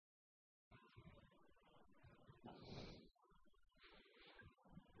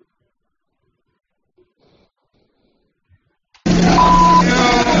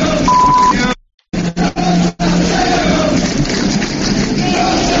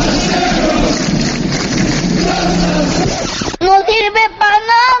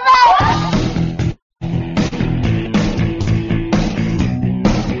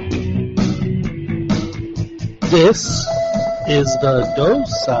This is the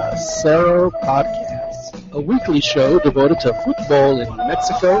Dos a Cero podcast, a weekly show devoted to football in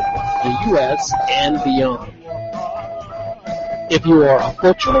Mexico, the U.S., and beyond. If you are a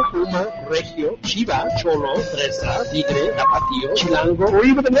Pocho, Puma, Regio, Chiva, Cholo, Fresa, Tigre, Tapatío, Chilango, or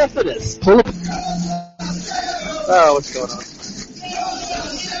even a Methodist, pull up. Oh, what's going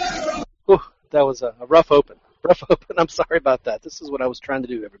on? Ooh, that was a rough open. I'm sorry about that. This is what I was trying to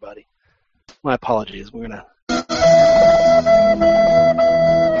do, everybody. My apologies. We're going to...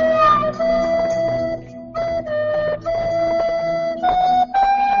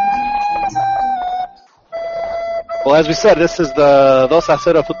 Well, as we said, this is the Dos a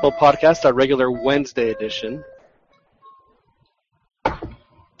Cero Football Podcast, our regular Wednesday edition.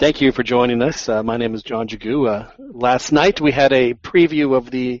 Thank you for joining us. My name is John Jagu. Last night we had a preview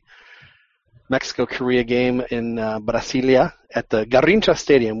of the Mexico-Korea game in Brasilia at the Garrincha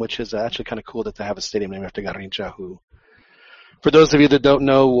Stadium, which is actually kind of cool that they have a stadium named after Garrincha, who, for those of you that don't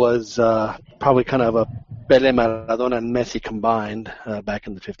know, was probably kind of a Pele, Maradona, and Messi combined back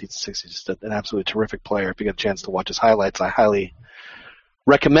in the 50s and 60s. Just an absolutely terrific player. If you get a chance to watch his highlights, I highly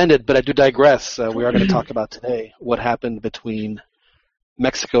recommend it, but I do digress. We are going to talk about today what happened between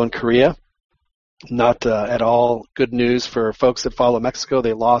Mexico and Korea. Not at all good news for folks that follow Mexico.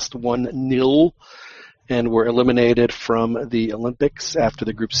 They lost 1-0 and were eliminated from the Olympics after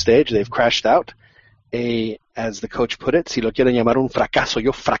the group stage. They've crashed out. As the coach put it, si lo quieren llamar un fracaso,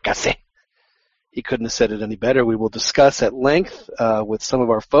 yo fracasé. He couldn't have said it any better. We will discuss at length with some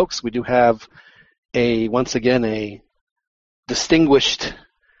of our folks. We do have once again a distinguished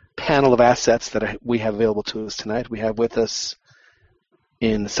panel of assets that we have available to us tonight. We have with us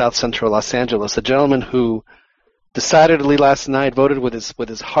in South Central Los Angeles a gentleman who decidedly last night voted with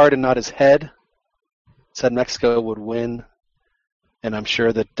his heart and not his head, said Mexico would win, and I'm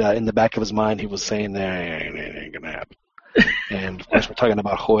sure that in the back of his mind he was saying, it ain't going to happen. And of course we're talking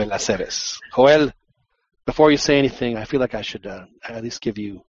about Joel Aceves. Joel, before you say anything, I feel like I should at least give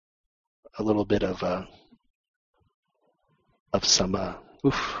you a little bit of some,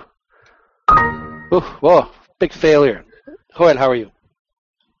 whoa, big failure. Joel, how are you?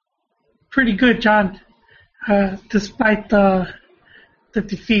 Pretty good, John, despite the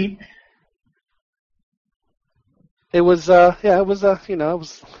defeat. It was, well, I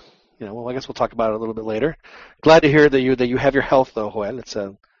guess we'll talk about it a little bit later. Glad to hear that you have your health, though, Joel.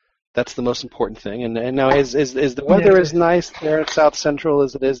 That's the most important thing. And now, is the weather as nice there at South Central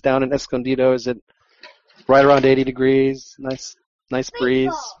as it is down in Escondido? Is it right around 80 degrees? Nice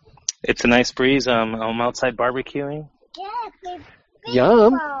breeze. It's a nice breeze. I'm outside barbecuing.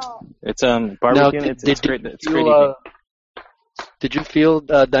 Yum. It's barbecuing. It's great. It's great. Did you feel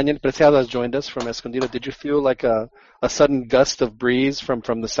Daniel Preciado has joined us from Escondido? Did you feel like a sudden gust of breeze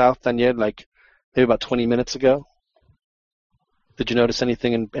from the south, Daniel, like maybe about 20 minutes ago? Did you notice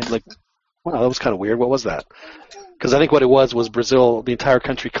anything? And like, wow, that was kind of weird. What was that? Because I think what it was Brazil, the entire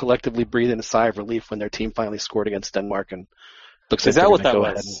country collectively breathing a sigh of relief when their team finally scored against Denmark. And looks is like that what that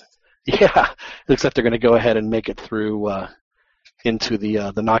was? Yeah, it looks like they're going to go ahead and make it through into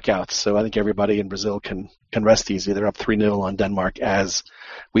the knockouts. So I think everybody in Brazil can rest easy. They're up 3-0 on Denmark as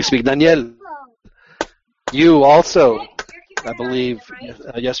we speak. Daniel, you also, I believe,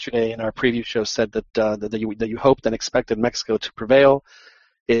 yesterday in our preview show said that you hoped and expected Mexico to prevail.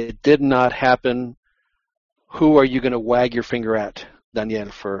 It did not happen. Who are you going to wag your finger at,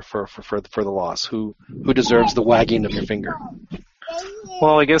 Daniel, for the loss? Who deserves the wagging of your finger?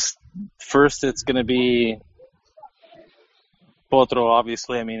 Well, I guess first it's going to be Potro,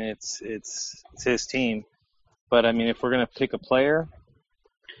 obviously. I mean, it's his team. But, I mean, if we're going to pick a player,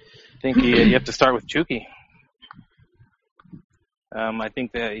 I think you have to start with Chucky. I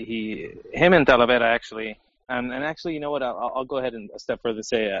think that him and Talavera actually, and actually, you know what, I'll go ahead and a step further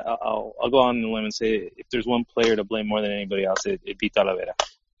say, I'll go on the limb and say if there's one player to blame more than anybody else, it'd be Talavera.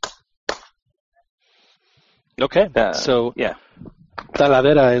 Okay, so yeah.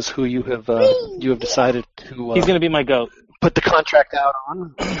 Talavera is who you have decided to... He's going to be my GOAT. Put the contract out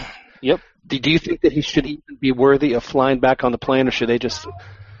on. Yep. Do you think that he should even be worthy of flying back on the plane, or should they just,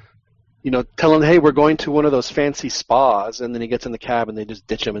 tell him, hey, we're going to one of those fancy spas, and then he gets in the cab and they just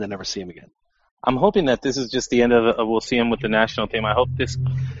ditch him and then never see him again? I'm hoping that this is just the end of we'll see him with the national team. I hope this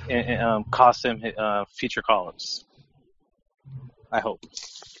costs him feature columns. I hope.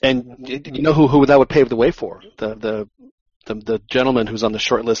 And you know who that would pave the way for? The gentleman who's on the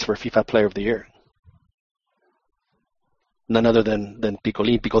short list for FIFA Player of the Year. None other than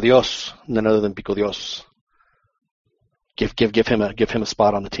Picolín, Pico Dios. None other than Pico Dios. Give him a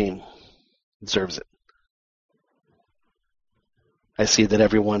spot on the team. Deserves it. I see that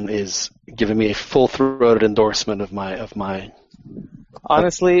everyone is giving me a full-throated endorsement of my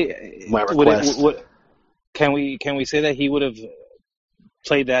Honestly, my request. Can we say that he would have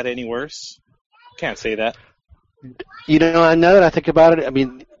played that any worse? Can't say that. You know, now that I think about it, I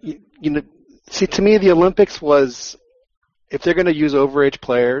mean, you know, see, to me, the Olympics was, if they're going to use overage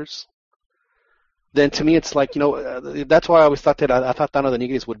players, then to me it's like, you know, that's why I always thought that I thought Tano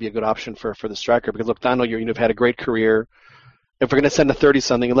Benitez would be a good option for the striker, because look, Tano, you've had a great career. If we're going to send a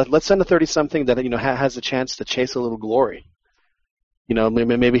 30-something, let's send a 30-something that, you know, has a chance to chase a little glory. You know,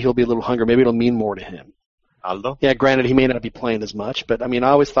 maybe he'll be a little hungry. Maybe it'll mean more to him. Aldo? Yeah, granted, he may not be playing as much, but I mean, I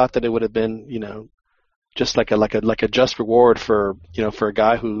always thought that it would have been, you know, just like a just reward for, you know, for a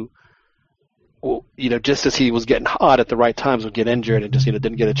guy who, you know, just as he was getting hot at the right times, would get injured and just, you know,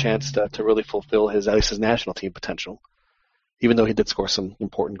 didn't get a chance to really fulfill at least his national team potential, even though he did score some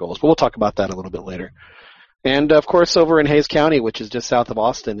important goals. But we'll talk about that a little bit later. And of course, over in Hays County, which is just south of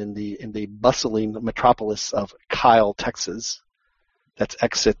Austin, in the bustling metropolis of Kyle, Texas. That's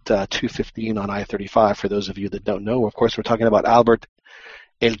exit 215 on I-35. For those of you that don't know, of course, we're talking about Albert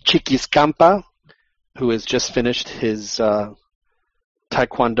El Chiquis Campa, who has just finished his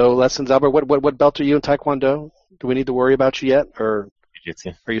Taekwondo lessons. Albert, what belt are you in Taekwondo? Do we need to worry about you yet, or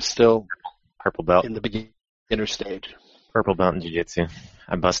Jiu-Jitsu. are you still Purple belt. in the beginner stage? Purple belt in Jiu-Jitsu.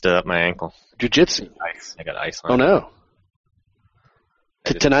 I busted up my ankle. Jiu-Jitsu. Ice. I got ice on Oh it. no!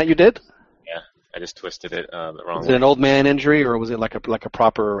 Tonight you did? Yeah. I just twisted it the wrong Was way. it an old man injury, or was it like a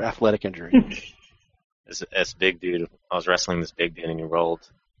proper athletic injury? This big dude, I was wrestling this big dude and he rolled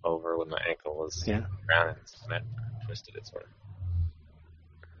over when my ankle was Yeah. around and I twisted it sort of.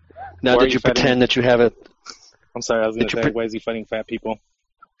 Now, Why are did you you pretend that you have it? I'm sorry, I was going Did to you say, why is he fighting fat people?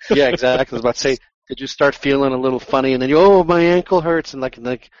 Yeah, exactly. I was about to say, did you start feeling a little funny, and then oh, my ankle hurts, and like, you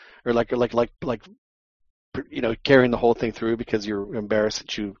know, carrying the whole thing through because you're embarrassed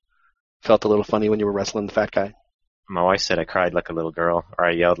that you felt a little funny when you were wrestling the fat guy? My wife said I cried like a little girl, or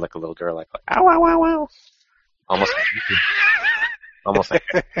I yelled like a little girl, like ow, ow, ow, ow. Almost like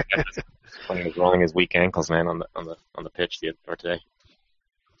when he was rolling his weak ankles, man, on the pitch or today.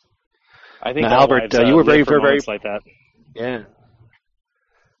 I think Now, all Albert, wives, you were live very, for very, moments like that. Yeah.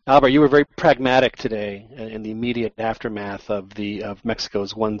 Albert, you were very pragmatic today in the immediate aftermath of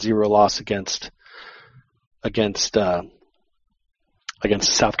Mexico's 1-0 loss against the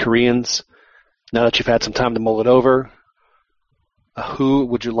South Koreans. Now that you've had some time to mull it over, who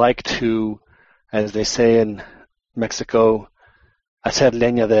would you like to, as they say in Mexico, hacer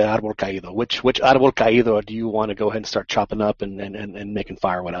leña de árbol caído? Which árbol caído do you want to go ahead and start chopping up and making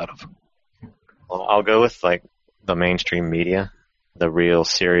firewood out of? Well, I'll go with like the mainstream media. The real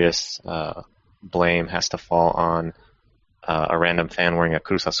serious blame has to fall on a random fan wearing a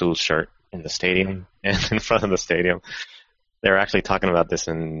Cruz Azul shirt in the stadium and in front of the stadium. They were actually talking about this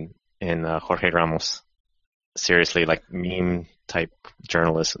in Jorge Ramos. Seriously, like meme type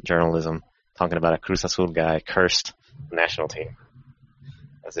journalism, talking about a Cruz Azul guy cursed the national team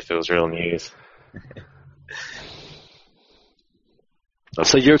as if it was real news.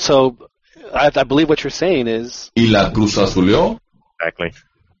 So I believe what you're saying is. ¿Y la Cruz Azuleó? Exactly.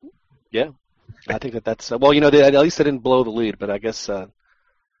 Yeah, I think that's well. You know, at least they didn't blow the lead, but I guess in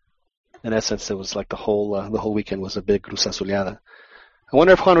essence, it was like the whole weekend was a big Cruz Azuleada. I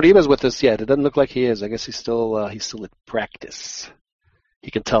wonder if Juan Uribe is with us yet. It doesn't look like he is. I guess he's still at practice.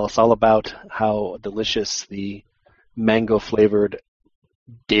 He can tell us all about how delicious the mango-flavored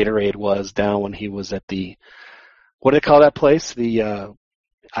Gatorade was down when he was at the, what do they call that place? The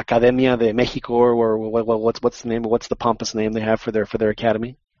Academia de Mexico, or what's the name? What's the pompous name they have for their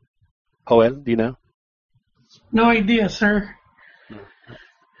academy? Joel, do you know? No idea, sir.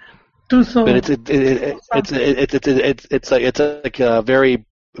 Do so. But it's like a very,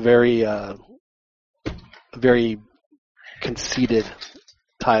 very, very conceited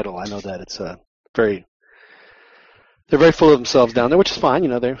title. I know that it's they're very full of themselves down there, which is fine. You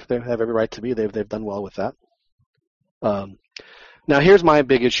know, they have every right to be. They've done well with that. Now here's my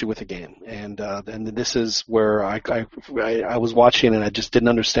big issue with the game, and this is where I was watching and I just didn't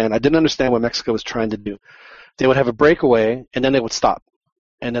understand. I didn't understand what Mexico was trying to do. They would have a breakaway and then they would stop,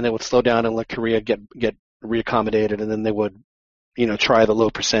 and then they would slow down and let Korea get reaccommodated, and then they would, you know, try the low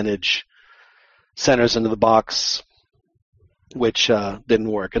percentage centers into the box, which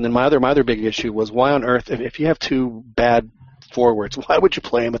didn't work. And then my other big issue was, why on earth, if you have two bad forwards, why would you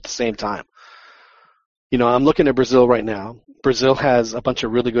play them at the same time? You know, I'm looking at Brazil right now. Brazil has a bunch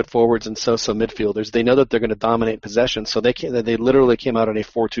of really good forwards and so-so midfielders. They know that they're going to dominate possession, so they literally came out in a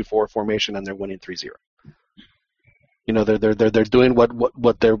 4-2-4 formation and they're winning 3-0. You know, they're doing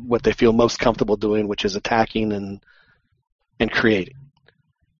what they feel most comfortable doing, which is attacking and and creating.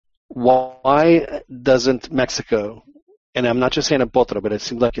 Why doesn't Mexico, and I'm not just saying at Potro, but it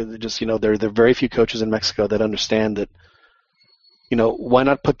seems like it just, there are very few coaches in Mexico that understand that, why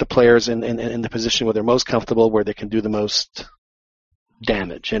not put the players in the position where they're most comfortable, where they can do the most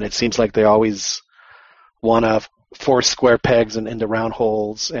damage? And it seems like they always want to force square pegs into round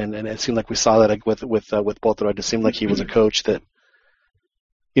holes, and it seemed like we saw that with Potro. It seemed like he was a coach that,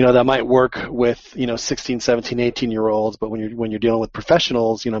 that might work with 16, 17, 18-year-olds, but when you're dealing with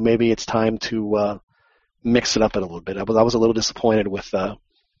professionals, maybe it's time to mix it up a little bit. I was a little disappointed with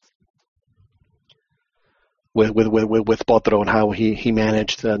Potro and how he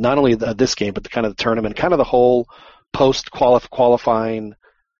managed not only this game, but the kind of the tournament, kind of the whole post-qualifying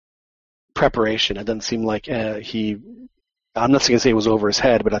preparation. It doesn't seem like I'm not going to say it was over his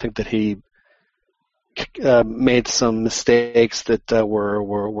head, but I think that he made some mistakes that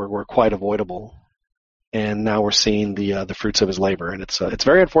were quite avoidable. And now we're seeing the fruits of his labor, and it's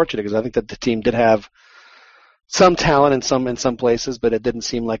very unfortunate because I think that the team did have some talent in some places, but it didn't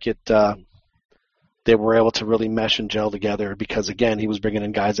seem like they were able to really mesh and gel together because, again, he was bringing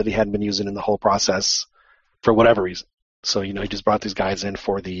in guys that he hadn't been using in the whole process for whatever reason. So, he just brought these guys in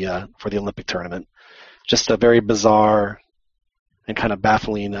for the Olympic tournament. Just a very bizarre and kind of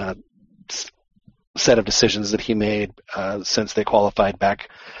baffling set of decisions that he made since they qualified back,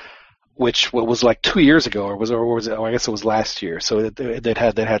 which was like 2 years ago, or I guess it was last year. So they'd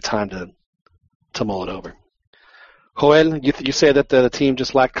had time to mull it over. Joel, you say that the team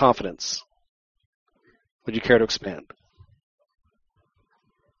just lacked confidence. Would you care to expand?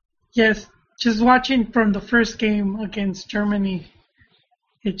 Yes, just watching from the first game against Germany,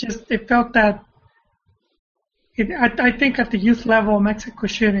 it felt that I think at the youth level, Mexico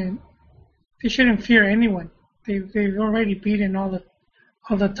shouldn't fear anyone. They've already beaten all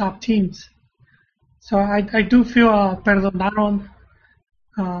the top teams. So I do feel perdonaron.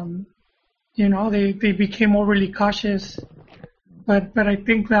 They became overly cautious, but I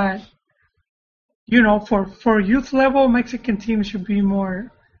think that for youth level, Mexican teams should be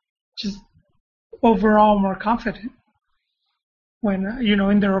more just overall more confident when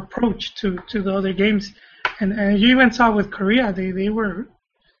in their approach to the other games, and you even saw with Korea,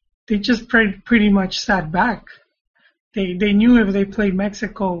 they just pretty much sat back. They knew if they played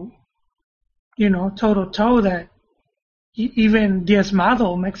Mexico, toe to toe, that even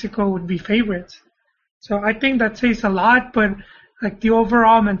diezmado Mexico would be favorites. So I think that says a lot, but like the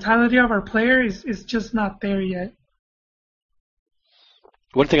overall mentality of our players is just not there yet.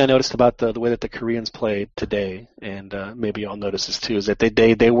 One thing I noticed about the way that the Koreans played today, and maybe y'all noticed this too, is that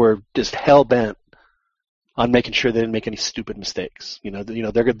they were just hell bent on making sure they didn't make any stupid mistakes. They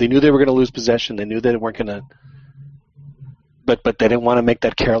knew they were going to lose possession. They knew they weren't going to, but they didn't want to make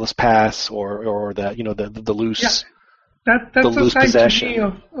that careless pass or that the loose. Yeah. That's a sign to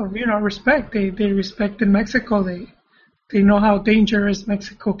me of respect. They respected Mexico. They know how dangerous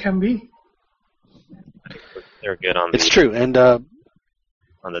Mexico can be. They're good on. It's true, and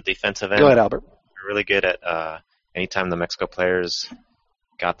on the defensive end. Go ahead, Albert. They're really good at anytime the Mexico players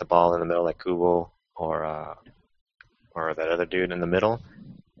got the ball in the middle, like Kubo or that other dude in the middle.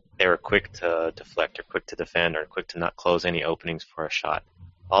 They were quick to deflect or quick to defend or quick to not close any openings for a shot.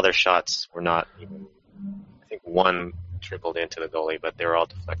 All their shots were not even. I think one trickled into the goalie, but they were all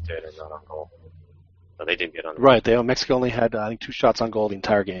deflected and not on goal. So they did get on. Right. Mexico only had, I think, 2 shots on goal the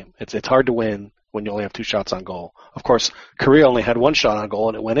entire game. It's hard to win when you only have 2 shots on goal. Of course, Korea only had 1 shot on goal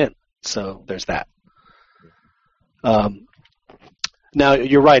and it went in. So there's that. Now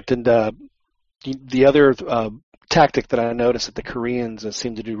you're right, and the other tactic that I noticed that the Koreans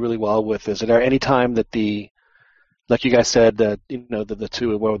seem to do really well with is that any time that like you guys said, that the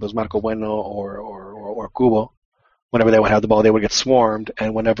two, whether it was Marco Bueno or Kubo, whenever they would have the ball, they would get swarmed,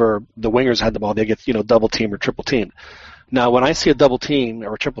 and whenever the wingers had the ball, they get double team or triple team. Now, when I see a double team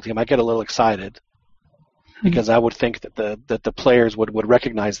or a triple team, I get a little excited because I would think that the players would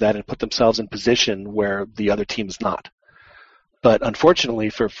recognize that and put themselves in position where the other team is not. But unfortunately,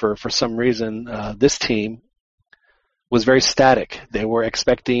 for some reason, this team was very static. They were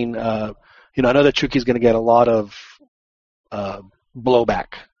expecting, I know that Chucky's going to get a lot of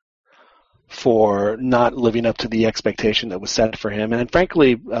blowback for not living up to the expectation that was set for him. And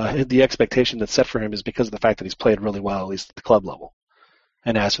frankly, the expectation that's set for him is because of the fact that he's played really well, at least at the club level.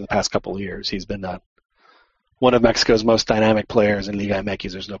 And as for the past couple of years, he's been one of Mexico's most dynamic players in Liga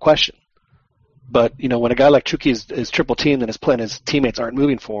MX, there's no question. But, when a guy like Chucky is triple teamed and his teammates aren't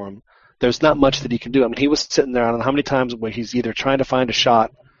moving for him, there's not much that he can do. I mean, he was sitting there, I don't know how many times where he's either trying to find a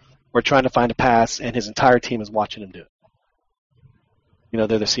shot or trying to find a pass, and his entire team is watching him do it. they're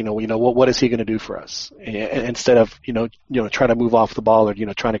this, what is he going to do for us? Instead of, trying to move off the ball or,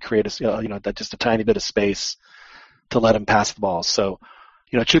 trying to create just a tiny bit of space to let him pass the ball. So,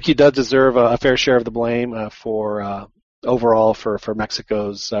 Chucky does deserve a fair share of the blame for overall for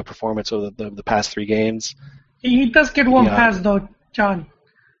Mexico's performance over the past 3 games. He does get one pass though, John.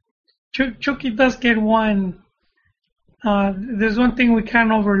 Chucky does get one. There's one thing we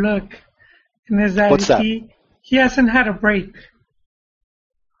can't overlook, and is that he hasn't had a break.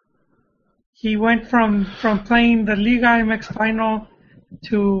 He went from playing the Liga MX final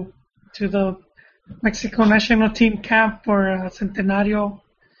to the Mexico national team camp for Centenario,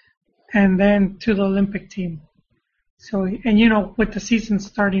 and then to the Olympic team. So, and with the season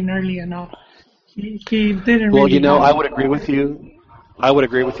starting early enough, he didn't. Well, really I would agree with you. I would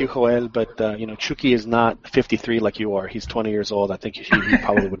agree with you, Joel, but Chucky is not 53 like you are. He's 20 years old. I think he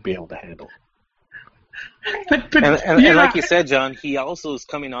probably would be able to handle. But and like you said, John, he also is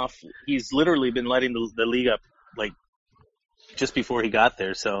coming off. He's literally been letting the league up like just before he got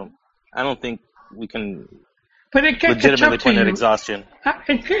there. So I don't think we can legitimately point at exhaustion.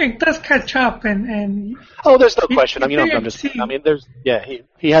 It does catch up, and oh, there's no question. He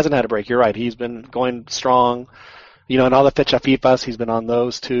hasn't had a break. You're right. He's been going strong. And all the Fecha Fifas, he's been on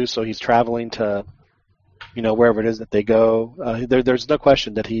those too. So he's traveling to, wherever it is that they go. There's no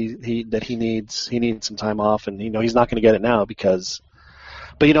question that he needs some time off, and he's not going to get it now because.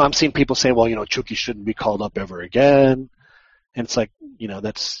 But I'm seeing people saying, well, Chucky shouldn't be called up ever again, and it's like,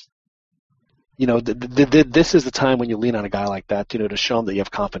 that's. This is the time when you lean on a guy like that, to show him that you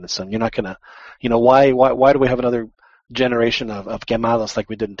have confidence in him. You're not gonna, why do we have another generation of Quemados like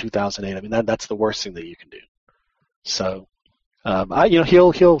we did in 2008? I mean, that's the worst thing that you can do. So,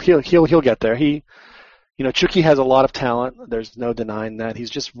 he'll get there. Chucky has a lot of talent. There's no denying that. He's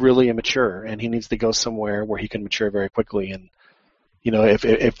just really immature, and he needs to go somewhere where he can mature very quickly. And,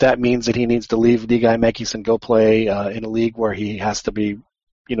 if that means that he needs to leave Liga MX and go play in a league where he has to be,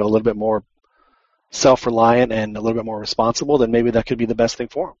 a little bit more self-reliant and a little bit more responsible, then maybe that could be the best thing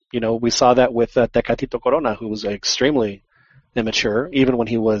for him. We saw that with Tecatito Corona, who was extremely immature, even when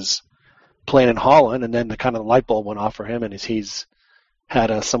he was playing in Holland, and then the kind of light bulb went off for him, and he's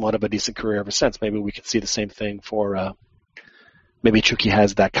had somewhat of a decent career ever since. Maybe we could see the same thing for maybe Chucky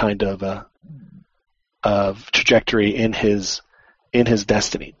has that kind of trajectory in his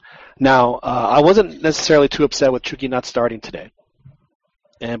destiny. Now, I wasn't necessarily too upset with Chucky not starting today,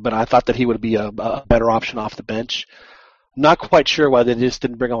 but I thought that he would be a better option off the bench. Not quite sure why they just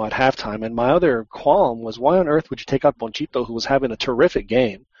didn't bring him at halftime. And my other qualm was, why on earth would you take out Ponchito, who was having a terrific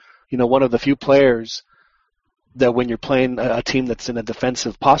game? One of the few players that when you're playing a team that's in a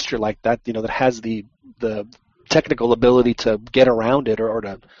defensive posture like that, that has the technical ability to get around it or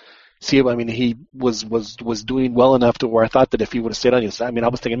to see it. I mean, he was doing well enough to where I thought that if he would have stayed on his side, I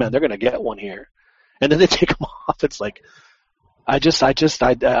was thinking, man, they're going to get one here. And then they take him off. It's like, I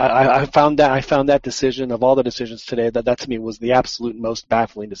found that decision of all the decisions today, that to me was the absolute most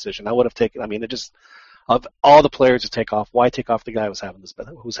baffling decision. I would have taken, of all the players to take off, why take off the guy who's having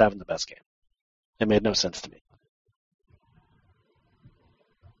the best game? It made no sense to me.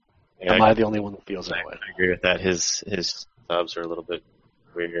 Yeah, Am I the only one that feels that way? I agree with that. His subs are a little bit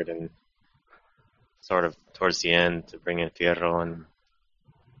weird, and sort of towards the end to bring in Fierro and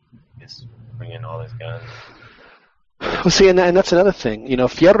bring in all his guns. Well, see, and that's another thing.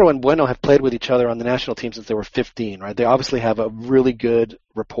 Fierro and Bueno have played with each other on the national team since they were 15, right? They obviously have a really good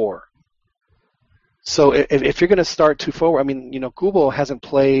rapport. So if you're going to start two forward, Kubo hasn't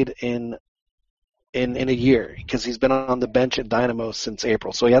played in a year because he's been on the bench at Dynamo since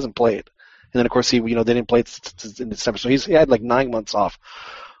April, so he hasn't played. And then of course they didn't play in December, so he had like 9 months off.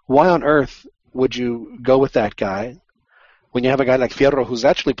 Why on earth would you go with that guy when you have a guy like Fierro who's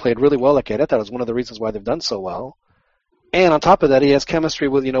actually played really well at Querétaro? That was one of the reasons why they've done so well. And on top of that, he has chemistry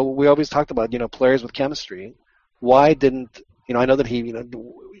with, we always talked about, players with chemistry. Why didn't, I know that he,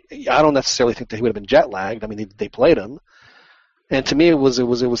 I don't necessarily think that he would have been jet lagged. they played him. And to me, it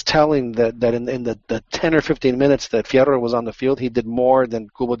was telling that in the 10 or 15 minutes that Fierro was on the field, he did more than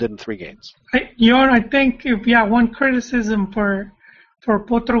Kubo did in 3 games. I think, one criticism for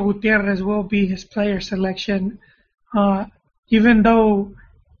Potro Gutierrez will be his player selection. Even though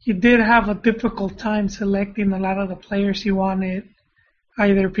he did have a difficult time selecting a lot of the players he wanted,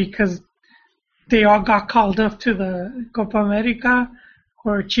 either because they all got called up to the Copa America,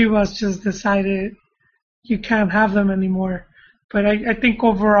 or Chivas just decided you can't have them anymore. But I think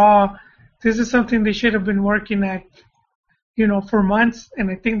overall, this is something they should have been working at, for months, and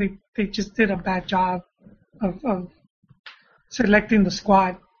I think they just did a bad job of selecting the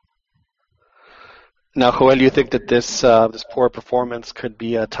squad. Now, Joel, you think that this poor performance could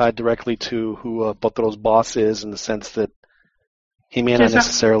be tied directly to who Potro's boss is, in the sense that he may not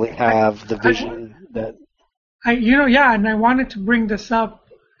necessarily have the vision that... and I wanted to bring this up,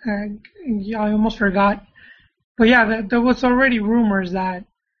 and I almost forgot. But yeah, there was already rumors that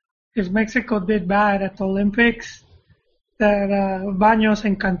if Mexico did bad at the Olympics, that Baños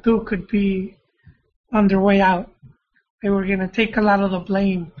and Cantú could be on their way out. They were going to take a lot of the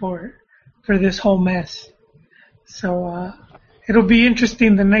blame for this whole mess. So it'll be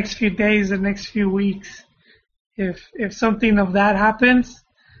interesting the next few days, the next few weeks, if something of that happens.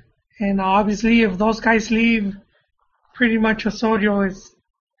 And obviously, if those guys leave, pretty much Osorio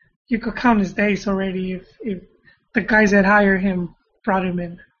you could count his days already if the guys that hire him brought him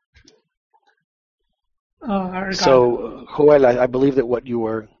in. So, Joel, I believe that what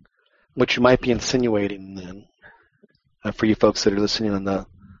you might be insinuating then, for you folks that are listening on the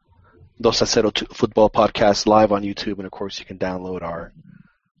 2-0 Football Podcast live on YouTube, and of course you can download our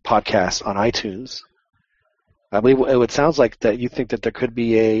podcast on iTunes. I believe it sounds like that you think that there could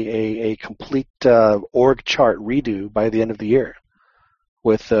be a complete org chart redo by the end of the year,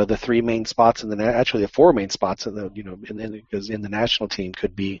 with the 3 main spots actually the 4 main spots because in the national team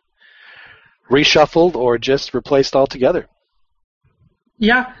could be reshuffled or just replaced altogether.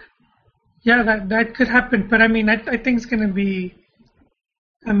 Yeah, that could happen. But I mean, I think it's going to be.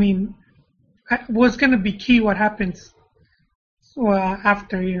 I mean, what's going to be key? What happens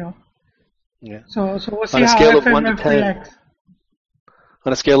after, Yeah. So we'll see how FMF reacts.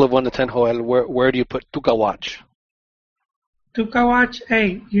 On a scale of 1 to 10, Joel, where do you put Tucawatch? Tucawatch,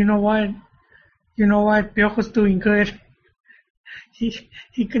 hey, you know what? Piojo's doing good.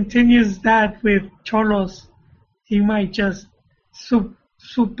 He continues that with Xolos. He might just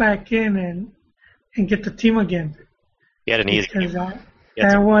swoop back in and get the team again. He had an easy game.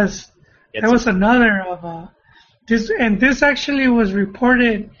 That was another of this, and this actually was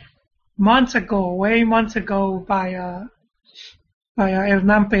reported way months ago by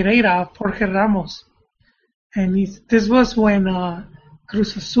Hernan Pereira, Jorge Ramos, and this was when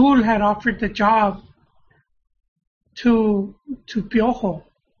Cruz Azul had offered the job to Piojo,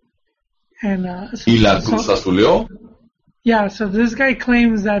 and ¿Y la Cruz Azuleó? Yeah, so this guy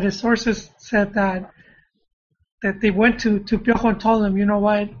claims that his sources said that they went to Piojo and told him, you know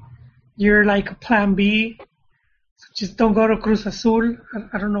what, you're like a plan B, so just don't go to Cruz Azul.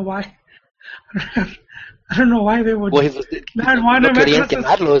 I don't know why. I don't know why they would not want him at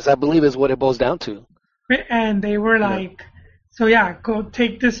Cruz Azul. I believe is what it boils down to. And they were like, so yeah, go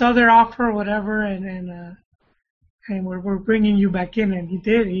take this other offer or whatever, and we're bringing you back in. And he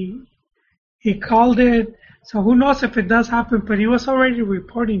did. He called it. So who knows if it does happen, but he was already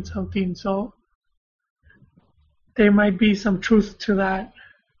reporting something, so there might be some truth to that.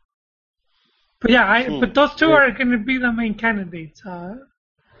 But yeah, but those two are going to be the main candidates.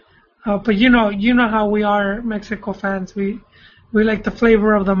 But you know how we are, Mexico fans. We like the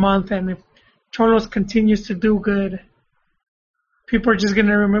flavor of the month, and if Xolos continues to do good, people are just going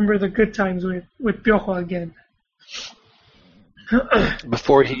to remember the good times with Piojo again.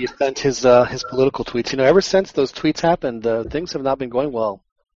 Before he sent his political tweets, ever since those tweets happened, things have not been going well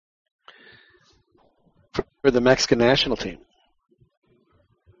for the Mexican national team.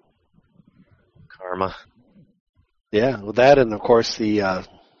 Karma. Yeah, well, that, and of course the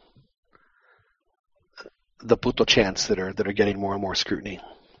puto chants that are getting more and more scrutiny,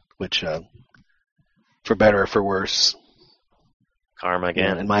 which for better or for worse. Karma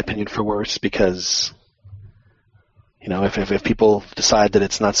again. In my opinion, for worse, because if people decide that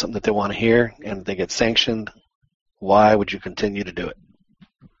it's not something that they want to hear and they get sanctioned, why would you continue to do it?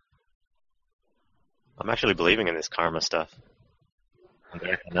 I'm actually believing in this karma stuff.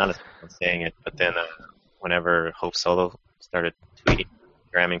 I'm not saying it, but then whenever Hope Solo started tweeting,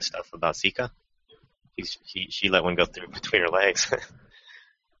 gramming stuff about Zika, she let one go through between her legs.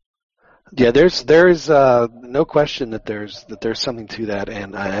 Yeah, there's no question that there's something to that,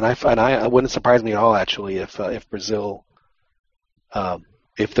 and I wouldn't surprise me at all, actually, if Brazil,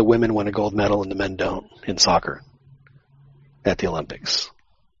 if the women win a gold medal and the men don't in soccer at the Olympics.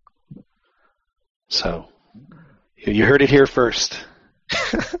 So you heard it here first.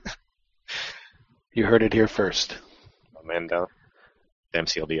 You heard it here first. Oh, men don't.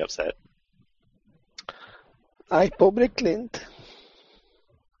 Dempsey will be upset. Ay, pobre Clint.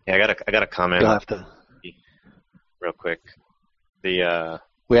 Yeah, I got a comment. You'll have to. Real quick. We have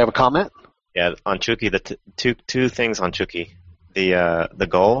a comment? Yeah, on Chucky. The two things on Chucky. The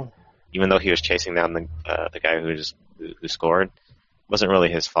goal, even though he was chasing down the guy who scored, wasn't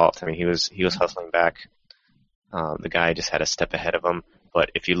really his fault. I mean, he was hustling back. The guy just had a step ahead of him.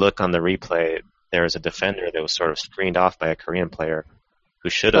 But if you look on the replay, there was a defender that was sort of screened off by a Korean player who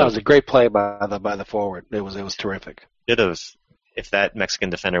should have. That was a great play by the forward. It was terrific. Should have, if that Mexican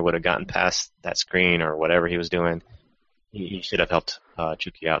defender would have gotten past that screen or whatever he was doing, he should have helped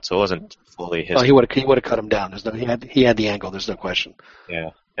Chucky out. So it wasn't fully his. Oh, he would have cut him down. He had the angle. There's no question. Yeah,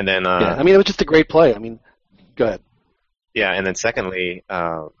 and then I mean, it was just a great play. I mean, go ahead. Yeah, and then secondly,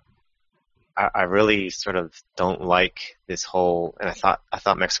 I really sort of don't like this whole. And I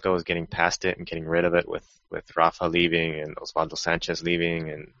thought Mexico was getting past it and getting rid of it with Rafa leaving and Osvaldo Sanchez leaving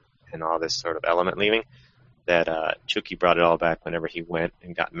and all this sort of element leaving. That Chucky brought it all back whenever he went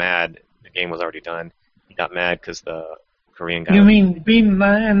and got mad. The game was already done. He got mad because the Korean guy. You mean being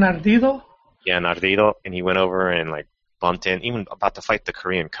Nardido? Yeah, Nardido, and he went over and like bumped in, even about to fight the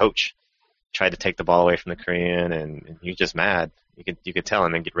Korean coach. Tried to take the ball away from the Korean, and he was just mad. You could tell,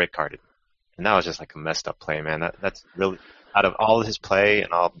 and then get red carded. And that was just like a messed up play, man. That's really, out of all of his play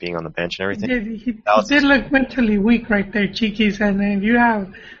and all being on the bench and everything. He did look mentally weak right there, Chiquis. And then you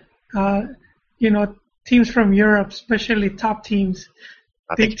have, teams from Europe, especially top teams.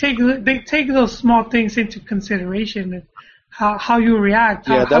 They take those small things into consideration, and how you react.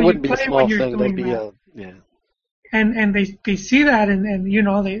 Yeah, that wouldn't be a small thing. That'd be yeah. And they see that, and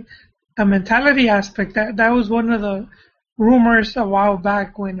the mentality aspect. That was one of the rumors a while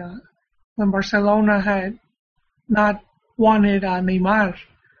back when Barcelona had not wanted Neymar.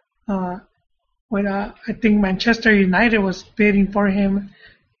 When I think Manchester United was bidding for him,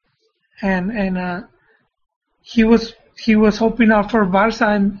 and he was hoping out for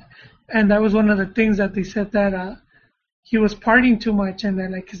Barca, and that was one of the things that they said that he was partying too much, and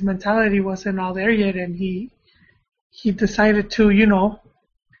that like his mentality wasn't all there yet, and he decided to, I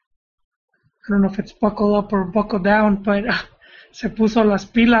don't know if it's buckle up or buckle down, but se puso las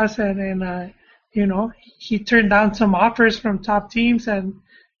pilas, and he turned down some offers from top teams, and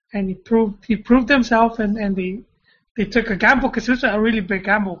he proved himself, and they took a gamble, because it was a really big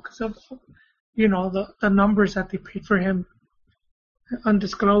gamble because of the numbers that they paid for him,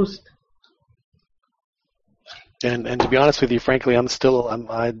 undisclosed. And to be honest with you, frankly,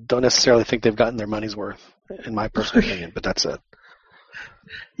 I don't necessarily think they've gotten their money's worth, in my personal opinion. But that's it.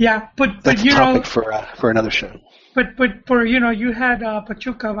 Yeah, but that's a topic for another show. But for you had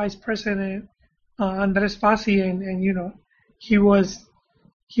Pachuca Vice President Andres Fassi, and he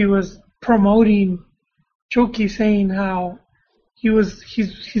was promoting Chucky, saying how he was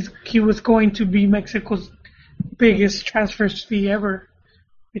going to be Mexico's biggest transfer fee ever,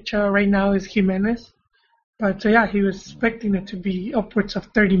 which right now is Jimenez. But he was expecting it to be upwards of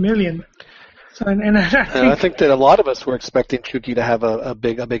 30 million. So, and I think that a lot of us were expecting Chucky to have a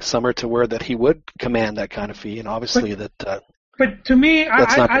big summer to where that he would command that kind of fee, and obviously But to me,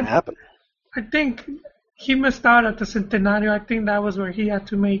 that's not going to happen. I think he missed out at the Centenario. I think that was where he had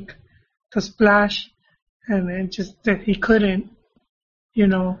to make the splash, and just that he couldn't,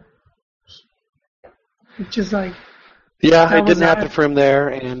 it's just like. Yeah, it didn't happen for him there,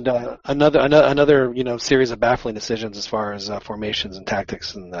 and another series of baffling decisions as far as formations and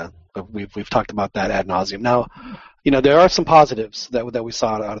tactics, and we've talked about that ad nauseum. Now, there are some positives that we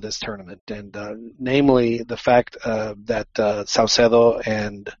saw out of this tournament, and namely the fact that Salcedo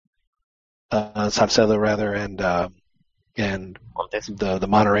and the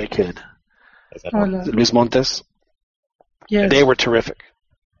Monterrey kid, Luis Montes, yes. They were terrific.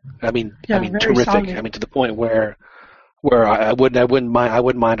 I mean, terrific. Solid. I mean, to the point where I wouldn't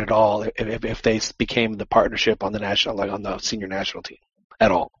mind at all if they became the partnership on the on the senior national team at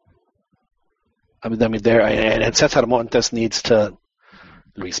all. I mean, there, and Cesar Montes needs to.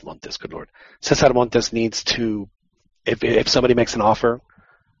 Luis Montes, good lord. Cesar Montes needs to. If somebody makes an offer,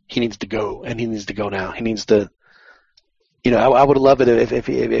 he needs to go, and he needs to go now. He needs to. I would love it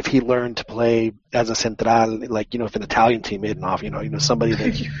if he learned to play as a central, like if an Italian team made an offer. Somebody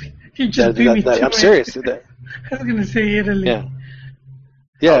that. You just beat me I'm serious. I was going to say Italy.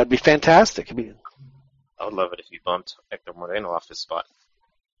 Yeah, it'd be fantastic. I would love it if he bumped Hector Moreno off his spot.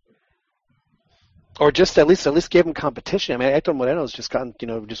 Or just at least give him competition. I mean, Hector Moreno's just gotten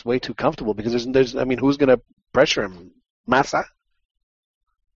just way too comfortable, because there's who's going to pressure him? Massa.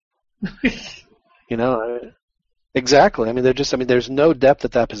 Exactly. I mean, there's no depth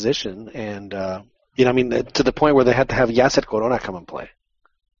at that position, and to the point where they had to have Yasser Corona come and play.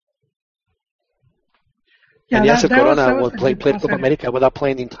 Yeah, and Yasser Corona played Copa America without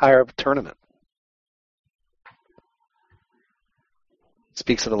playing the entire tournament.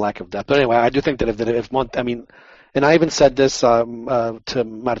 Speaks of the lack of depth. But anyway, I do think that if and I even said this to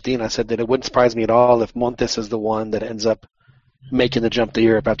Martin. I said that it wouldn't surprise me at all if Montes is the one that ends up making the jump to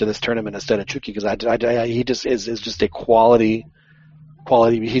Europe after this tournament instead of Chucky, because he just is just a quality.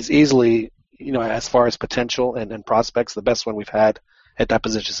 He's easily as far as potential and prospects, the best one we've had at that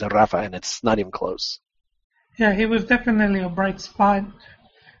position is Rafa, and it's not even close. Yeah, he was definitely a bright spot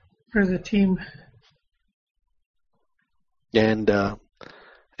for the team. And the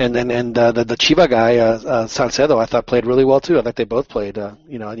Chiva guy, Salcedo, I thought played really well too. I thought they both played.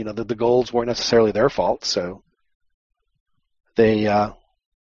 The goals weren't necessarily their fault, so they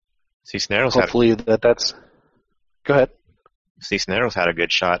Cisneros hopefully that's. Go ahead. Cisneros had a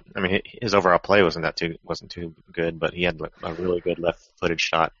good shot. I mean, his overall play wasn't too good, but he had a really good left-footed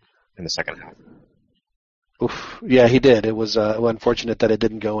shot in the second half. Oof. Yeah, he did. It was unfortunate that it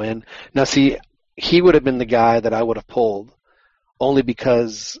didn't go in. Now, see, he would have been the guy that I would have pulled, only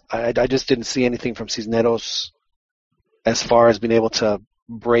because I just didn't see anything from Cisneros as far as being able to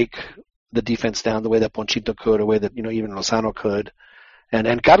break the defense down the way that Ponchito could, or the way that even Lozano could.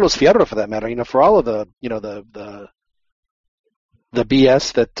 And Carlos Fierro, for that matter, for all of the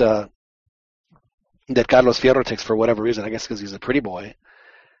BS that Carlos Fierro takes for whatever reason, I guess because he's a pretty boy,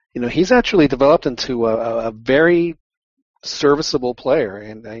 he's actually developed into a very serviceable player,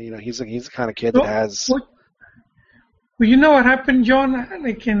 and he's the kind of kid that has. Well, you know what happened, John?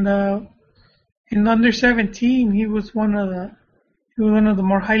 Like in under 17, he was one of the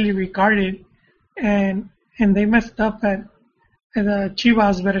more highly regarded, and they messed up at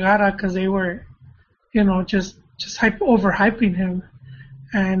Chivas Vergara because they were, just overhyping him,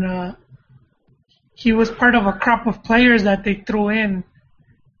 and he was part of a crop of players that they threw in.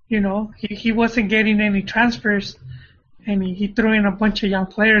 He wasn't getting any transfers, and he threw in a bunch of young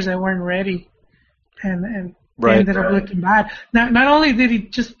players that weren't ready, and they ended up looking bad. Not only did he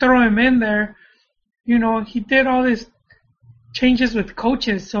just throw him in there, he did all these changes with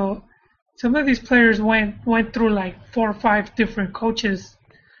coaches, so some of these players went through like 4 or 5 different coaches,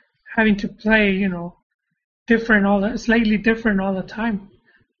 having to play, slightly different all the time.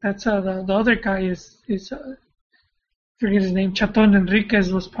 That's how the other guy is forget his name. Chaton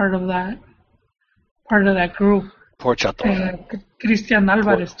Enriquez was part of that group. Poor Chaton. And Cristian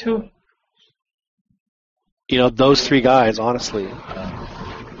Alvarez too. Those 3 guys, honestly,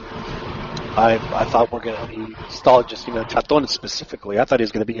 I thought were going to be stalled. Just Chaton specifically, I thought he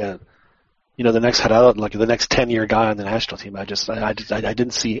was going to be the next Gerardo, like the next 10-year guy on the national team. I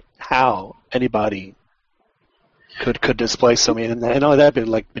didn't see how anybody could display so many, and all that,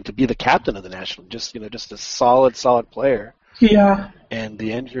 but to be the captain of the national, just a solid player. Yeah. And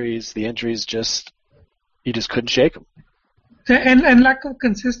the injuries, just you just couldn't shake them. And lack of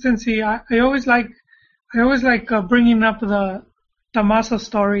consistency. I always like bringing up the Massa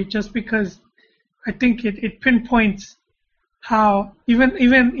story, just because I think it pinpoints how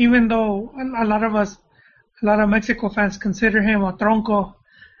even though a lot of Mexico fans consider him a tronco,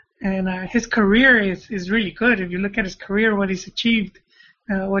 and his career is really good. If you look at his career, what he's achieved,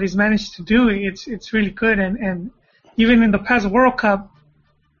 what he's managed to do, it's really good. And even in the past World Cup,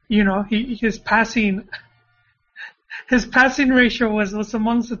 his passing ratio was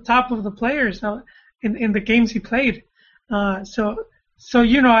amongst the top of the players in the games he played. So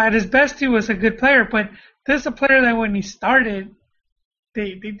at his best he was a good player, but this is a player that when he started,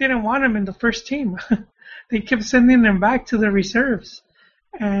 they didn't want him in the first team. They kept sending him back to the reserves.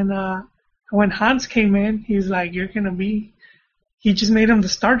 And when Hans came in, he's like, "You're gonna be." He just made him the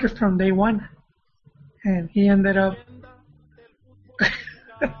starter from day one, and he ended up.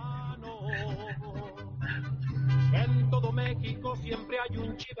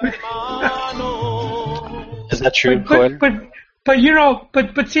 Is that true, Cohen?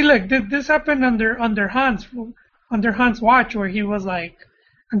 But see, look, this happened under Hans' watch, where he was like,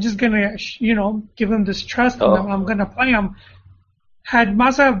 "I'm just gonna, give him this trust, and I'm gonna play him." Had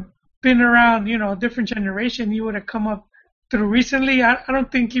Massa been around, a different generation, he would have come up through recently. I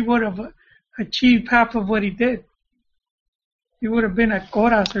don't think he would have achieved half of what he did. He would have been at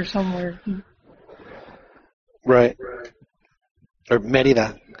Coras or somewhere. Right. Or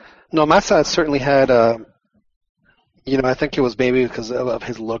Merida. No, Massa certainly had, I think it was maybe because of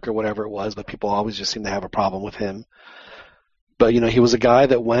his look or whatever it was, but people always just seem to have a problem with him. But, he was a guy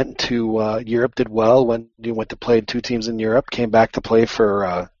that went to Europe, did well, went to play 2 teams in Europe, came back to play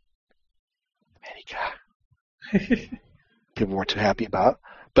for people weren't too happy about.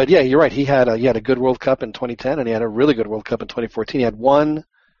 But, yeah, you're right. He had a good World Cup in 2010, and he had a really good World Cup in 2014. He had one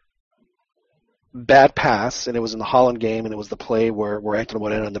bad pass, and it was in the Holland game, and it was the play where Hector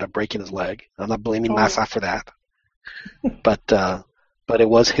Moreno ended up breaking his leg. I'm not blaming Massa for that. But it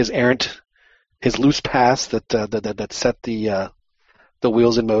was his loose pass that set the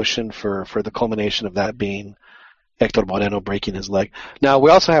wheels in motion for the culmination of that being Hector Moreno breaking his leg. Now we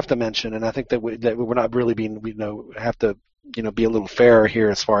also have to mention, and I think that we're not really being have to be a little fairer here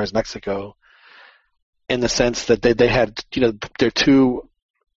as far as Mexico. in the sense that they had, their two,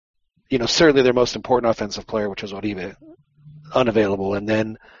 certainly their most important offensive player, which was Oribe, unavailable, and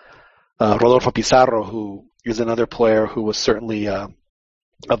then Rodolfo Pizarro, who is another player who was certainly of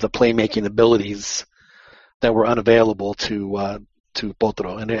the playmaking abilities that were unavailable to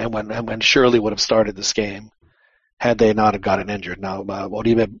Potro, and when Shirley would have started this game had they not have gotten injured. Now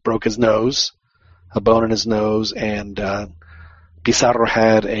Oribe broke his nose, a bone in his nose, and Pizarro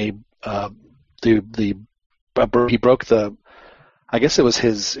had he broke I guess it was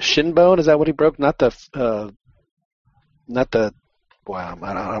his shin bone. Is that what he broke? Not the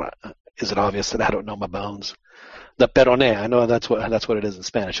wow. Is it obvious that I don't know my bones? The peroné. I know that's what it is in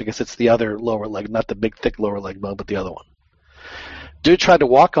Spanish. I guess it's the other lower leg, not the big thick lower leg bone, but the other one. Dude tried to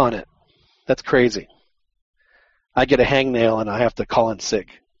walk on it. That's crazy. I get a hangnail and I have to call in sick.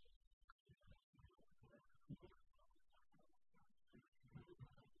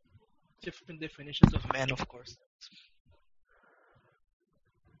 Different definitions of man, of course.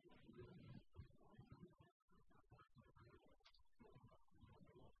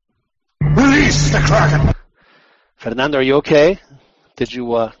 Release the Kraken! Fernando, are you okay? Did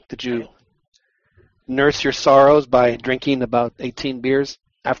you nurse your sorrows by drinking about 18 beers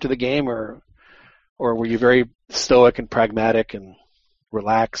after the game, or were you very stoic and pragmatic and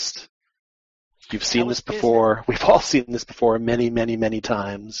relaxed? You've seen this before. We've all seen this before many, many, many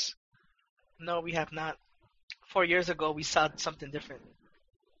times. No, we have not. 4 years ago, we saw something different.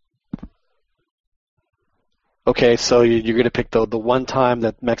 Okay, so you're going to pick the one time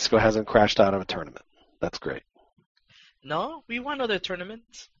that Mexico hasn't crashed out of a tournament. That's great. No, we won other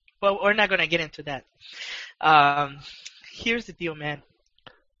tournaments. Well, we're not going to get into that. Here's the deal, man.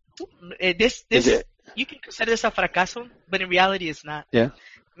 This you can consider this a fracaso, but in reality, it's not. Yeah.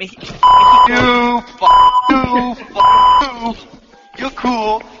 You're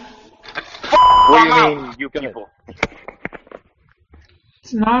cool. What do you mean, you people?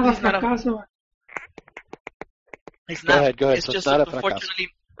 It's not a fracaso. It's not. Go ahead. It's so just, it's not unfortunately,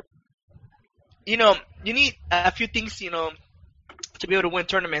 you need a few things, to be able to win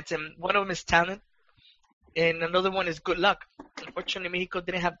tournaments, and one of them is talent, and another one is good luck. Unfortunately, Mexico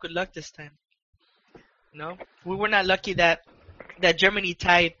didn't have good luck this time. We were not lucky that Germany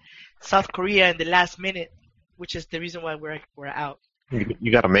tied South Korea in the last minute, which is the reason why we're out.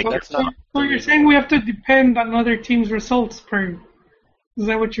 You got to make that. So you're saying we have to depend on other teams' results, is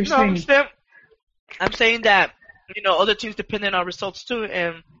that what you're saying? I'm saying that other teams depend on our results too,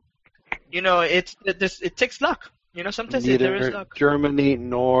 and it takes luck. Sometimes there is luck. Germany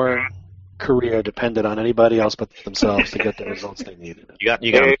nor Korea depended on anybody else but themselves to get the results they needed. You got.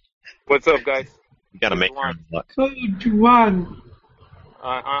 Hey, what's up, guys? You got to make your own luck. So, Juan.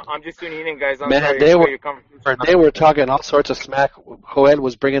 I'm just tuning in, guys. They were talking all sorts of smack. Joel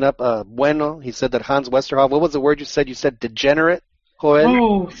was bringing up Bueno. He said that Hans Westerhoff. What was the word you said? You said degenerate, Joel?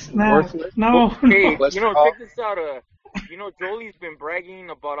 Oh, snap. No. Hey, check this out. Joelie's been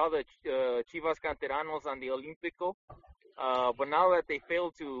bragging about all the Chivas Canteranos on the Olímpico. But now that they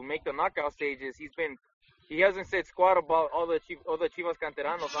failed to make the knockout stages, he hasn't said squat about all the Chivas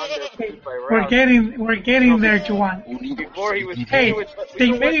Canteranos on there. We're getting there, Juan. Before he was. Hey,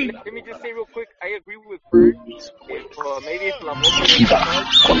 let me just say real quick. I agree with Bert. Maybe if La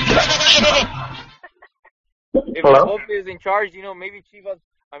Volpe is in charge, maybe Chivas.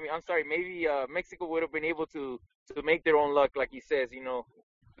 Maybe Mexico would have been able to make their own luck, like he says.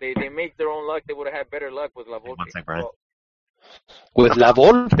 They make their own luck. They would have had better luck with La Volpe. With La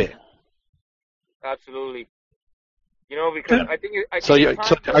Volpe. Absolutely. Because I think.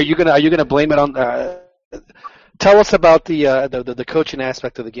 Are you gonna blame it on? Tell us about the coaching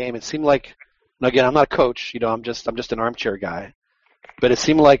aspect of the game. It seemed like, and again, I'm not a coach. I'm just an armchair guy. But it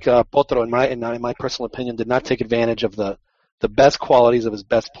seemed like Potro, in my personal opinion, did not take advantage of the best qualities of his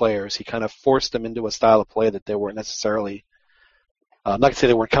best players. He kind of forced them into a style of play that they weren't necessarily. I'm not gonna say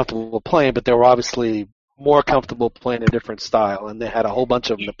they weren't comfortable playing, but they were obviously more comfortable playing a different style, and they had a whole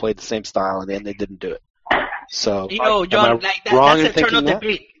bunch of them that played the same style, and they didn't do it. So, John, that's eternal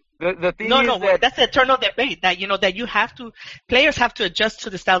debate. The thing is that's the eternal debate that that players have to adjust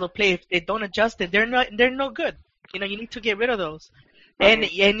to the style of play. If they don't adjust, then they're no good. You need to get rid of those. And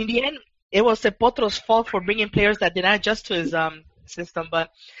in the end, it was Potro's fault for bringing players that did not adjust to his system.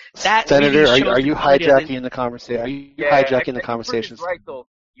 But that Senator, really are you hijacking the conversation? Are you hijacking the conversations? Right though.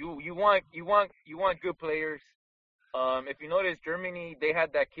 You want good players. If you notice, Germany, they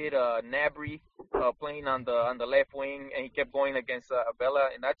had that kid Gnabry playing on the left wing, and he kept going against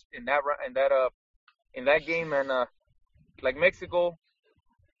Abella in that game. And like Mexico,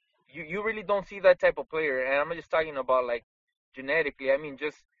 you really don't see that type of player. And I'm just talking about like genetically. I mean,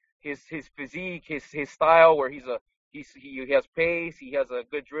 just his physique, his style, where he has pace, he has a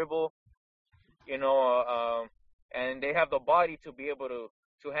good dribble, and they have the body to be able to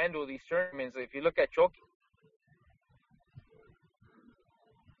handle these tournaments. If you look at Chucky.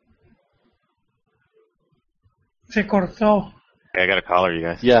 Se cortó. Okay, I got a caller, you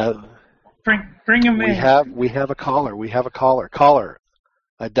guys. Yeah. Bring him in. We have a caller. Caller,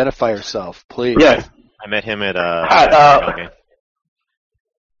 identify yourself, please. Yes. I met him at Hi,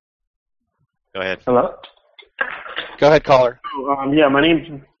 Go ahead. Hello. Go ahead, caller. Yeah, my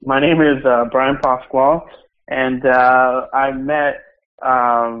name is Brian Pasquale, and I met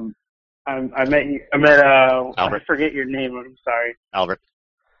Albert. I forget your name. I'm sorry.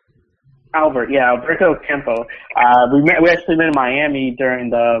 Albert, yeah, Alberto Campo. We actually met in Miami during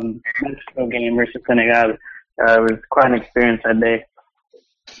the Mexico game versus Senegal. It was quite an experience that day.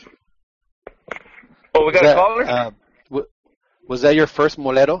 Oh, we got a caller? Was that your first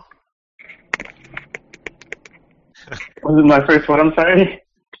Molero? Was it my first one? I'm sorry?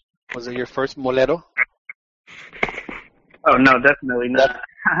 Was it your first Molero? Oh, no, definitely not.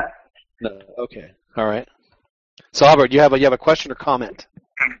 No, okay. All right. So, Albert, you have a question or comment?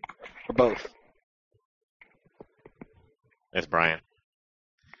 Or both? It's Brian.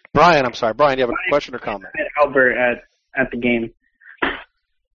 Brian, I'm sorry. Brian, you have a question or comment? Albert at the game.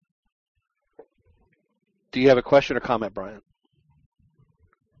 Do you have a question or comment, Brian?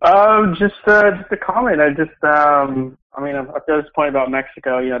 Just a comment. I feel this point about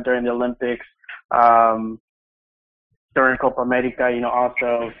Mexico, during the Olympics, during Copa America,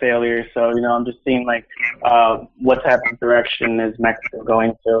 also failures. So, I'm just seeing what type of direction is Mexico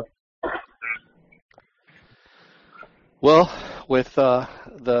going to? Well, with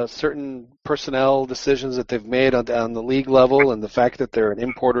the certain personnel decisions that they've made on the league level, and the fact that they're an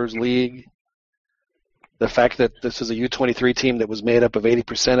importers league, the fact that this is a U23 team that was made up of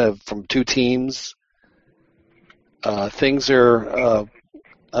 80% from two teams, things are,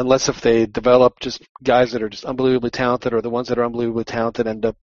 unless if they develop just guys that are just unbelievably talented, or the ones that are unbelievably talented end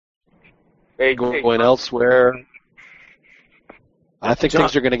up going elsewhere. I think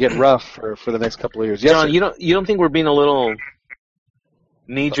things are going to get rough for the next couple of years. Yes, John, sir. you don't think we're being a little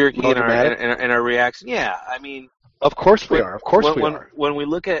knee-jerky in our reaction? Yeah, I mean, of course we are. Of course we are. When we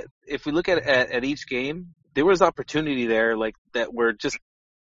look at each game, there was opportunity there, like that. We're just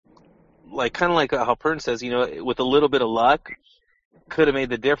kind of like how Pern says, with a little bit of luck, could have made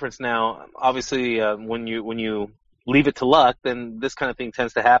the difference. Now, obviously, when you leave it to luck, then this kind of thing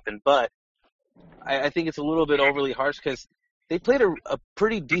tends to happen. But I think it's a little bit overly harsh because they played a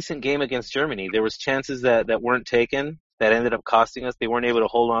pretty decent game against Germany. There was chances that weren't taken that ended up costing us. They weren't able to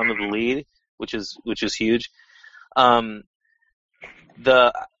hold on to the lead, which is huge. I'll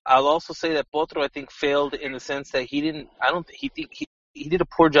also say that Potro, I think, failed in the sense that he did a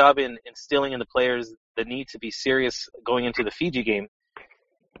poor job in instilling in the players the need to be serious going into the Fiji game.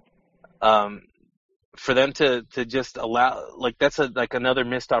 For them to just allow, that's another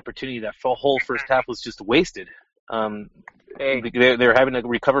missed opportunity. That whole first half was just wasted. They're having to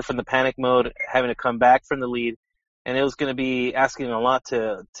recover from the panic mode, having to come back from the lead, and it was going to be asking a lot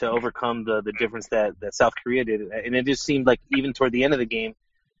to overcome the difference that South Korea did. And it just seemed like even toward the end of the game,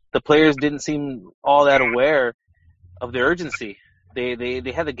 the players didn't seem all that aware of the urgency. They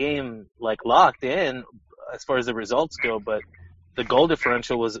had the game locked in as far as the results go, but the goal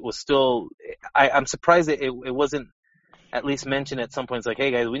differential was still. I'm surprised that it wasn't at least mentioned at some points. Like,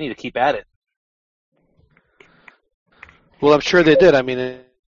 hey guys, we need to keep at it. Well, I'm sure they did. I mean,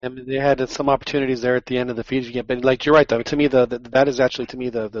 they had some opportunities there at the end of the Fiji game. But you're right, though. To me, that is actually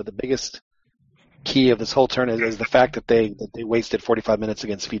the biggest key of this whole turn is the fact that they wasted 45 minutes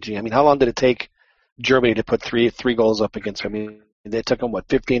against Fiji. I mean, how long did it take Germany to put three goals up against them? I mean, they took them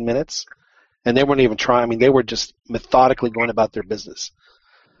 15 minutes, and they weren't even trying. I mean, they were just methodically going about their business.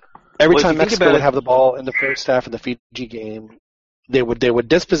 Every time Mexico would have the ball in the first half of the Fiji game, they would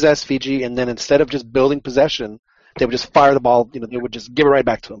dispossess Fiji, and then instead of just building possession, they would just fire the ball. They would just give it right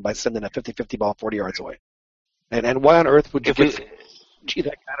back to them by sending a 50-50 ball 40 yards away. And why on earth would you give Fiji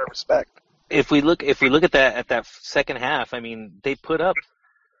that kind of respect? If we look at that second half, I mean, they put up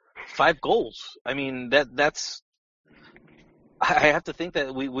 5 goals. I mean, that's. I have to think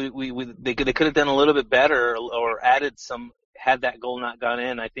that they could have done a little bit better or added some. Had that goal not gone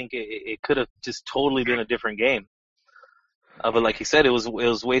in, I think it could have just totally been a different game. But like you said, it was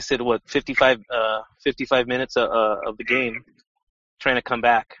wasted 55 minutes of the game trying to come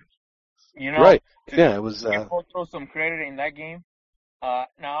back. Right? Yeah, it was. Throw some credit in that game. Now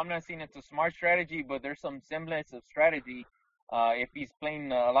I'm not saying it's a smart strategy, but there's some semblance of strategy. If he's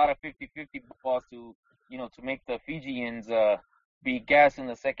playing a lot of 50-50 balls to make the Fijians be gassed in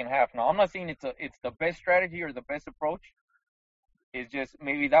the second half. Now, I'm not saying it's the best strategy or the best approach. It's just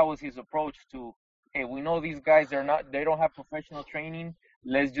maybe that was his approach to, hey, we know these guys they don't have professional training.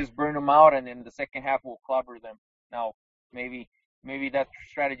 Let's just burn them out, and then the second half we'll clobber them. Now, maybe that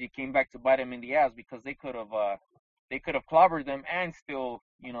strategy came back to bite them in the ass, because they could have clobbered them and still,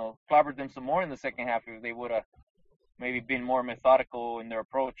 clobbered them some more in the second half if they would have maybe been more methodical in their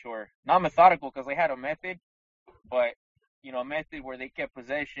approach, or not methodical because they had a method, but a method where they kept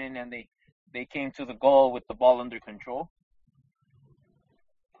possession and they came to the goal with the ball under control.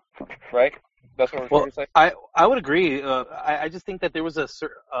 Right? That's what we're trying to say. I would agree. I just think that there was a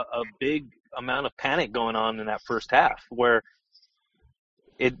big amount of panic going on in that first half, where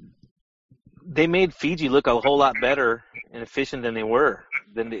they made Fiji look a whole lot better and efficient than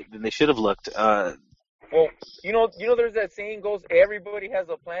they should have looked. Well, there's that saying goes, everybody has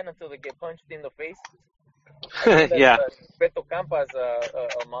a plan until they get punched in the face. Yeah. Beto Campa's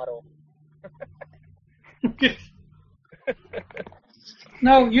a motto.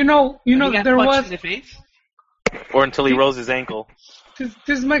 No, there was. In the face? Or until he rolls his ankle.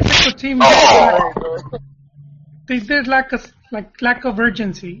 This Mexico team, they did lack of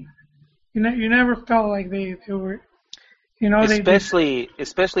urgency. You never felt like they were, especially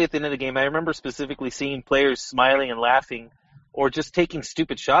at the end of the game. I remember specifically seeing players smiling and laughing, or just taking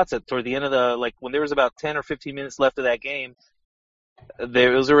stupid shots toward the end of when there was about 10 or 15 minutes left of that game.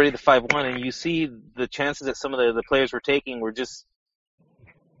 It was already the 5-1, and you see the chances that some of the players were taking were just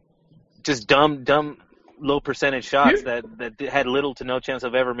dumb, low percentage shots that had little to no chance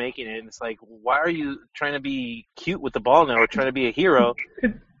of ever making it. And it's like, why are you trying to be cute with the ball now, or trying to be a hero?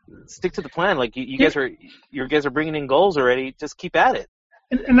 Stick to the plan. Like you guys are bringing in goals already. Just keep at it.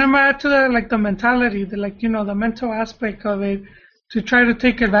 And I'm add to that, the mentality, the mental aspect of it, to try to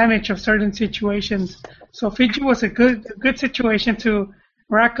take advantage of certain situations. So Fiji was a good situation to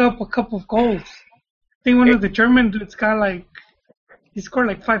rack up a couple of goals. I think one of the German dudes he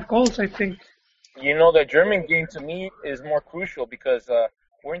scored 5 goals, I think. The German game to me is more crucial because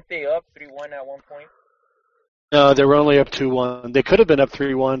weren't they up 3-1 at one point? No, they were only up 2-1. They could have been up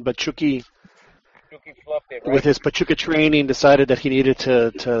 3-1, but Chucky fluffed it, right? With his Pachuca training, decided that he needed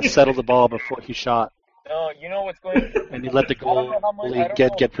to settle the ball before he shot. No, you know what's going on? And he let the goalie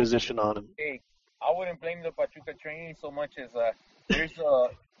get position on him. Hey, I wouldn't blame the Pachuca training so much as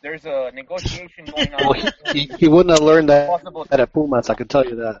there's a negotiation going on. Well, he wouldn't have learned that at Pumas, I can tell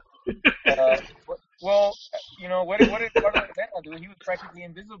you that. What did Lalo Herrera do? He was practically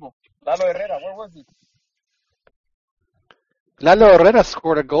invisible. Lalo Herrera, where was he? Lalo Herrera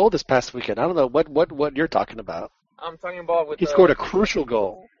scored a goal this past weekend. I don't know what you're talking about. I'm talking about he scored a crucial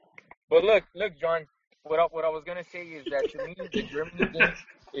goal. But look, John. What I was gonna say is that to me the Germany game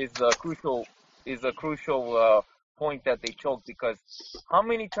is a crucial point that they choked, because how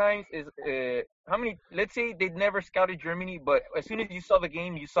many times let's say they'd never scouted Germany, but as soon as you saw the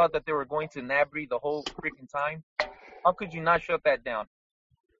game, you saw that they were going to Nabry the whole freaking time. How could you not shut that down?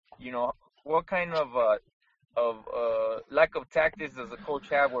 What kind of lack of tactics does a coach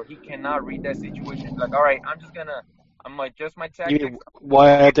have where he cannot read that situation? Like, all right, I'm gonna adjust my tactics.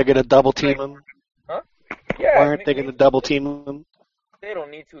 Why aren't they gonna double team him? Huh? Yeah. Why aren't they gonna double team him? They don't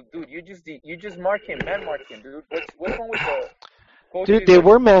need to, dude. You just mark him, man mark him, dude. What's wrong with the coaches? Dude, they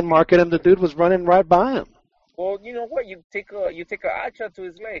were man marking him. The dude was running right by him. Well, you know what? You take a hacha to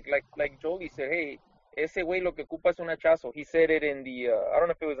his leg, like Jolie said. Hey, ese güey lo que ocupa es un hachazo. He said it in the I don't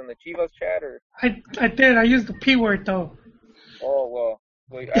know if it was in the Chivas chat or. I did. I used the P word though. Oh well.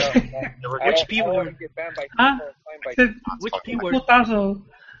 Wait, which P word? Which P word? Putazo.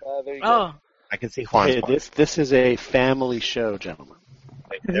 There you go. I can see Juan's Hey, this is a family show, gentlemen.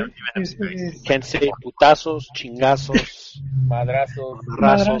 Can't say putazos, chingazos,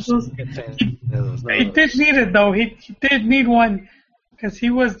 madrazos. He did need it though. He did need one, because he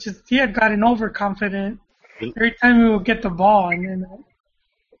had gotten overconfident every time he would get the ball, and then.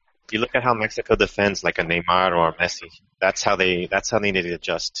 You look at how Mexico defends like a Neymar or a Messi. That's how they need to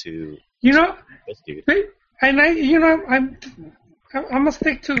adjust to. This dude. And I'm gonna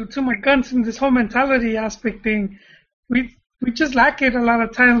stick to my guns in this whole mentality aspect thing. We just lack it a lot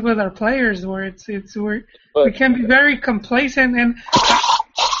of times with our players, where we can be very complacent. And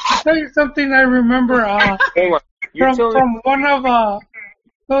I'll tell you something I remember from one of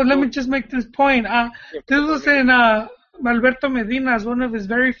let me just make this point. This was in Alberto Medina's one of his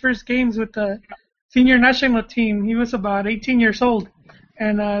very first games with the senior national team. He was about 18 years old,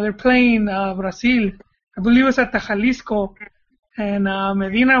 and they're playing Brazil. I believe it was at the Jalisco, and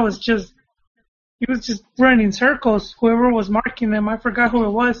Medina was just running circles. Whoever was marking them, I forgot who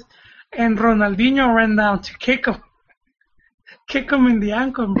it was, and Ronaldinho ran down to kick him. kick him in the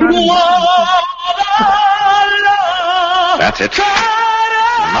ankle. And That's it.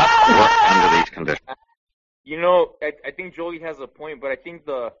 Not work under these conditions. You know, I think Jolie has a point, but I think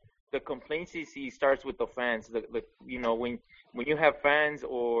the complacency starts with the fans. You know, when you have fans,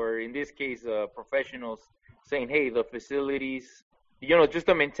 or in this case, professionals saying, "Hey, the facilities," you know, just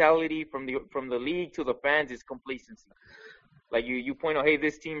the mentality from the league to the fans is complacency. Like you point out, hey,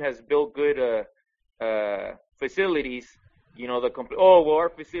 this team has built good facilities. You know, our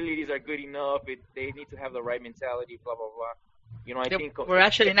facilities are good enough. They need to have the right mentality. Blah blah blah. You know, I think we're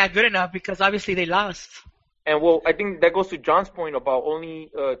actually not good enough because obviously they lost. And well, I think that goes to John's point about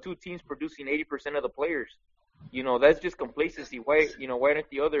only 2 teams producing 80% of the players. You know, that's just complacency. Why aren't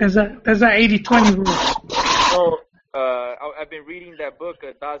the others? There's that 80-20 rule. No, I've been reading that book,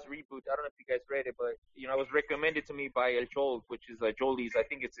 Das Reboot. I don't know if you guys read it, but you know, it was recommended to me by El Chol, which is Jolie's. I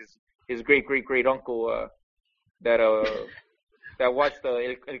think it's his great uncle that watched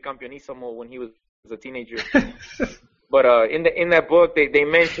El Campeonísimo when he was a teenager. But in that book, they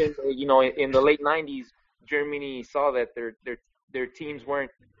mentioned, you know, in the late 90s, Germany saw that their teams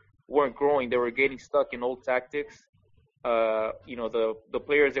weren't growing. They were getting stuck in old tactics. You know, the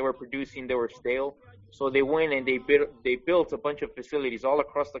players they were producing, they were stale. So they went and they built a bunch of facilities all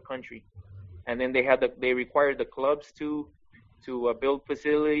across the country, and then they required the clubs to build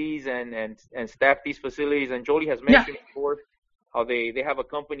facilities and staff these facilities. And Jolie has mentioned before how they have a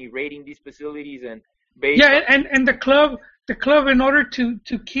company rating these facilities and and the club in order to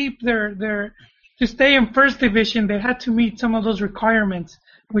keep their to stay in first division, they had to meet some of those requirements,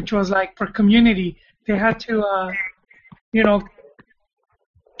 which was like for community, they had to you know,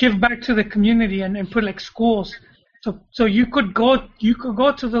 give back to the community and put like schools. So you could go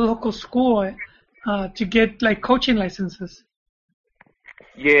to the local school to get like coaching licenses.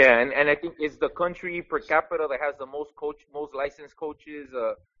 Yeah, and I think it's the country per capita that has the most licensed coaches.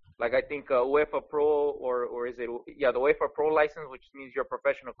 Like I think UEFA Pro or is it the UEFA Pro license, which means you're a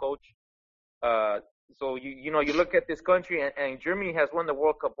professional coach. So you know, you look at this country and Germany has won the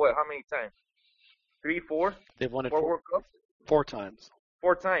World Cup. What? How many times? 3, 4? They've won it 4 World Cups? 4 times.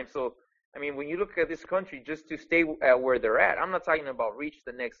 4 times. So I mean, when you look at this country, just to stay at where they're at, I'm not talking about reach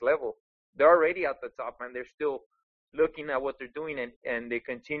the next level. They're already at the top, and they're still looking at what they're doing, and they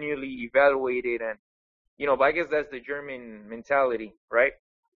continually evaluate it. And you know, but I guess that's the German mentality, right?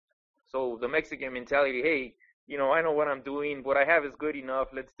 So the Mexican mentality, hey, you know, I know what I'm doing. What I have is good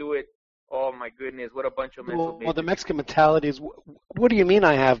enough. Let's do it. Oh my goodness, what a bunch of mental. Well, the Mexican mentality is, what do you mean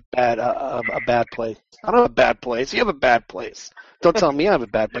I have a bad place? I don't have a bad place. You have a bad place. Don't tell me I have a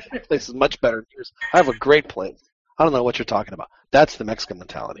bad place. My place is much better than yours. I have a great place. I don't know what you're talking about. That's the Mexican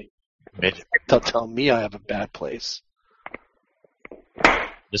mentality. Don't tell me I have a bad place.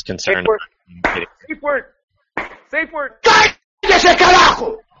 Just concerned. Safe word.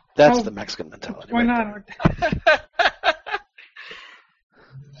 That's the Mexican mentality. Why not?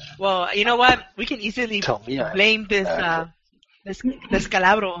 Well, you know what? We can easily blame this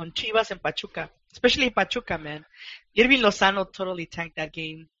Calabro on Chivas and Pachuca, especially Pachuca, man. Irving Lozano totally tanked that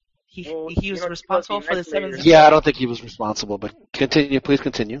game. He was responsible for the 7-0. Yeah, I don't think he was responsible, but continue. Please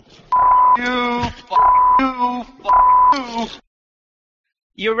continue.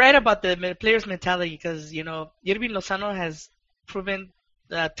 You're right about the players' mentality because, you know, Irving Lozano has proven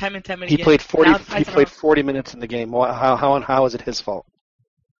time and time again. He played 40 minutes in the game. How is it his fault?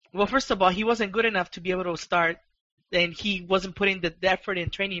 Well, first of all, he wasn't good enough to be able to start, and he wasn't putting the effort in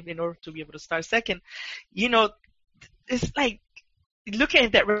training in order to be able to start. Second, you know, it's like, looking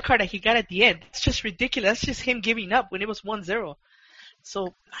at that red card that he got at the end, it's just ridiculous. That's just him giving up when it was 1-0. So,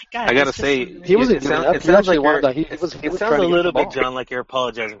 my God. I gotta say, he wasn't giving up. It sounds a little bit, John, like you're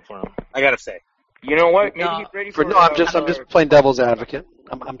apologizing for him. I gotta say. You know what? Maybe he's ready for. No, I'm just playing devil's advocate.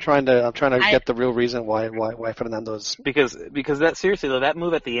 I'm trying to get the real reason why Fernando's because that seriously though, that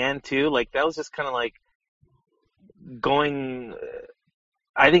move at the end too, like that was just kind of like going.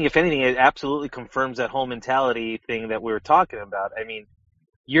 I think if anything, it absolutely confirms that whole mentality thing that we were talking about. I mean,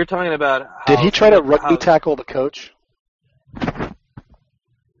 you're talking about. Did he try to rugby tackle the coach?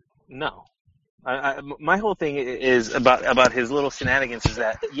 No. My whole thing is about his little shenanigans. Is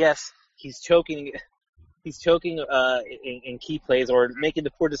that yes. He's choking in key plays or making the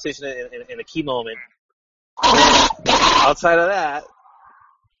poor decision in a key moment. Outside of that,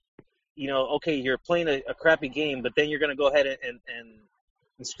 you know, okay, you're playing a crappy game, but then you're going to go ahead and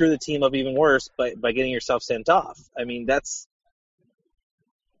screw the team up even worse by getting yourself sent off. I mean, it's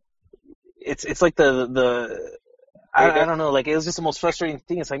like the I don't know. Like, it was just the most frustrating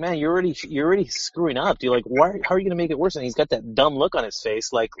thing. It's like, man, you're already screwing up, dude. Like, how are you gonna make it worse? And he's got that dumb look on his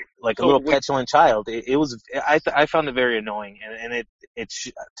face, like a little petulant child. I found it very annoying, and it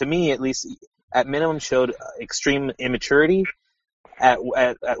to me at least at minimum showed extreme immaturity. At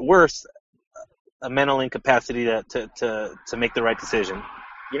worst, a mental incapacity to make the right decision.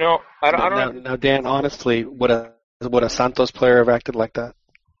 You know, I don't know. Now, Dan, honestly, would a Santos player have acted like that?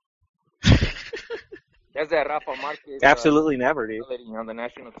 That's that Rafa Marquez. Absolutely never, dude. On the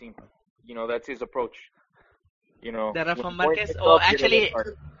national team. You know, that's his approach. You know. The Rafa Marquez? Oh, actually,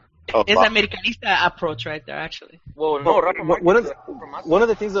 it's Americanista approach right there, actually. Well, no, Rafa Marquez. One of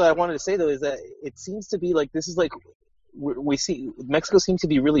the things that I wanted to say, though, is that it seems to be like this is like we see Mexico seems to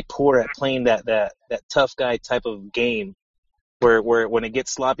be really poor at playing that tough guy type of game, where when it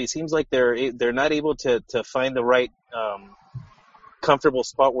gets sloppy, it seems like they're not able to find the right comfortable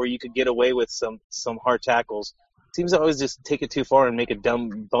spot where you could get away with some hard tackles. It seems to always just take it too far and make a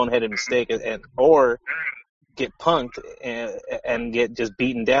dumb boneheaded mistake or get punked and get just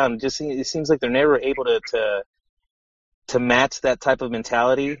beaten down. It seems like they're never able to match that type of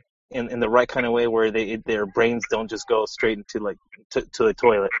mentality in the right kind of way where their brains don't just go straight into to the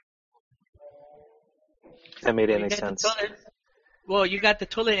toilet. If that made any sense. Well, you got the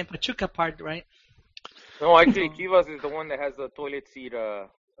toilet in Pachuca part, right? No, actually, Chivas is the one that has the toilet seat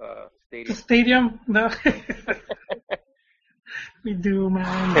stadium. The stadium? No. We do,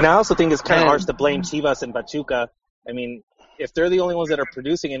 man. And I also think it's kind of harsh to blame Chivas and Pachuca. I mean, if they're the only ones that are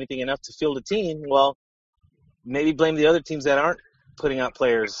producing anything enough to field a team, well, maybe blame the other teams that aren't putting out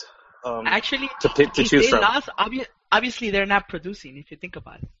players actually to choose from. Obviously, they're not producing, if you think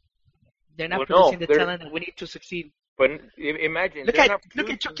about it. They're not producing the talent that we need to succeed. But imagine. Look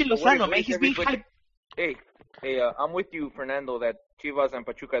at Chucky Lozano, man. He's being hyped. Hey, I'm with you, Fernando, that Chivas and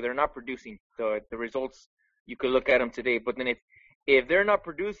Pachuca, they're not producing the results. You could look at them today. But then if they're not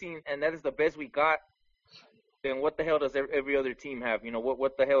producing and that is the best we got, then what the hell does every other team have? You know,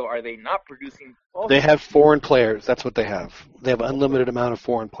 what the hell are they not producing? Also? They have foreign players. That's what they have. They have an unlimited amount of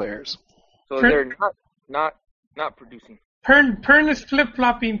foreign players. So they're not producing. Pern is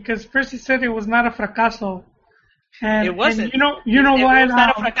flip-flopping because first he said it was not a fracaso. And, it wasn't. And you know why? It was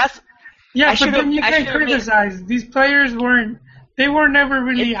not a fracaso. Yeah, but then you can't criticize. These players weren't never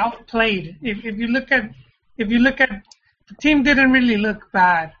really outplayed. If you look at the team didn't really look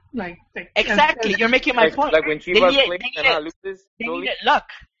bad. Exactly, you're making my point. Like when Chivas played and not loses, they needed luck.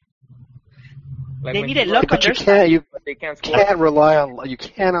 They needed luck, but you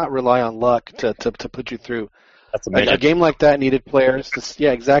cannot rely on luck to put you through. That's a game like that needed players to.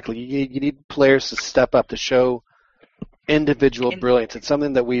 Yeah, exactly. You need players to step up to show individual brilliance. It's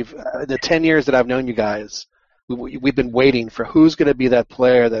something that the 10 years that I've known you guys, we've been waiting for who's going to be that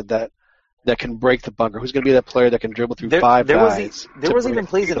player that can break the bunker, who's going to be that player that can dribble through five guys. There was even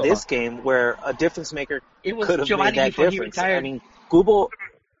plays in this game where a difference maker could have made that difference. I mean, Kubo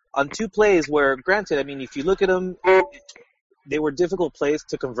on 2 plays where, granted, I mean, if you look at them, they were difficult plays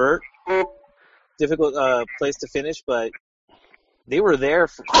to convert, difficult plays to finish, but they were there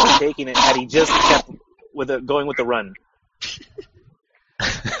for taking it had he just kept going with the run.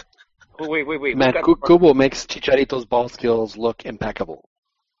 Wait. Man, Kubo makes Chicharito's ball skills look impeccable.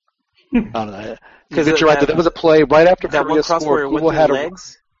 I don't know. Because you're right. There was a play right after Korea scored. Kubo had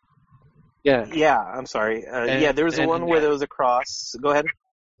legs. Yeah, I'm sorry. There was one where there was a cross. Go ahead.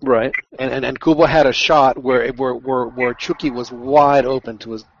 Right, and Kubo had a shot where Chucky was wide open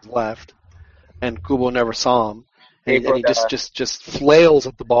to his left, and Kubo never saw him. And he just flails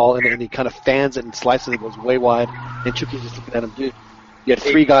at the ball, and he kind of fans it and slices it. It goes way wide, and Chucky's just looking at him. Dude, you had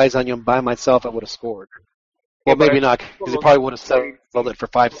 3 guys on you, and by myself, I would have scored. Well, maybe not, because he probably would have settled it for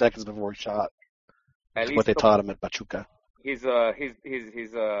 5 seconds before he shot. That's what they taught him at Pachuca. His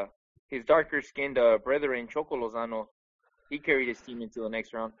darker-skinned brethren, Choco Lozano, he carried his team into the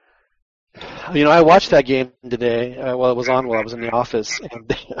next round. You know, I watched that game today. It was on while I was in the office.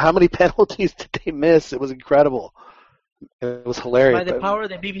 And how many penalties did they miss? It was incredible. It was hilarious. By the power of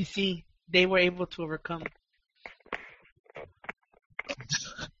the BBC, they were able to overcome.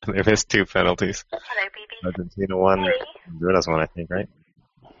 They missed 2 penalties. Hello, BBC. Argentina won. Honduras won, I think, right?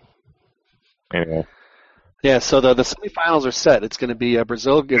 Anyway. Yeah, so the semifinals are set. It's going to be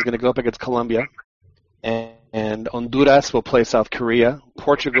Brazil is going to go up against Colombia, and Honduras will play South Korea.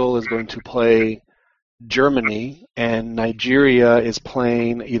 Portugal is going to play Germany, and Nigeria is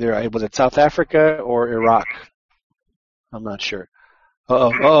playing either South Africa or Iraq. I'm not sure.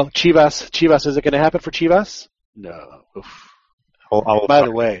 Chivas. Is it going to happen for Chivas? No. Oof. By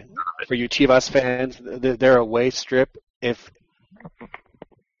the way, for you Chivas fans, their away strip, if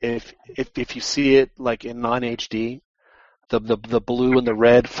if you see it like in non-HD, the blue and the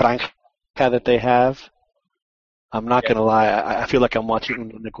red franja that they have, I'm not gonna lie, I feel like I'm watching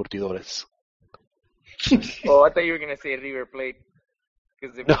Unión de Curtidores. Oh, I thought you were gonna say River Plate.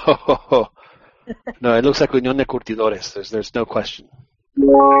 No, it looks like Unión de Curtidores. There's no question.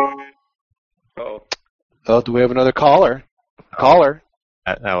 Oh, do we have another caller? Caller.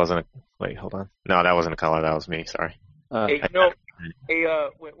 That wasn't. Wait, hold on. No, that wasn't a caller. That was me. Sorry. Hey,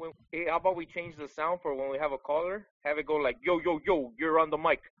 how about we change the sound for when we have a caller? Have it go like, yo, yo, yo, you're on the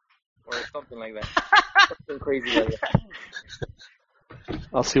mic. Or something like that. Something crazy like that.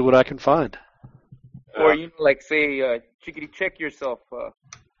 I'll see what I can find. Or, like say, chickadee check yourself, Oh.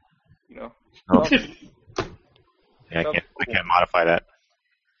 Yeah, I can't modify that.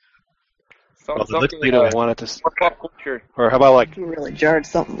 You don't want it to. Or how about like? You really jarred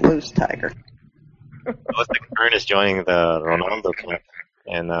something loose, Tiger. It looks like Pern is joining the Ronaldo camp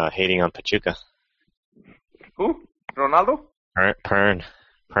and hating on Pachuca. Who? Ronaldo?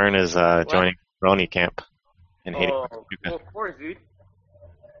 Pern is joining Ronnie camp and hating on Pachuca. Well, of course, dude.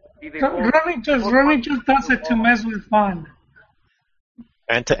 Ronnie just does it to mess with Juan.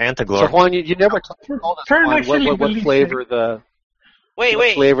 And to glory. So Juan, you never told us what flavor the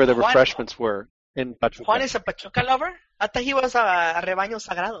flavor the refreshments were in Pachuca. Juan is a Pachuca lover? I thought he was a Rebaño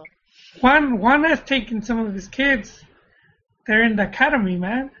Sagrado. Juan has taken some of his kids. They're in the academy,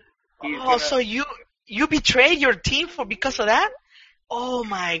 man. So you betrayed your team because of that? Oh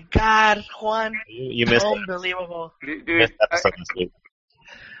my God, Juan! You missed unbelievable. You missed episode this week.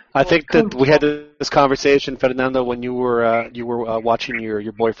 I think that we had this conversation, Fernando, when you were watching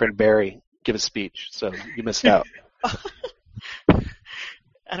your boyfriend Barry give a speech, so you missed out. I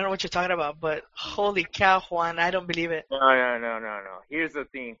don't know what you're talking about, but holy cow, Juan, I don't believe it. No. Here's the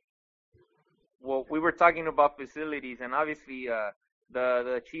thing. Well, we were talking about facilities, and obviously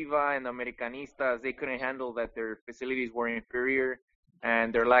the Chiva and the Americanistas, they couldn't handle that their facilities were inferior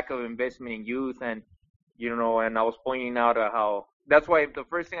and their lack of investment in youth, and and I was pointing out how that's why the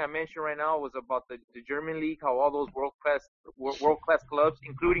first thing I mentioned right now was about the German league, how all those world class clubs,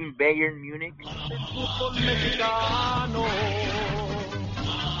 including Bayern Munich.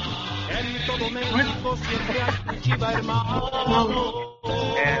 And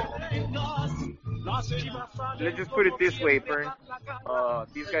let's just put it this way, Fern.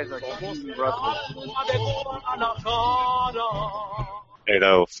 These guys are huge rustlers. Hey,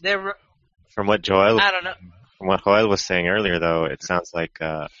 though, from what Joel was saying earlier, though, it sounds like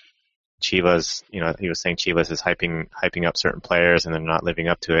Chivas. He was saying Chivas is hyping up certain players, and they're not living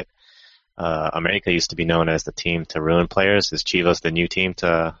up to it. America used to be known as the team to ruin players. Is Chivas the new team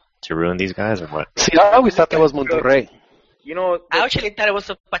to ruin these guys, or what? See, I always thought that was Monterrey. I actually thought it was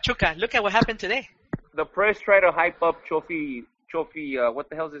Pachuca. Look at what happened today. The press tried to hype up Chofi, what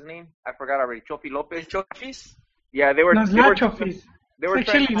the hell's his name? I forgot already. Chofi Lopez. Chofis? Yeah, they were. No, La Chofis. They were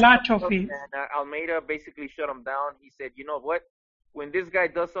actually La Chofis. And Almeida basically shut him down. He said, "You know what? When this guy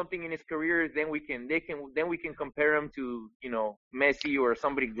does something in his career, then we can compare him to Messi or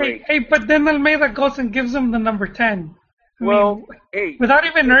somebody great." Hey, but then Almeida goes and gives him the number 10. Without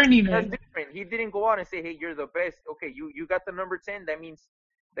even earning that's it. Different. He didn't go out and say, "Hey, you're the best." Okay, you got the number 10. That means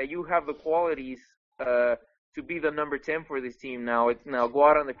that you have the qualities to be the number 10 for this team. Now go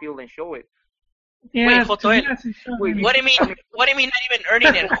out on the field and show it. Yeah, Wait, Jotoel, what do you mean? What do you mean not even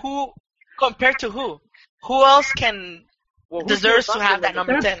earning it? Who compared to who? Who else deserves to have that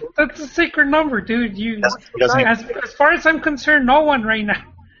number 10? That's a sacred number, dude. As far as I'm concerned, no one right now.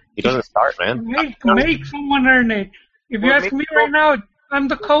 He doesn't start, man. Make someone earn it. If you ask me right now, I'm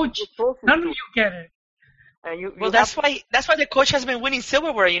the coach. None of you get it. And that's why the coach has been winning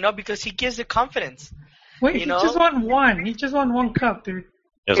silverware, because he gives the confidence. Wait, he just won one. He just won one cup, dude.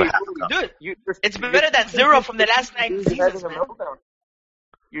 Dude, it's better than 0 from the last 9 seasons, man.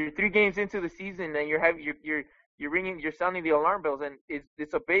 You're 3 games into the season, and you're sounding the alarm bells, and it's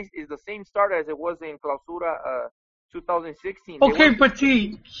the same start as it was in Clausura 2016. Okay, but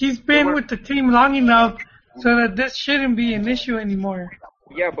he's been with the team long enough so that this shouldn't be an issue anymore.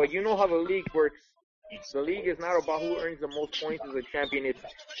 Yeah, but you know how the league works. The league is not about who earns the most points as a champion. It's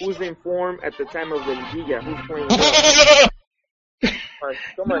who's in form at the time of the Liga, who's playing well. Right,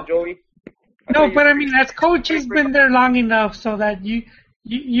 come on, Joey. No, but I mean, as coach, he's been there long enough so that he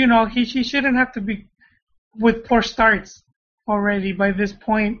shouldn't have to be with poor starts already by this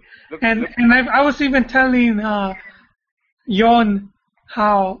point. And I was even telling Jon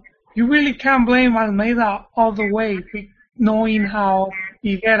how you really can't blame Almeida all the way, knowing how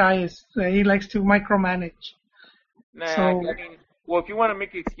Higuera is. He likes to micromanage. I mean, Well, if you want to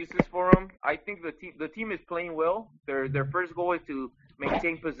make excuses for them, I think the team is playing well. Their first goal is to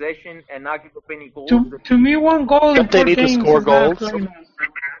maintain possession and not give up any goals. To me, one goal in 4 games to score is goals.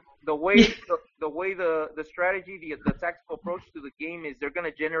 The way the strategy, the tactical approach to the game is they're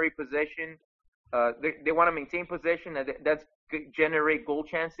going to generate possession. They want to maintain possession, and that's generate goal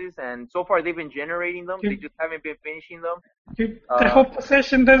chances. And so far, they've been generating them. They just haven't been finishing them. The whole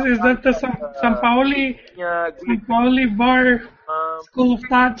possession is that the Sampaoli bar school of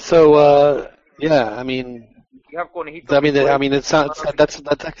thought. So I mean. You have Conejito. I mean, it's not. That's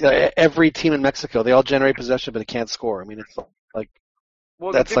every team in Mexico. They all generate possession, but they can't score. I mean, it's like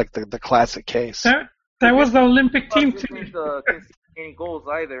that's like the classic case. That was the Olympic team too. Any goals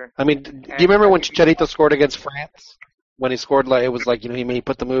either. I mean, do you remember when Chicharito scored against France? When he scored, like it was like he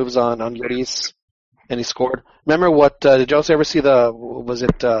put the moves on Lloris, and he scored. Remember what? Did you also ever see was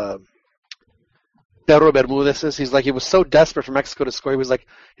it Pedro Bermudez's? He's like he was so desperate for Mexico to score. He was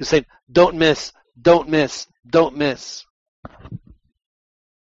saying, "Don't miss, don't miss, don't miss."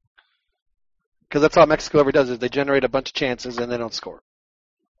 Because that's all Mexico ever does is they generate a bunch of chances and they don't score.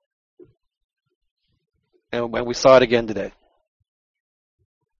 And we saw it again today.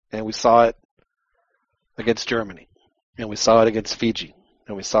 And we saw it against Germany. And we saw it against Fiji.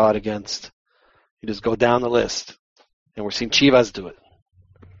 And we saw it against, you just go down the list. And we're seeing Chivas do it.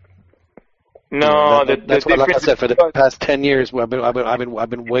 No, that's what, like I said, for the past 10 years, I've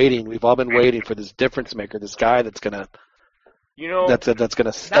been waiting. We've all been waiting for this difference maker, this guy that's gonna, that's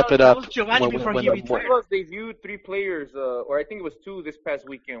gonna step it up. Chivas debuted 3 players, or I think it was 2 this past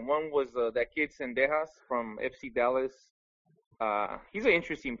weekend. One was that kid Sendejas from FC Dallas. He's an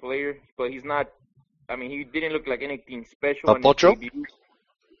interesting player, but he's not. I mean, he didn't look like anything special. Pocho?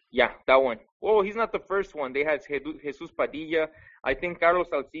 Yeah, that one. Well, he's not the first one. They had Jesus Padilla. I think Carlos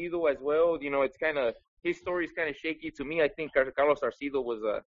Salcido as well. It's kind of his story is kind of shaky to me. I think Carlos Salcido was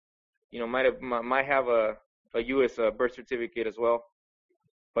might have a U.S. birth certificate as well,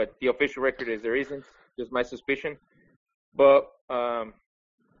 but the official record is there isn't. Just my suspicion. But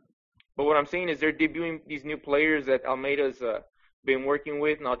what I'm saying is they're debuting these new players that Almeida's been working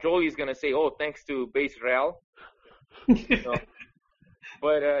with. Now, Joely's going to say, oh, thanks to Base Real.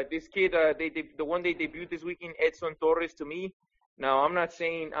 But this kid, the one they debuted this weekend, Edson Torres, to me. Now, I'm not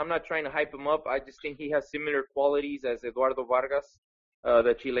trying to hype him up. I just think he has similar qualities as Eduardo Vargas,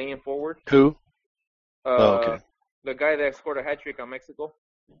 the Chilean forward. Who? Okay. The guy that scored a hat-trick on Mexico.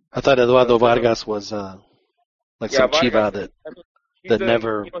 I thought Eduardo Vargas was some Chiva that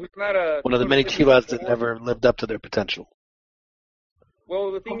never, one of the many Chivas that never lived up to their potential.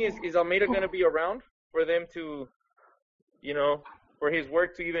 Well, the thing is Almeida going to be around for them to, for his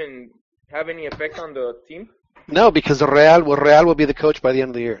work to even have any effect on the team? No, because Real will be the coach by the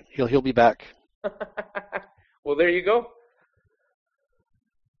end of the year. He'll be back. Well, there you go.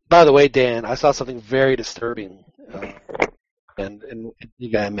 By the way, Dan, I saw something very disturbing, and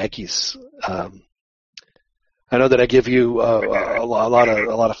Liga MX. I know that I give you a lot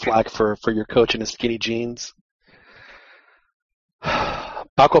of flack for your coach and his skinny jeans.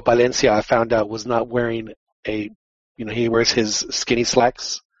 Paco Palencia, I found out, was not wearing he wears his skinny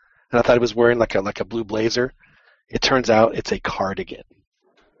slacks, and I thought he was wearing like a blue blazer. It turns out it's a cardigan.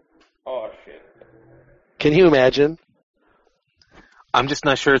 Oh shit! Can you imagine? I'm just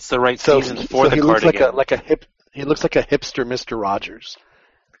not sure it's the right season for the cardigan. He looks like a hipster Mr. Rogers.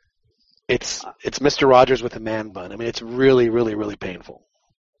 It's Mr. Rogers with a man bun. I mean, it's really, really, really painful.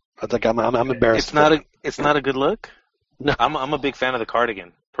 It's like I'm embarrassed. It's not a good look. No, I'm a big fan of the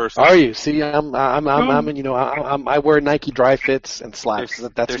cardigan personally. Are you? See, I wear Nike dry fits and slacks.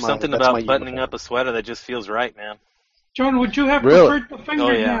 There's something about buttoning up a sweater that just feels right, man. John, would you have preferred the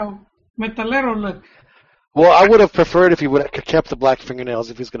fingernail metalero look? Well, I would have preferred if he would have kept the black fingernails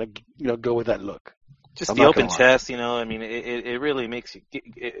if he's going to go with that look. Just the open chest, I mean, it really makes you.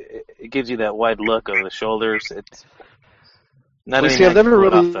 It gives you that wide look of the shoulders. It's not. See, I've never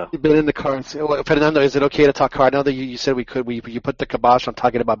really been in the car. Fernando, is it okay to talk car? I know that you said we could. You put the kibosh on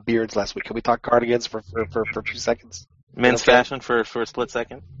talking about beards last week. Can we talk cardigans for a few seconds? Men's fashion for a split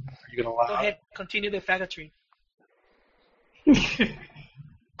second. Are you gonna Go ahead, continue the faggotry.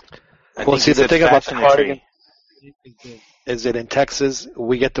 Well, see, the thing about the cardigan is that in Texas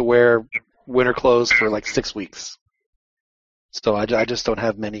we get to wear winter clothes for like 6 weeks, so I just don't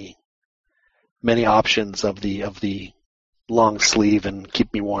have many options of the long sleeve and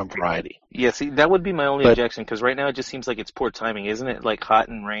keep me warm variety. Yeah, see, that would be my only objection, because right now it just seems like it's poor timing, isn't it? Like hot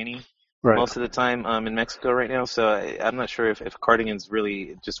and rainy most of the time in Mexico right now. So I'm not sure if cardigan's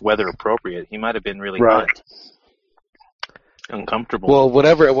really just weather appropriate. He might have been really hot. Uncomfortable. Well,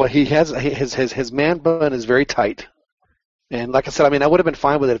 whatever. Well, he has his man bun is very tight, And like I said, I mean, I would have been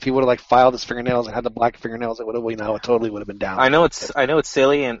fine with it if he would have like filed his fingernails and had the black fingernails. It would have, it totally would have been down. I know it's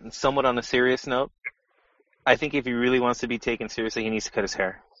silly and somewhat on a serious note. I think if he really wants to be taken seriously, he needs to cut his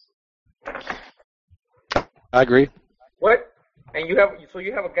hair. I agree. What? And you have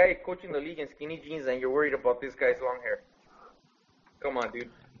a guy coaching the league in skinny jeans, and you're worried about this guy's long hair? Come on, dude.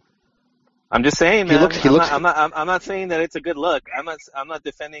 I'm just saying, man. I'm not saying that it's a good look. I'm not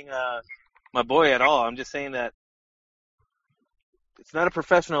defending my boy at all. I'm just saying that it's not a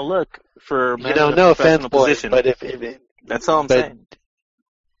professional look for no offense, position. But if that's all I'm saying.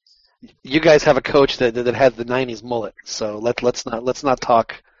 You guys have a coach that has the '90s mullet, so let's not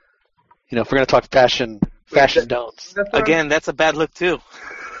talk. You know, if we're gonna talk fashion don'ts. Again, that's a bad look too.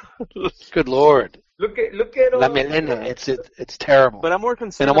 Good Lord. Look at La melena. It's terrible. But I'm more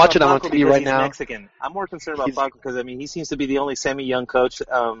concerned. And I'm watching about on TV right now. Mexican. I'm more concerned about Paco because I mean he seems to be the only semi-young coach,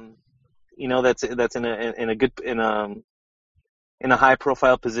 that's in a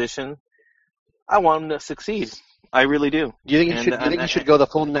high-profile position. I want him to succeed. I really do. Do you think you should go the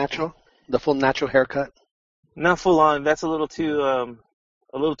full natural haircut? Not full on. That's a little too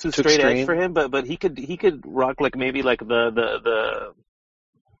straight edge for him. But he could rock like maybe like the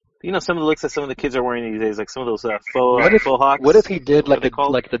some of the looks that some of the kids are wearing these days, like some of those faux hawks. What if he did like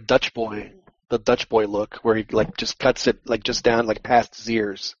the Dutch boy look, where he like just cuts it like just down like past his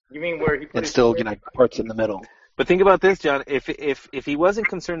ears? You mean where he and still parts in the middle? But think about this, John. If he wasn't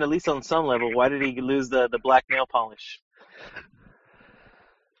concerned, at least on some level, why did he lose the black nail polish?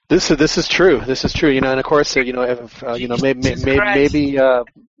 This is true. This is true. And of course,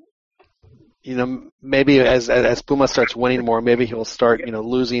 maybe as Puma starts winning more, maybe he'll start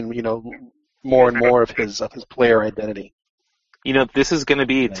losing more and more of his player identity. This is going to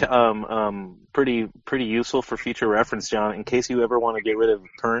be pretty useful for future reference, John. In case you ever want to get rid of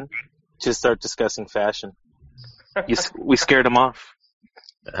Pern, just start discussing fashion. We scared him off.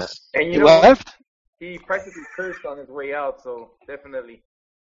 And he left? He practically cursed on his way out, so definitely.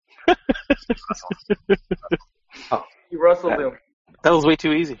 He rustled him. That was way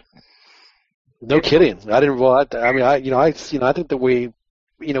too easy. No kidding. I didn't. Well, I think that we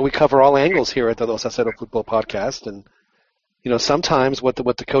cover all angles here at the Dos a Cero Football Podcast, and sometimes what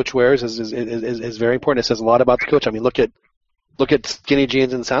the coach wears is very important. It says a lot about the coach. I mean, look at skinny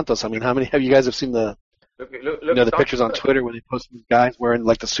jeans and Santos. I mean, how many have you guys have seen the the pictures on Twitter where they post these guys wearing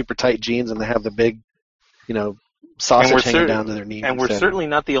like the super tight jeans and they have the big, sausage hanging down to their knees. And we're certainly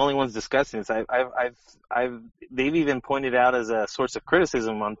not the only ones discussing this. They've even pointed out as a source of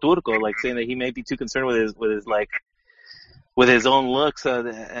criticism on Turco, like saying that he may be too concerned with his own looks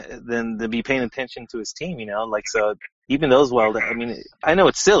than to be paying attention to his team. So even those. Well, I mean, I know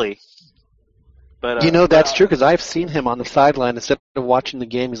it's silly. But, that's true because I've seen him on the sideline. Instead of watching the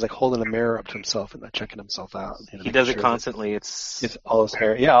game, he's like holding a mirror up to himself and checking himself out. He does it constantly. It's all his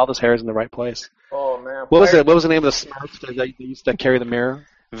hair. Yeah, all his hair is in the right place. Oh man! What was it? What was the name of the Smurf that used to carry the mirror?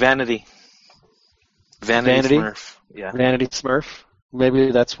 Vanity Smurf. Yeah. Vanity Smurf.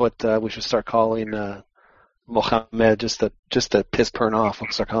 Maybe that's what we should start calling Mohamed just to piss Pern off. We'll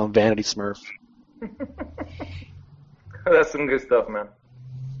start calling him Vanity Smurf. That's some good stuff, man.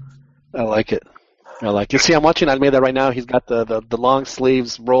 I like it. See, I'm watching. I made that right now. He's got the long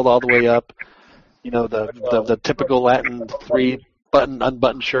sleeves rolled all the way up. The typical Latin 3-button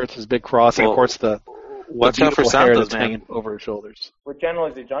unbuttoned shirts, his big cross, and of course the beautiful hair that's hanging over his shoulders. What channel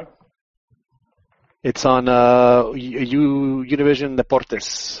is it, John? It's on Univision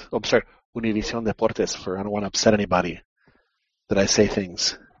Deportes. Oh, I'm sorry, Univision Deportes. I don't want to upset anybody that I say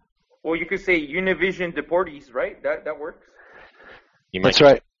things. Well, you could say Univision Deportes, right? That works. That's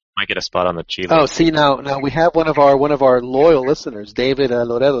right. Might get a spot on the Chile. Oh, see now we have one of our loyal listeners, David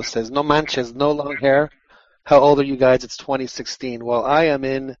Loredo, says, "No manches, no long hair. How old are you guys? It's 2016. Well, I am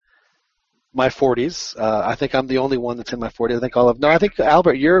in my 40s. I think I'm the only one that's in my 40s. I think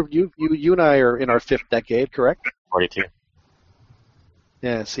Albert, you and I are in our 5th decade, correct? 42.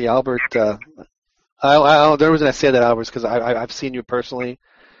 Yeah. See, Albert. The reason I say that, Albert, is because I've seen you personally.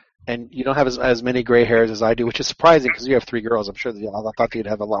 And you don't have as many gray hairs as I do, which is surprising because you have 3 girls. I'm sure I thought you'd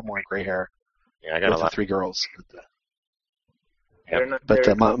have a lot more gray hair. Yeah, I got a lot. 3 girls. They're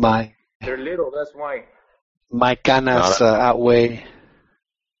little. That's why. My canas outweigh.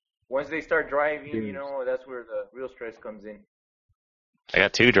 Once they start driving, that's where the real stress comes in. I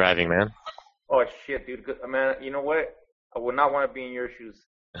got 2 driving, man. Oh shit, dude! Man, you know what? I would not want to be in your shoes.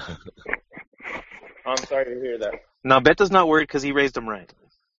 I'm sorry to hear that. No, Beto's not worried because he raised them right.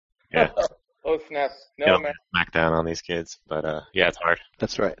 Yeah. Oh snap! No, man. Smack down on these kids, but yeah, it's hard.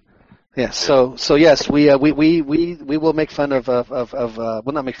 That's right. Yeah. So yes, we will make fun of well,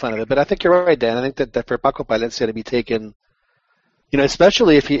 not make fun of it, but I think you're right, Dan. I think that for Paco Palencia to be taken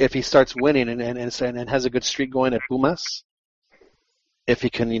especially if he starts winning and has a good streak going at Pumas. If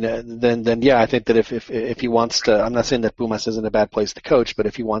he can, then yeah, I think that if he wants to, I'm not saying that Pumas isn't a bad place to coach, but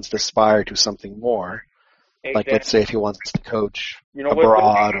if he wants to aspire to something more, let's say if he wants to coach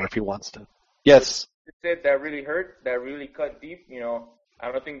abroad, or if he wants to. Yes. You said that really hurt, that really cut deep.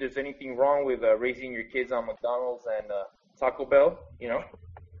 I don't think there's anything wrong with raising your kids on McDonald's and Taco Bell.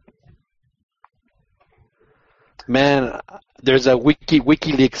 Man, there's a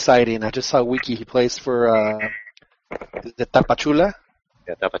WikiLeaks sighting. I just saw Wiki. He plays for the Tapachula.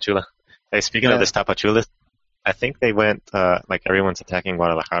 Yeah, Tapachula. Hey, speaking of this Tapachula, I think they went, everyone's attacking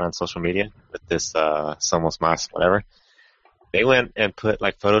Guadalajara on social media with this Somos Más, whatever. They went and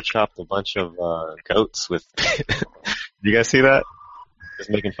photoshopped a bunch of goats with... You guys see that? Just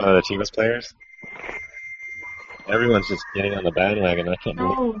making fun of the Chivas players. Everyone's just getting on the bandwagon. I can't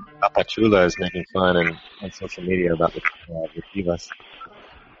believe Tapachula is making fun on social media about the Chivas.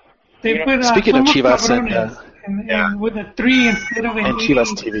 They put, speaking of Chivas and with a 3 instead of an and Chivas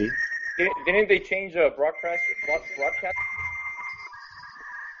TV. Didn't they change broadcast?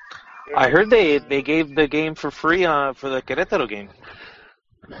 I heard they gave the game for free for the Querétaro game.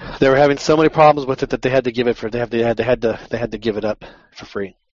 They were having so many problems with it that they had to give it they had to give it up for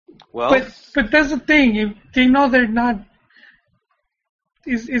free. Well, but that's the thing. If they know they're not,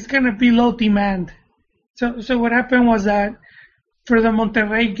 it's going to be low demand. So what happened was that for the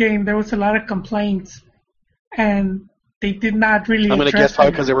Monterrey game there was a lot of complaints, and they did not really. I'm going to guess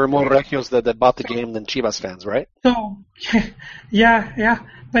probably because there were more Regios that bought the game than Chivas fans, right? So, yeah.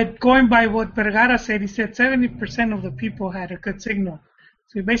 But going by what Vergara said, he said 70% of the people had a good signal.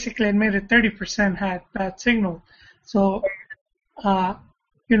 So he basically admitted 30% had bad signal. So, we're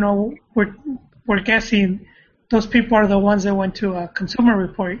guessing those people are the ones that went to a Consumer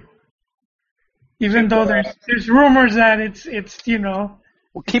Report. Even though there's rumors that it's Well,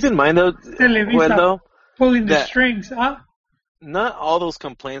 keep in mind though, Televisa pulling the strings, huh? Not all those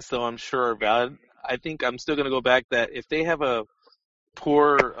complaints though, I'm sure are valid. I think I'm still going to go back that if they have a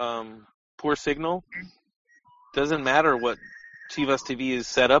poor signal, doesn't matter what Chivas TV is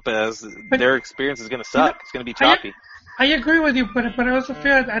set up as, their experience is going to suck. It's going to be choppy. I agree with you, but I also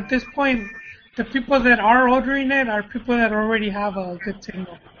feel at this point, the people that are ordering it are people that already have a good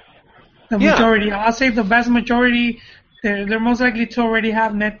signal. The majority, I'll say the vast majority, they're most likely to already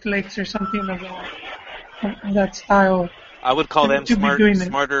have Netflix or something of that style. I would call them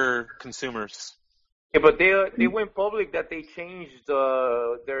smarter consumers. Yeah, but they went public that they changed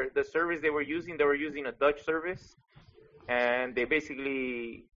the service they were using. They were using a Dutch service, and they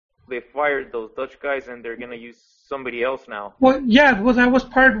fired those Dutch guys, and they're gonna use somebody else now. Well, yeah, that was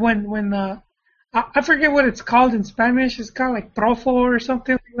part when I forget what it's called in Spanish. It's called like Profo or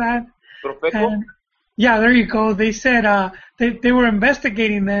something like that. Profeco? Yeah, there you go. They said they were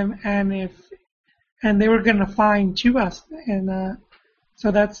investigating them, and they were gonna fine Chivas, and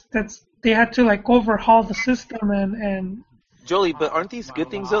so that's they had to overhaul the system and. Jolie, but aren't these good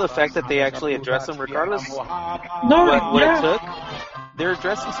things though? The fact that they actually address them regardless what it took. They're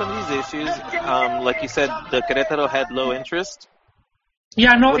addressing some of these issues. Like you said, the Querétaro had low interest.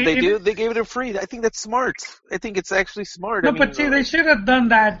 Yeah, no. What they gave it for free. I think that's smart. I think it's actually smart. No, but see, they should have done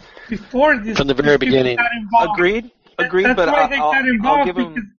that before this. From the very beginning. Agreed. That's but why they got involved, I'll give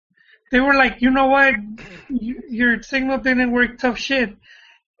them. Because they were like, you know what, your signal didn't work, tough shit,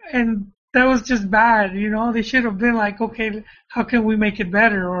 and that was just bad. They should have been like, okay, how can we make it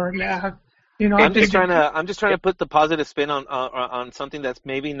better, or I'm just trying to put the positive spin on something that's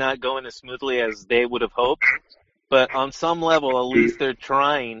maybe not going as smoothly as they would have hoped. But on some level, at least they're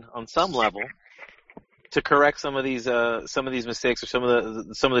trying on some level to correct some of these mistakes or some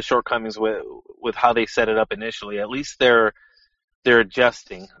of the shortcomings with how they set it up initially. At least they're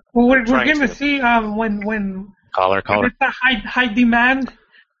adjusting. Well, we're going to see when caller. It's a high demand.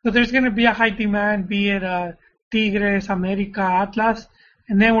 So there's going to be a high demand, be it Tigres, America, Atlas,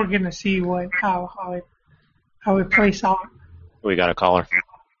 and then we're going to see how it plays out. We got a caller.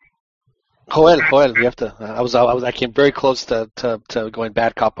 Joel, you have to. I came very close to going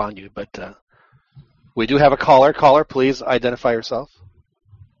bad cop on you, but we do have a caller. Caller, please identify yourself.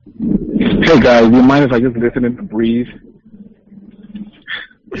 Hey guys, do you mind if I just listen and breathe?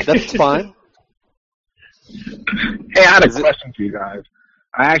 That's fine. Hey, I had a question for you guys.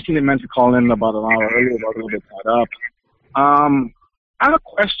 I actually meant to call in about an hour earlier, but I was a little bit tied up. I have a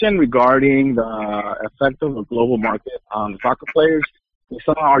question regarding the effect of the global market on soccer players. We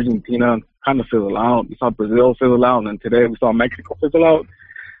saw Argentina kind of fizzle out. We saw Brazil fizzle out, and today we saw Mexico fizzle out.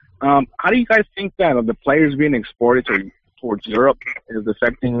 How do you guys think that the players being exported towards Europe is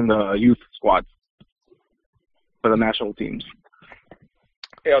affecting the youth squads for the national teams?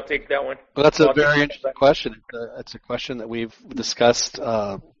 Yeah, I'll take that one. Well, that's a very interesting question. It's a question that we've discussed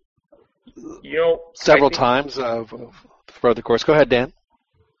several times throughout the course. Go ahead, Dan.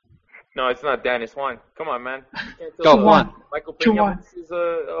 No, it's not Dan. It's Juan. Come on, man. Go, Juan. Michael Peña is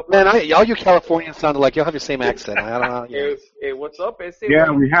man, all you Californians sounded like y'all have your same accent. I don't know. Yeah. Hey, what's up?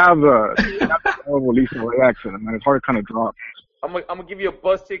 Yeah, we have a horrible East LA accent, man. It's hard to kind of drop. I'm gonna give you a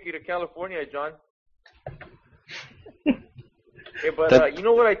bus ticket to California, John. Hey, but you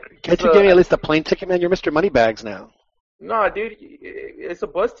know what? Can't you give me at least a plane ticket, man? You're Mr. Moneybags now. No, dude, it's a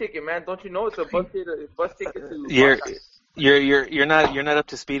bus ticket, man. Don't you know it's a bus ticket to? You're not up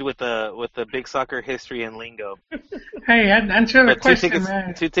to speed with the big soccer history and lingo. Hey, answer the question,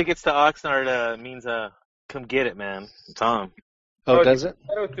 man. 2 tickets to Oxnard means come get it, man. Tom. Oh, does it?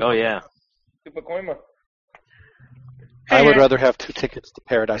 Oh yeah. I would rather have 2 tickets to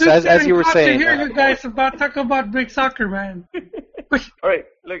Paradise. As you were saying. To hear you guys talk about big soccer, man. All right,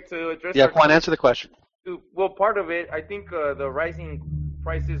 look, to address. Yeah, Juan, answer the question. Well, part of it, I think the rising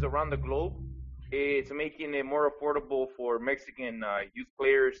prices around the globe is making it more affordable for Mexican youth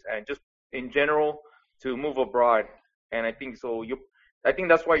players and just in general to move abroad. And I think so. I think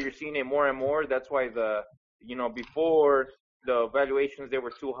that's why you're seeing it more and more. That's why before the valuations they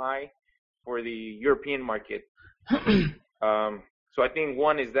were too high for the European market. So I think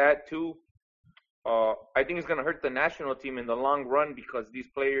one is that. 2, I think it's going to hurt the national team in the long run because these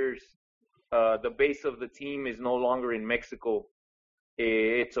players, the base of the team is no longer in Mexico.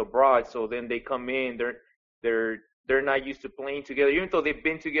 It's abroad. So then they come in, they're not used to playing together, even though they've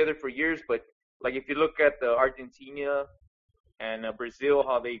been together for years. But like if you look at the Argentina and Brazil,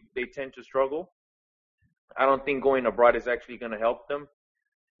 how they tend to struggle, I don't think going abroad is actually going to help them.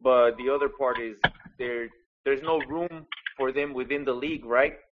 But the other part is there's no room for them within the league,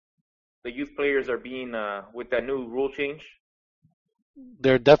 right? The youth players are being, with that new rule change.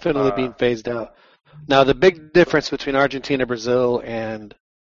 They're definitely being phased out. Now, the big difference between Argentina, Brazil, and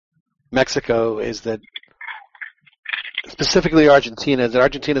Mexico is that, specifically Argentina, is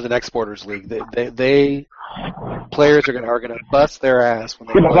an exporters league. They players are going to bust their ass when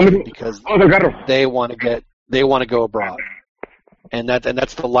they play because they want to go abroad. And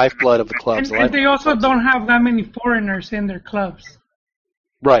that's the lifeblood of the clubs. And they also don't have that many foreigners in their clubs.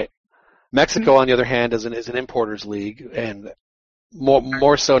 Right. Mexico, on the other hand, is an importers league, and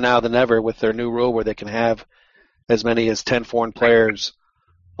more so now than ever with their new rule where they can have as many as 10 foreign players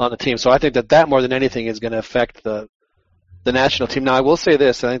on the team. So I think that more than anything is going to affect the national team. Now, I will say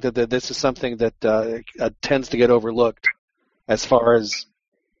this. I think that this is something that tends to get overlooked as far as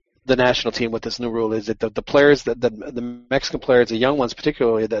the national team with this new rule is that the players, the Mexican players, the young ones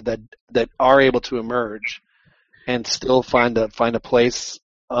particularly, that are able to emerge and still find a place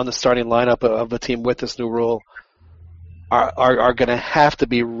on the starting lineup of the team with this new rule are going to have to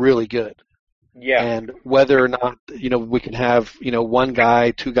be really good. Yeah. And whether or not we can have 1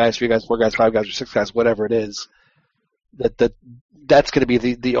 guy, 2 guys, 3 guys, 4 guys, 5 guys, or 6 guys, whatever it is, that's going to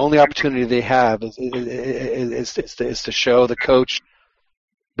be the only opportunity they have is to show the coach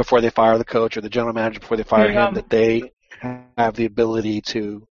before they fire the coach or the general manager before they fire him that they have the ability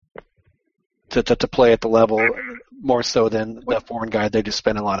to play at the level more so than the foreign guy they just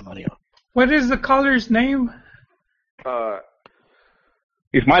spend a lot of money on. What is the caller's name?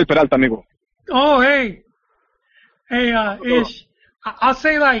 Ismael Peralta, amigo. Oh, hey, Ish. I'll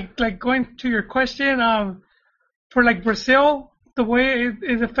say like going to your question. For like Brazil, the way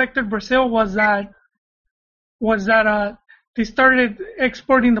it affected Brazil was that they started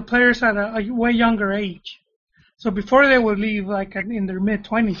exporting the players at a way younger age. So before they would leave like in their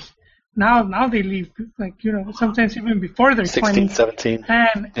mid-20s. Now they leave sometimes even before their 16, 20s. 17.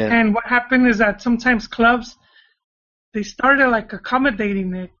 And what happened is that sometimes clubs they started like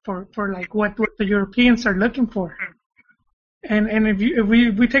accommodating it for like what the Europeans are looking for. And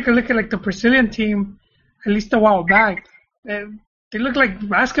if we take a look at like the Brazilian team, at least a while back, they look like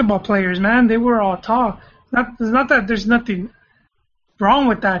basketball players, man. They were all tall. It's not that there's nothing wrong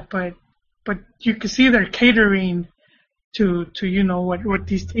with that, but you can see they're catering to what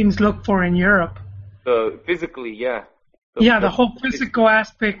these teams look for in Europe. Physically, yeah. The whole physical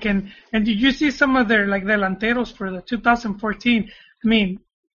aspect, and did you see some of their like delanteros for the 2014? I mean,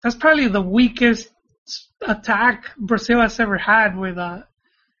 that's probably the weakest attack Brazil has ever had with that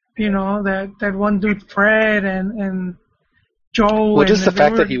one dude Fred and Joe. Well, just the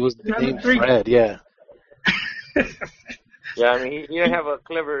fact that he was named Fred, yeah. Yeah, I mean, he didn't have a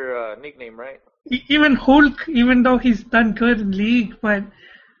clever nickname, right? Even Hulk, even though he's done good in league, but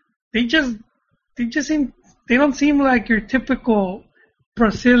they don't seem like your typical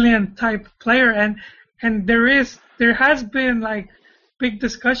Brazilian type player, and there has been like big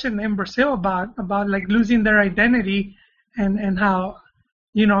discussion in Brazil about like losing their identity and how,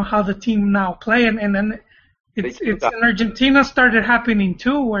 how the team now play. And then it's in Argentina started happening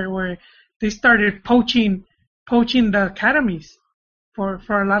too, where they started poaching the academies for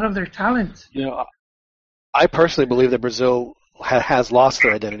a lot of their talents. I personally believe that Brazil has lost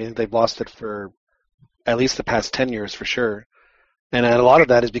their identity. They've lost it for at least the past 10 years for sure. And a lot of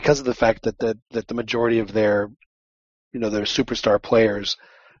that is because of the fact that the majority of their superstar players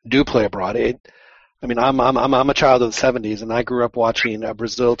do play abroad. I'm a child of the 70s, and I grew up watching a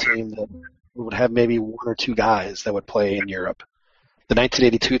Brazil team that would have maybe one or two guys that would play in Europe. The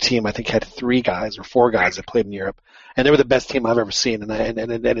 1982 team, I think, had 3 guys or 4 guys that played in Europe, and they were the best team I've ever seen, and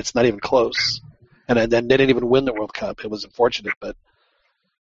it's not even close. And then they didn't even win the World Cup. It was unfortunate, but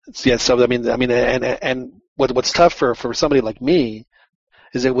and what's tough for somebody like me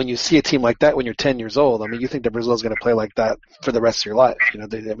is that when you see a team like that when you're 10 years old, you think that Brazil is going to play like that for the rest of your life.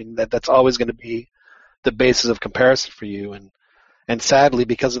 That's always going to be the basis of comparison for you. And sadly,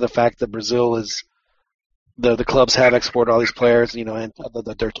 because of the fact that Brazil is the clubs have exported all these players, and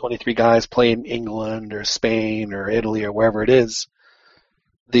that there are 23 guys playing England or Spain or Italy or wherever it is,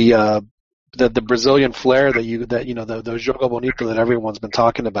 the Brazilian flair the jogo bonito that everyone's been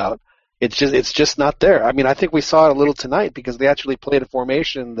talking about, it's just not there. I think we saw it a little tonight because they actually played a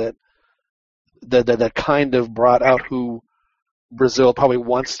formation that kind of brought out who Brazil probably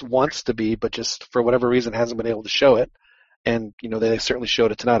wants to be, but just for whatever reason hasn't been able to show it. And they certainly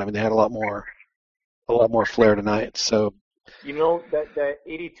showed it tonight. They had a lot more flair tonight. So that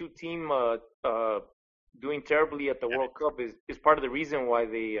 82 team doing terribly at the World Cup is part of the reason why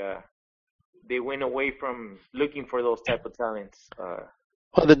they went away from looking for those type of talents.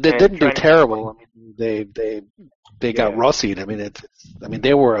 Well, they didn't do terrible. They got Rossied.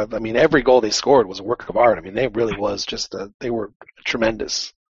 They were. Every goal they scored was a work of art. They really was just. They were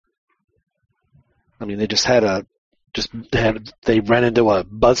tremendous. They just they ran into a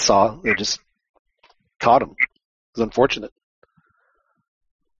buzzsaw. They just caught him. It was unfortunate.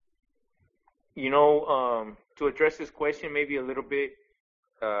 To address this question maybe a little bit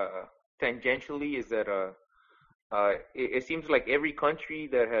tangentially is that it seems like every country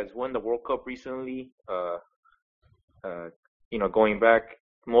that has won the World Cup recently, going back,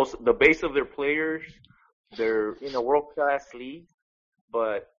 the base of their players, they're in a world-class league,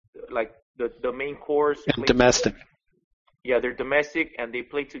 but like the main course. Domestic. Yeah, they're domestic and they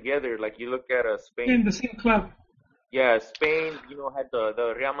play together. Like you look at Spain. In the same club. Yeah, Spain, had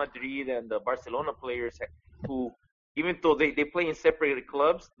the Real Madrid and the Barcelona players who, even though they play in separate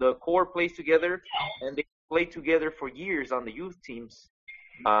clubs, the core plays together and they play together for years on the youth teams.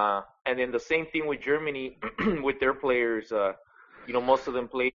 And then the same thing with Germany with their players. Most of them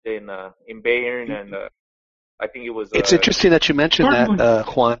played in Bayern, and I think it was. It's interesting that you mentioned that,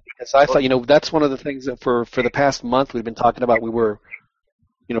 Juan, because I thought that's one of the things that for the past month we've been talking about. We were,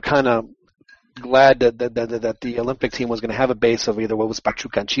 kind of glad that the Olympic team was going to have a base of either what was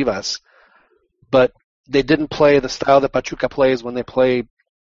Pachuca and Chivas, but they didn't play the style that Pachuca plays when they play,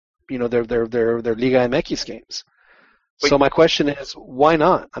 their Liga MX games. So my question is, why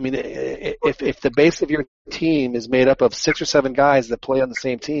not? If the base of your team is made up of 6 or 7 guys that play on the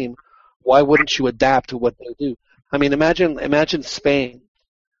same team, why wouldn't you adapt to what they do? Imagine Spain.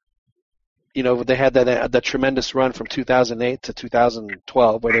 They had that tremendous run from 2008 to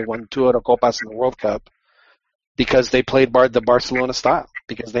 2012 where they won 2 Eurocopas in the World Cup because they played the Barcelona style,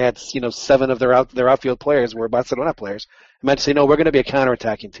 because they had 7 of their outfield players were Barcelona players. Imagine saying, no, we're going to be a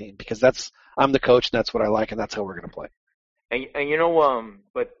counterattacking team because I'm the coach and that's what I like and that's how we're going to play. And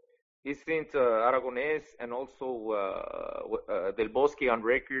but isn't Aragonés and also Del Bosque on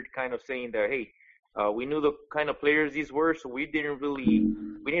record kind of saying that, hey, we knew the kind of players these were, so we didn't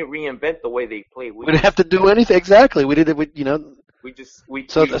reinvent the way they play. We didn't have to do anything. Exactly.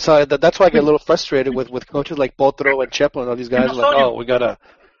 So that's why I get a little frustrated with coaches like Potro and Chepo and all these guys. Like, we gotta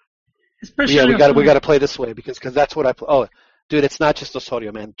play this way because that's what I play. Oh, dude, it's not just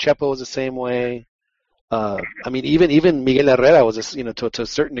Osorio, man. Chepo was the same way. Even Miguel Herrera was, to a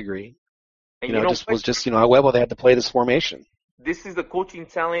certain degree. And was just, a huevo, they had to play this formation. This is the coaching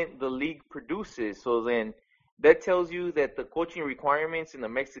talent the league produces. So then that tells you that the coaching requirements in the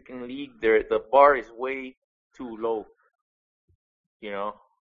Mexican league, the bar is way too low.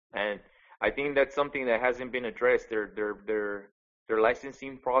 And I think that's something that hasn't been addressed. Their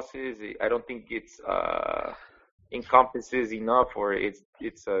licensing process, I don't think it's encompasses enough, or it's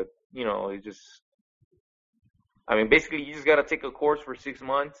just. Basically, you just got to take a course for 6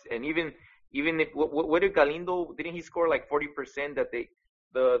 months, and even if what did Galindo, didn't he score like 40% that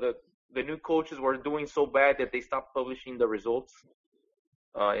the new coaches were doing so bad that they stopped publishing the results?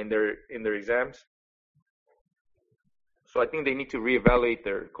 in their exams. So I think they need to reevaluate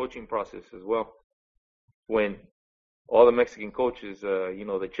their coaching process as well. When all the Mexican coaches, the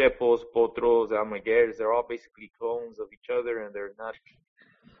Chepos, Potros, Almaguers, they're all basically clones of each other, and they're not.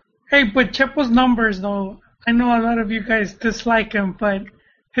 Hey, but Chepo's numbers, though, I know a lot of you guys dislike him, but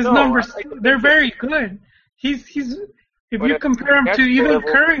his numbers, they're very good. He's if you compare him to even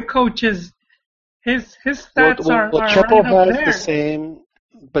current coaches, his stats are Chepo right up has the same,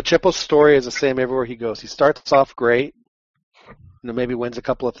 but Chepo's story is the same everywhere he goes. He starts off great, maybe wins a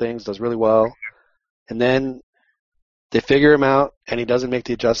couple of things, does really well, and then they figure him out, and he doesn't make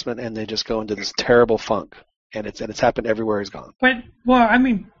the adjustment, and they just go into this terrible funk. And it's happened everywhere he's gone. But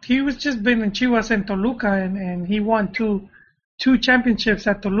he was just been in Chivas and Toluca, and he won two championships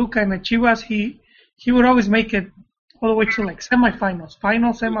at Toluca, and at Chivas he would always make it all the way to like semifinals.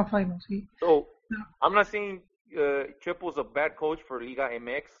 So I'm not saying Chepo's a bad coach for Liga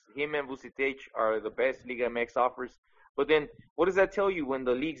MX. Him and Vucetich are the best Liga MX offers. But then, what does that tell you when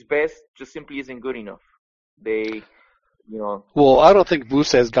the league's best just simply isn't good enough? Well, I don't think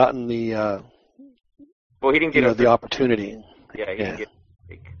Vuce has gotten the. Well, he didn't get the opportunity. Yeah, he didn't get.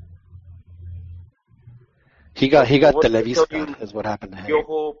 He got Televisa is what happened to him.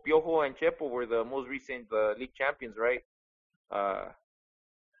 Piojo and Chepo were the most recent league champions, right?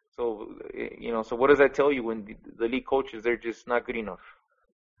 So what does that tell you when the league coaches, they're just not good enough?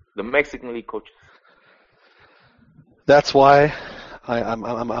 The Mexican league coaches. That's why I'm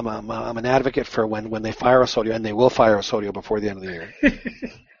an advocate for when they fire Osorio, and they will fire Osorio before the end of the year.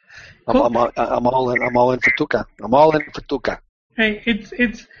 I'm all in for Tuca. I'm all in for Tuca. Hey, it's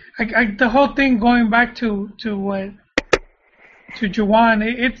the whole thing going back to Juan.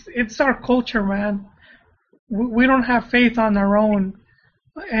 It's our culture, man. We don't have faith on our own.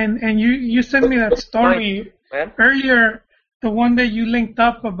 And you sent me that story earlier, the one that you linked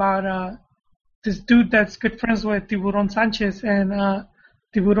up about this dude that's good friends with Tiburon Sanchez, and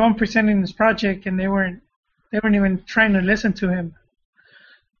Tiburon presenting this project, and they weren't even trying to listen to him.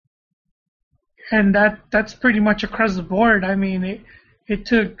 And that's pretty much across the board. I mean, it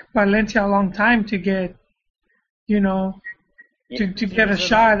took Valencia a long time to get, to get a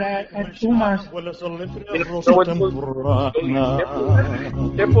shot at Pumas.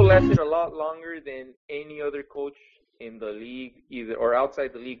 Chepo lasted a lot longer than any other coach in the league, either or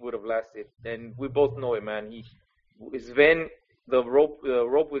outside the league, would have lasted. And we both know it, man. Sven, the rope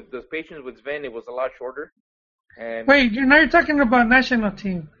with the patience with Sven, it was a lot shorter. And wait, now you're talking about national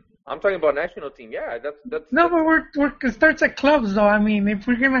team. I'm talking about national team. Yeah, that's. No, but it starts at clubs, though. I mean, if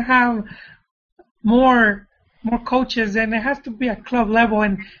we're gonna have more coaches, then it has to be at club level,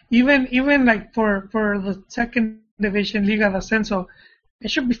 and even like for the second division Liga de Ascenso, it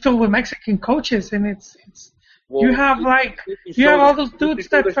should be filled with Mexican coaches, and it's you have all those dudes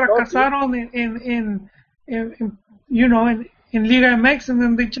that fracasaron in Liga MX, and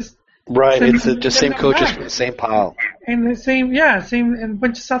then they just. Right, it's just same coaches from the same pile. And the same, and a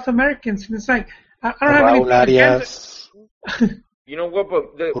bunch of South Americans. And it's like, I don't have anything against it. You know what,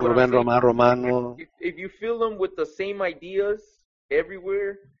 but Ruben Romano. If you fill them with the same ideas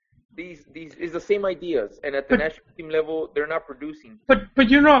everywhere, these is the same ideas. And at the national team level, they're not producing. But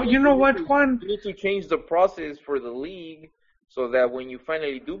you know what, Juan? You need to change the process for the league so that when you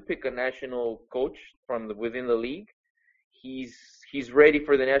finally do pick a national coach from within the league, he's ready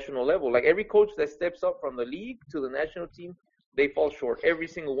for the national level. Like every coach that steps up from the league to the national team, they fall short. Every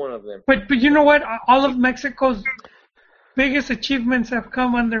single one of them. But you know what? All of Mexico's biggest achievements have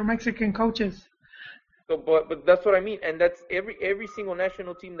come under Mexican coaches. So, but that's what I mean. And that's every single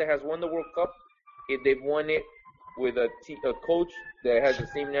national team that has won the World Cup, they've won it with a coach that has the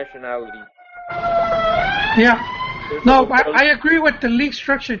same nationality. Yeah. No, I agree with the league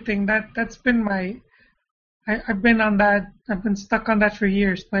structure thing. That's been my. I've been on that. I've been stuck on that for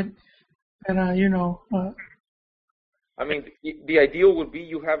years, but I mean, the ideal would be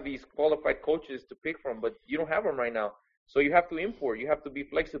you have these qualified coaches to pick from, but you don't have them right now. So you have to import. You have to be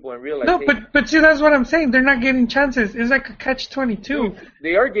flexible and realize. No, but see, that's what I'm saying. They're not getting chances. It's like a catch-22.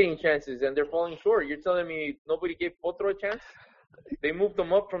 They are getting chances, and they're falling short. You're telling me nobody gave Potro a chance? They moved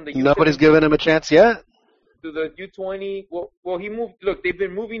them up from the. Nobody's given him a chance yet. To the U20. Well, he moved. Look, they've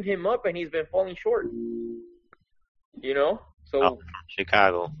been moving him up, and he's been falling short. So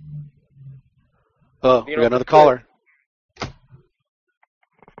Chicago. Oh, we got another caller.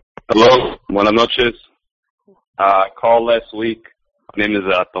 Hello, buenas noches. Called last week. My name is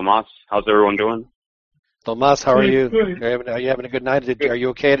Tomas. How's everyone doing? Tomas, how are you? Are you having a good night? Are you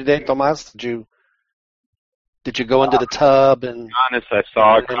okay today, Tomas? Did you go into the tub and honest, I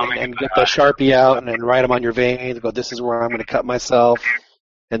saw and get the Sharpie out and write them on your veins? Go, this is where I'm going to cut myself.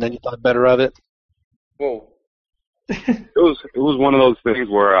 and then you thought better of it? Whoa. It was one of those things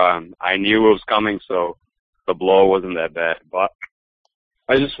where I knew it was coming, so the blow wasn't that bad. But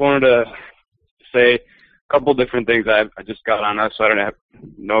I just wanted to say a couple different things. I just got on that, so I don't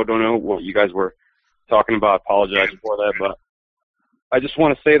know what you guys were talking about. I apologize for that, but I just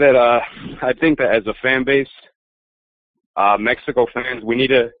want to say that I think that as a fan base, Mexico fans, we need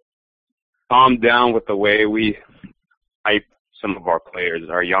to calm down with the way we hype some of our players,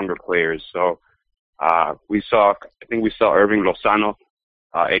 our younger players. So I think we saw Irving Lozano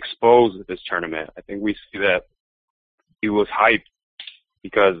expose this tournament. I think we see that he was hyped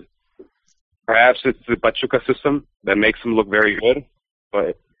because perhaps it's the Pachuca system that makes him look very good,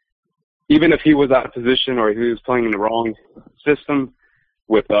 but even if he was out of position or he was playing in the wrong system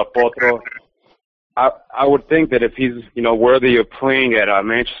with Potro, I would think that if he's, worthy of playing at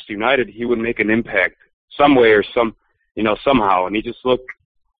Manchester United, he would make an impact some way or somehow. And he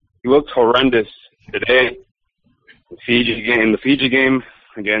looked horrendous today. The Fiji game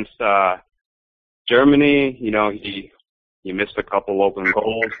against Germany, he missed a couple open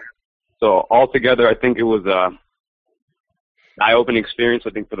goals. So altogether, I think it was an eye-opening experience,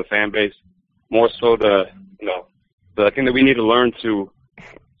 I think, for the fan base. More so I think that we need to learn to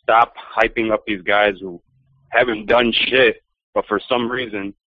stop hyping up these guys who haven't done shit, but for some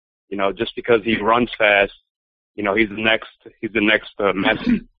reason, just because he runs fast, he's the next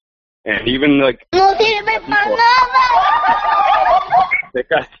Messi. And even like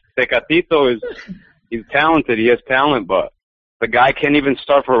Tecatito he's talented, he has talent, but the guy can't even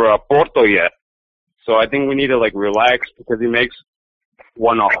start for Porto yet. So I think we need to relax because he makes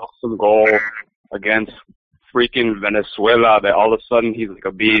one awesome goal against freaking Venezuela that all of a sudden he's like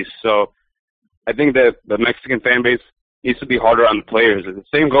a beast. So I think that the Mexican fan base needs to be harder on the players. And the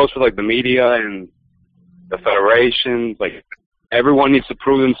same goes for the media and the federations. Everyone needs to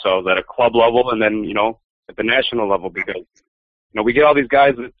prove themselves at a club level and then, at the national level because, we get all these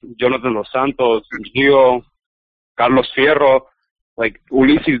guys, Jonathan Dos Santos, Gio, Carlos Fierro,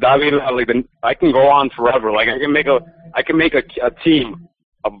 Ulises Davila, I can go on forever. I can make a team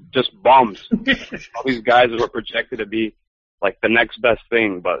of just bums. All these guys were projected to be the next best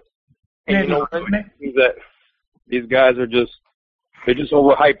thing, but that these guys are they're just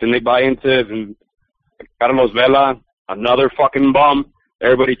overhyped and they buy into it. And Carlos Vela, another fucking bum.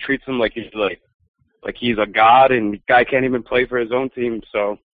 Everybody treats him like he's a god, and the guy can't even play for his own team.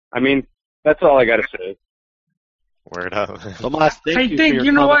 So that's all I gotta say. Word up. Tomas, thank you for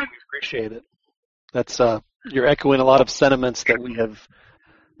your comment. We appreciate it. That's you're echoing a lot of sentiments that we have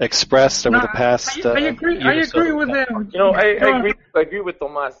expressed over the past. I agree with them. I agree with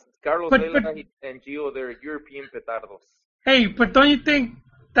Tomas. Carlos Vela and Gio, they're European petardos. Hey, but don't you think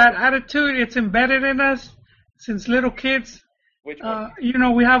that attitude, it's embedded in us since little kids? Which one?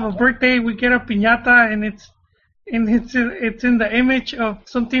 We have a birthday, we get a piñata, and it's in the image of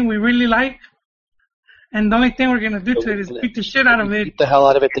something we really like. And the only thing we're going to do to it is beat the shit out of it. Beat the hell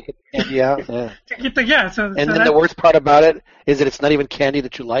out of it to get the candy out. Yeah. And then the worst part about it is that it's not even candy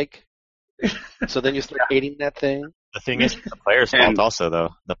that you like. So then you start hating that thing. The thing is, the players' fault also, though.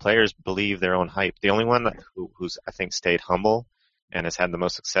 The players believe their own hype. The only one who's, I think, stayed humble and has had the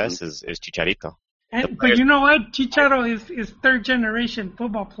most success is Chicharito. But you know what? Chicharo is third-generation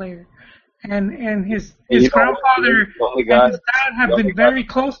football player. And his grandfather and his dad have been very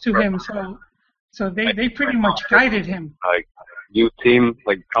close to him, so they pretty much guided him. New team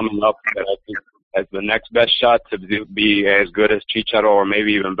coming up that I think has the next best shot to be as good as Chicharo or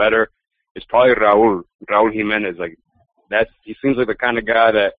maybe even better is probably Raul Jimenez. He seems like the kind of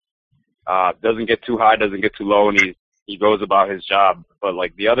guy that doesn't get too high, doesn't get too low, and he goes about his job. But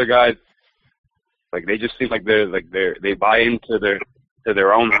the other guys, they just seem like they buy into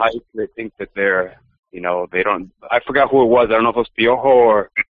their own hype. They think that they're they don't. I forgot who it was. I don't know if it was Piojo or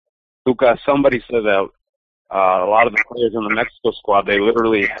Tuca. Somebody said that a lot of the players in the Mexico squad, they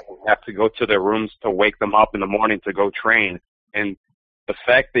literally have to go to their rooms to wake them up in the morning to go train. And the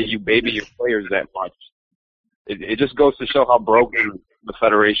fact that you baby your players that much, it just goes to show how broken the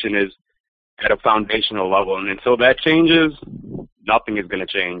federation is at a foundational level. And until that changes, nothing is going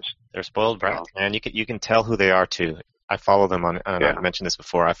to change. They're spoiled brats, man. You can tell who they are too. I follow them on, and I've mentioned this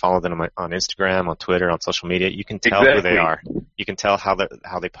before, I follow them on Instagram, on Twitter, on social media. You can tell who they are. You can tell how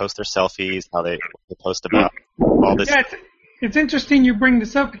they post their selfies, how they post about all this. Yeah, it's interesting you bring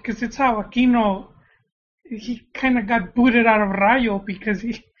this up because it's how Aquino, he kind of got booted out of Rayo because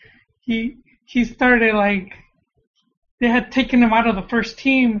he started they had taken him out of the first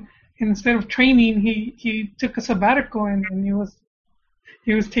team, and instead of training, he took a sabbatical and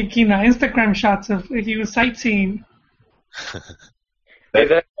he was taking Instagram shots of he was sightseeing.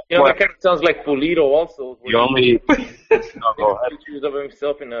 that kind of sounds like Pulido also. The only go ahead. Pictures of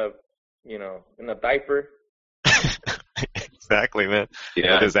himself in a diaper. Exactly, man.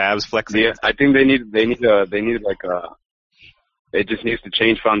 Yeah. With his abs flexing. Yeah, I think they need like it just needs to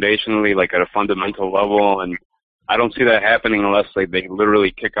change foundationally, like at a fundamental level, and I don't see that happening unless like they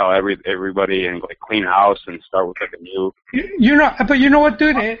literally kick out everybody and like clean house and start with like a new. But you know what,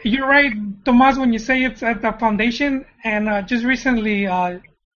 dude? You're right, Tomas, when you say it's at the foundation. And just recently,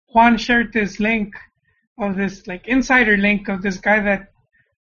 Juan shared this link of this like insider link of this guy that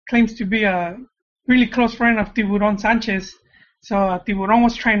claims to be a really close friend of Tiburon Sanchez. So Tiburon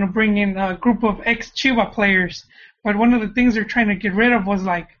was trying to bring in a group of ex-Chiva players, but one of the things they're trying to get rid of was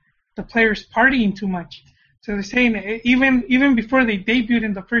like the players partying too much. So they're saying even before they debuted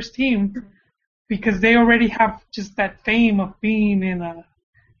in the first team, because they already have just that fame of being in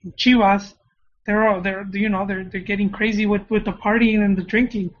Chivas, they're getting crazy with the partying and the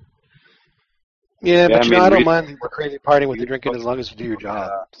drinking. Yeah, but I don't mind the crazy partying with the drinking as long as you do your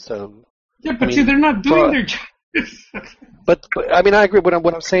job. So. Yeah, but see, they're not doing their job. But I mean, I agree. What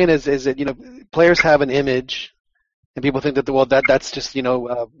I'm saying is that players have an image. And people think that that's just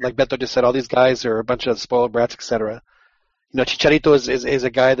like Beto just said, all these guys are a bunch of spoiled brats, etc. Chicharito is a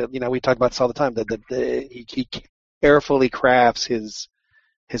guy that we talk about this all the time. That he carefully crafts his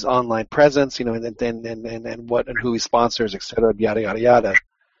online presence, and what and who he sponsors, etc. Yada yada yada.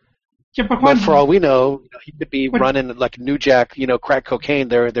 Yeah, but for all we know, he could be running like New Jack, crack cocaine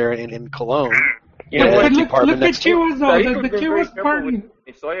there in Cologne. But look at Chivas though. The Chivas party.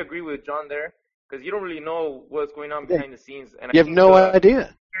 So I agree with John there. Because you don't really know what's going on behind the scenes. And you have no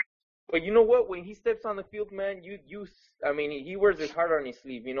idea. But you know what? When he steps on the field, man, he wears his heart on his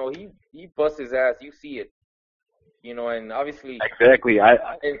sleeve. He busts his ass. You see it. And obviously. Exactly.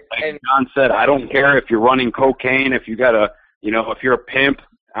 And John said, I don't care if you're running cocaine, if you got if you're a pimp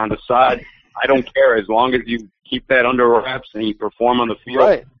on the side. I don't care as long as you keep that under wraps and you perform on the field.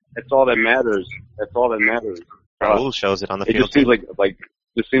 Right. That's all that matters. Raul shows it on the field. It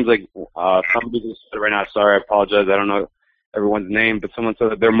just seems like somebody just said right now, sorry, I apologize, I don't know everyone's name, but someone said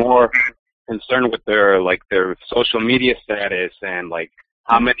that they're more concerned with their social media status and like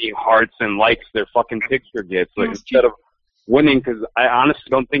how many hearts and likes their fucking picture gets, like instead of winning, because I honestly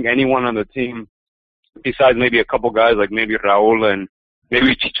don't think anyone on the team, besides maybe a couple guys like maybe Raul and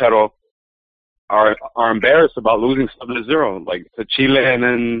maybe Chicharo, are embarrassed about losing 7-0 like to Chile, and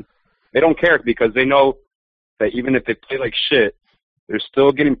then they don't care because they know that even if they play like shit, they're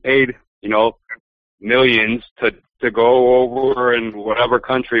still getting paid, millions to go over in whatever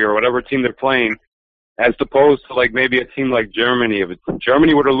country or whatever team they're playing, as opposed to like maybe a team like Germany. If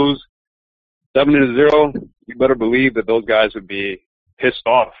Germany were to lose 7-0, you better believe that those guys would be pissed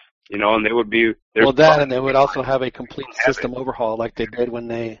off, and they would be. And they would also have a complete system overhaul like they did when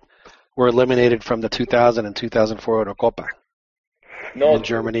they were eliminated from the 2000 and 2004 Eurocopa. In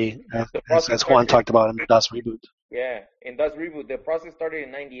Germany, as Juan talked about in the Das Reboot. Yeah, in Das Reboot, the process started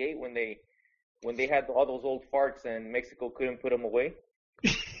in '98 when they had all those old farts and Mexico couldn't put them away.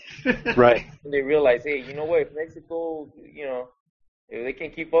 Right. And they realized, hey, you know what? If Mexico, if they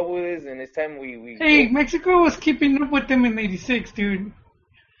can keep up with this, and it's time we. Hey, Mexico was keeping up with them in '86, dude.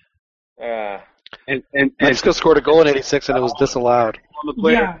 And Mexico scored a goal in '86 and it was disallowed.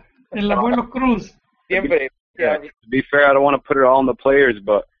 Yeah, El Abuelo Cruz. Siempre. Yeah. To be fair, I don't want to put it all on the players,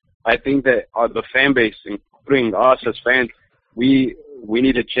 but I think that the fan base, including us as fans, we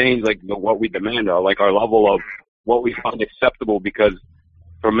need to change what we demand, like our level of what we find acceptable. Because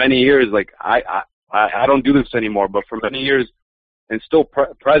for many years, like I don't do this anymore, but for many years, and still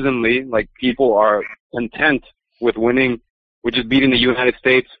presently, like people are content with winning, which is beating the United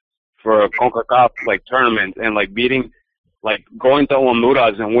States for a CONCACAF tournament, and beating. Going to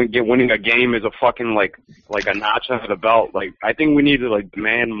Honduras and winning a game is a fucking like a notch under the belt. I think we need to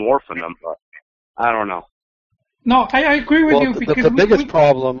demand more from them, but I don't know. No, I agree with you because the biggest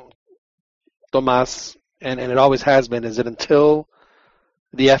problem, Tomas, and it always has been, is that until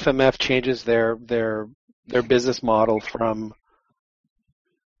the FMF changes their business model from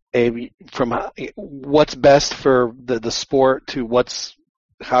what's best for the sport to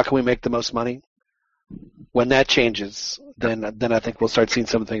how can we make the most money. When that changes, then I think we'll start seeing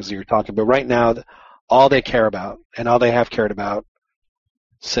some of the things that you're talking about. Right now, all they care about, and all they have cared about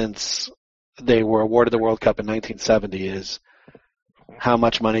since they were awarded the World Cup in 1970, is how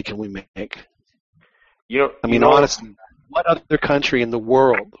much money can we make? Honestly, what other country in the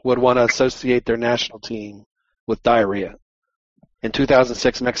world would want to associate their national team with diarrhea? In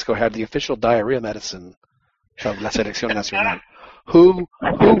 2006, Mexico had the official diarrhea medicine of La Selección Nacional. Who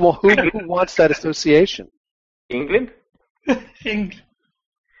wants that association? England? England.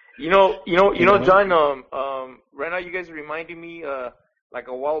 John. Right now, you guys are reminding me. Like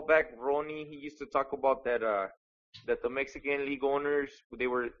a while back, Ronnie, he used to talk about that. That the Mexican league owners they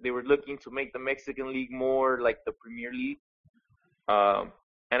were looking to make the Mexican league more like the Premier League. And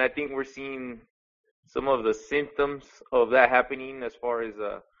I think we're seeing some of the symptoms of that happening as far as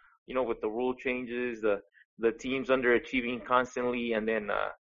with the rule changes, the teams underachieving constantly, and then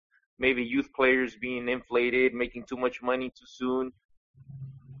maybe youth players being inflated, making too much money too soon.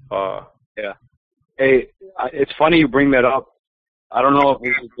 Yeah. Hey, it's funny you bring that up. I don't know if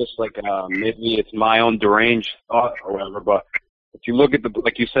this is just like maybe it's my own deranged thought or whatever, but if you look at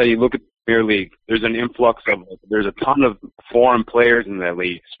like you said, you look at the Premier League, there's an influx there's a ton of foreign players in that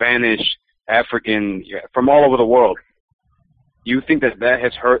league, Spanish, African, from all over the world. Do you think that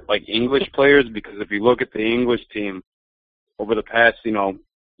has hurt like English players? Because if you look at the English team over the past,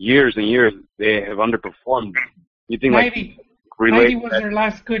 years and years, they have underperformed. You think 90 was their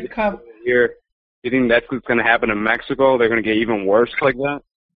last good cup. Year. You think that's what's going to happen in Mexico? They're going to get even worse like that?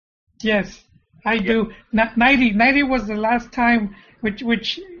 Yes, I do. 90 was the last time, which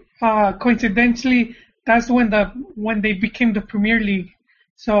coincidentally, that's when they became the Premier League.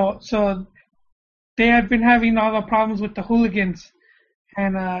 So they had been having all the problems with the hooligans,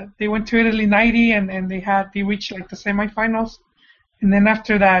 and they went to Italy 90, and they reached like the semifinals, and then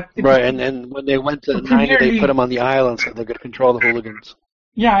after that, right, and when they went to 90, they put them on the island so they could control the hooligans.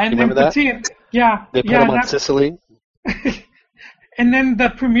 Yeah, and remember that? Yeah, they put them on Sicily. And then the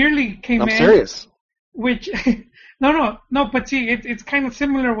Premier League came in. I'm serious. Which, no, but see, it's kind of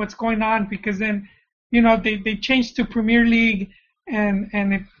similar what's going on because then, they changed to Premier League and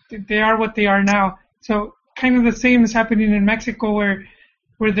they are what they are now. So kind of the same is happening in Mexico where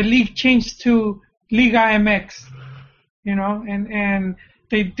the league changed to Liga MX, and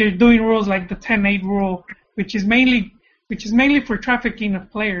they're doing rules like the 10-8 rule, which is mainly for trafficking of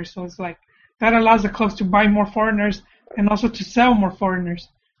players. So it's like that allows the clubs to buy more foreigners and also to sell more foreigners.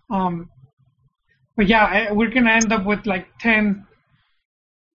 But yeah, we're gonna end up with like 10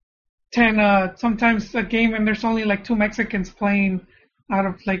 sometimes a game, and there's only like 2 Mexicans playing out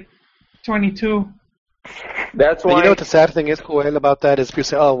of like 22. That's why. You know what the sad thing is, Joel, about that is people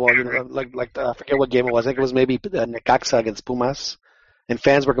say, oh well, I forget what game it was. I think it was maybe Necaxa against Pumas, and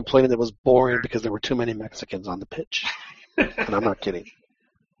fans were complaining that it was boring because there were too many Mexicans on the pitch. And I'm not kidding.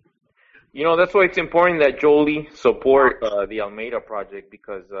 That's why it's important that Jolie support the Almeida project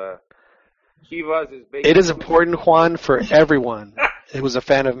because Chivas is basically... It is important, Juan, for everyone who's a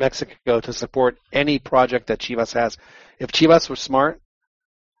fan of Mexico to support any project that Chivas has. If Chivas were smart,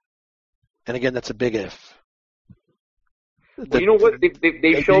 and again, that's a big if. You know what?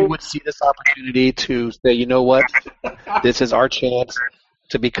 They would see this opportunity to say, you know what? This is our chance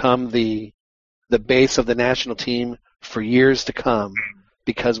to become the base of the national team for years to come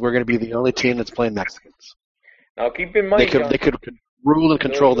because we're going to be the only team that's playing Mexicans. Now keep in mind, they could rule and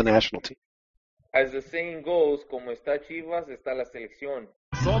control the national team. As the saying goes, como está Chivas, está la selección.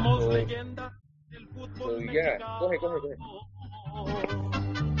 Somos leyenda del fútbol yeah, go ahead.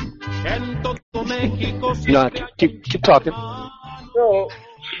 Keep talking. So,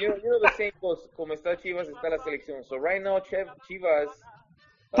 the saying goes, como está Chivas, está la selección. So right now, Chivas.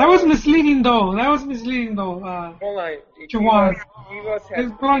 That was misleading, though. Hold on. Chivas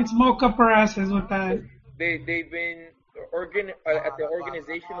has blowing smoke up our asses with that. They've been at the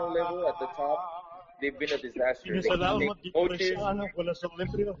organizational level at the top. They've been a disaster. They coaches.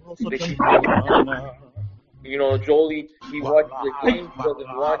 Jolie, he watched the games,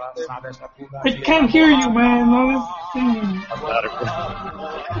 doesn't watch them. I can't hear you, man.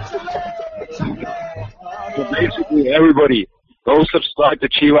 So basically, everybody, go subscribe to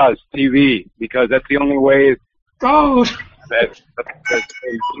Chivas TV because that's the only way that things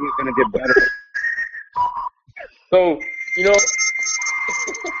are going to get better. So,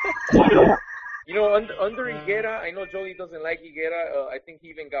 under Higuera, I know Jolie doesn't like Higuera. I think he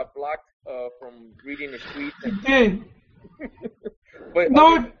even got blocked from reading his tweets. But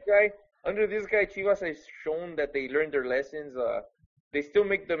under this guy, Chivas has shown that they learned their lessons. They still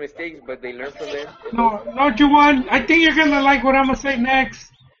make the mistakes, but they learn from them. No, Juwan, I think you're gonna like what I'm gonna say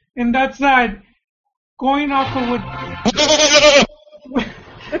next, and that's that. Going off of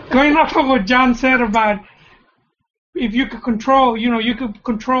what John said about if you could control, you could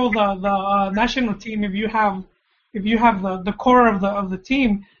control the national team if you have the core of the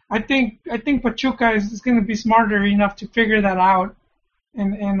team. I think Pachuca is going to be smarter enough to figure that out,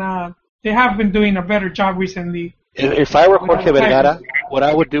 and they have been doing a better job recently. If I were Jorge Vergara, what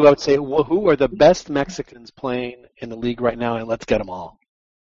I would do, I would say, well, who are the best Mexicans playing in the league right now, and let's get them all.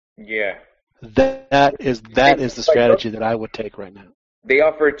 Yeah. That is the strategy that I would take right now. They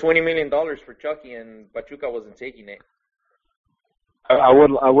offered $20 million for Chucky, and Pachuca wasn't taking it. I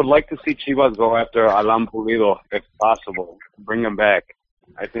would like to see Chivas go after Alan Pulido if possible. Bring him back.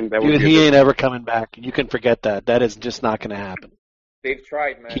 I think that would. Dude, he ain't ever coming back. You can forget that. That is just not going to happen. They've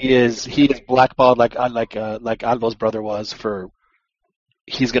tried, man. He is blackballed like Albo's brother was for.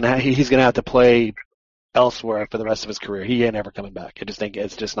 He's gonna have to play elsewhere for the rest of his career. He ain't ever coming back.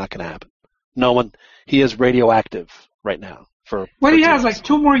 It's just not going to happen. No one. He is radioactive right now. He has like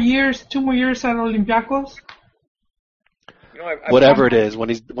 2 more years at Olympiacos. Whatever it is, when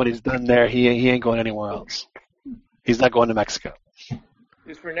he's done there, he ain't going anywhere else. He's not going to Mexico.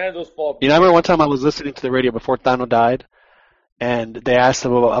 It's Fernando's fault. I remember one time I was listening to the radio before Tano died, and they asked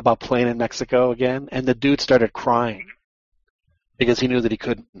him about playing in Mexico again, and the dude started crying because he knew that he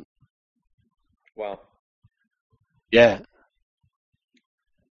couldn't. Wow. Yeah.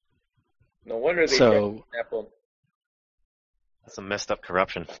 No wonder they kidnapped him. That's some messed up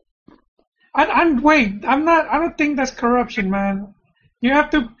corruption. I don't think that's corruption, man.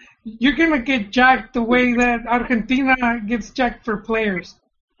 You're gonna get jacked the way that Argentina gets jacked for players.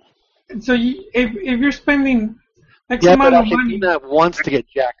 And so if you're spending X amount of money, Argentina wants to get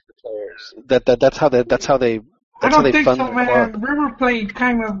jacked for players. That's how they I don't think so, man. River Plate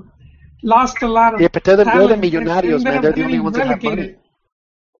kind of lost a lot of but they're the talent. Millonarios, man. They're the only ones that have money.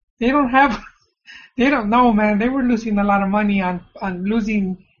 They don't know, man. They were losing a lot of money on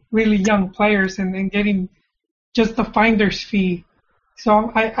losing really young players and getting just the finder's fee.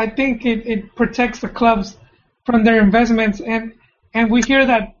 So I think it protects the clubs from their investments. And we hear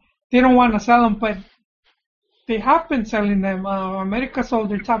that they don't want to sell them, but they have been selling them. America sold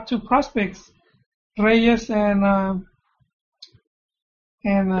their top 2 prospects, Reyes and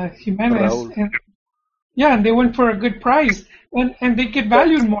Jimenez. And they went for a good price. And they get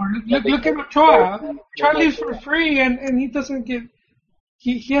valued more. Look at Ochoa. Charlie's for free, and he doesn't get.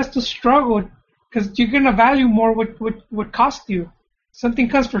 He has to struggle because you're gonna value more what cost you. Something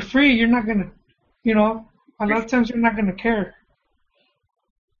comes for free, you're not gonna. A lot of times you're not gonna care.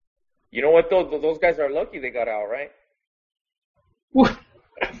 You know what though? Those guys are lucky they got out, right? Look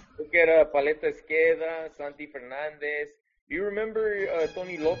at Paleta Esqueda, Santi Fernandez. Do you remember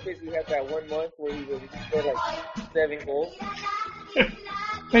Tony Lopez? He had that 1 month where he scored like 7 goals.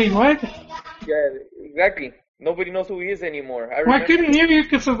 Wait, what? Yeah, exactly. Nobody knows who he is anymore. I couldn't hear you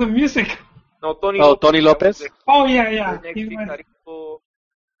because of the music. No, Tony. Oh, Tony Lopez. Oh yeah. Yeah.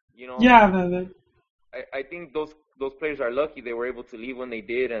 I think those players are lucky they were able to leave when they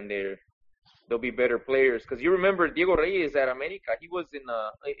did, and they'll be better players. Because you remember Diego Reyes at America, he was in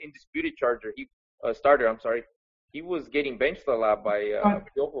indisputed starter. I'm sorry. He was getting benched a lot by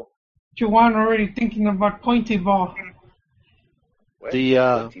Piojo. Juan already thinking about pointy ball. What?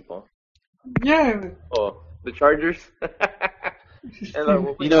 Pointy ball? Yeah. Oh, the Chargers.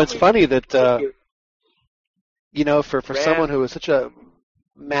 It's funny that for someone who is such a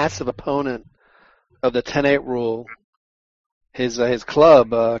massive opponent of the 10-8 rule, his club,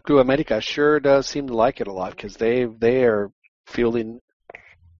 Club America, sure does seem to like it a lot because they are fielding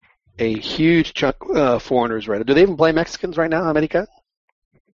a huge chunk of foreigners right now. Do they even play Mexicans right now, America?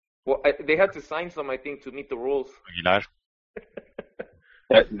 Well, they had to sign some, I think, to meet the rules.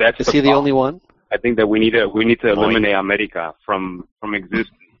 Is he the only one? I think that we need to eliminate America from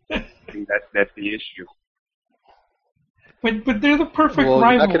existence. I think that's the issue. But they're the perfect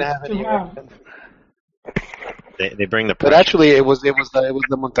rival to have. They bring the pressure. But actually, it was the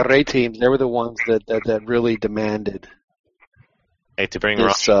Monterrey teams. They were the ones that really demanded. Hey, to bring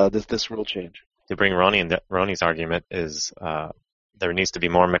this rule change. To bring Ronnie's argument is there needs to be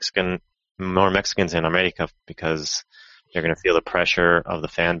more Mexicans in America because they're going to feel the pressure of the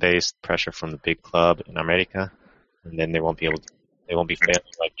fan base, pressure from the big club in America, and then they won't be failing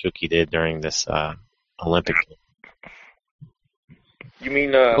like Chucky did during this Olympic. You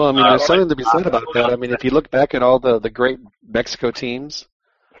mean? There's something to be said about that. I mean, if you look back at all the great Mexico teams,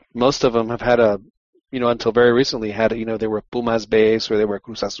 most of them have had until very recently they were Pumas base or they were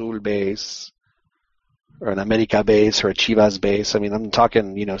Cruz Azul base or an America base or a Chivas base. I mean, I'm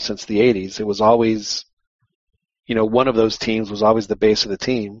talking, since the 80s. It was always, one of those teams was always the base of the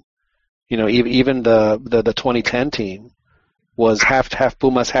team. Even the 2010 team was half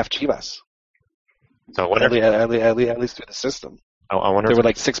Pumas, half Chivas. So at least through the system. I wonder there were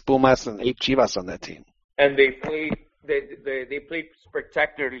like 6 Pumas and 8 Chivas on that team. And they played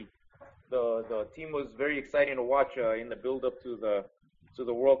spectacularly. The team was very exciting to watch in the build up to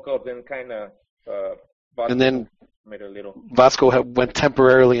the World Cup. Then kind of and then made a little. Vasco went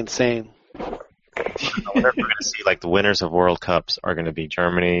temporarily insane. wonder if we're going to see like the winners of World Cups are going to be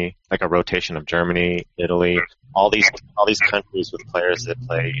Germany, like a rotation of Germany, Italy, all these countries with players that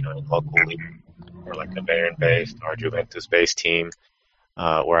play, in local league or like a Bayern-based or Juventus-based team.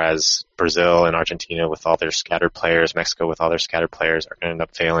 Whereas Brazil and Argentina with all their scattered players, Mexico with all their scattered players are going to end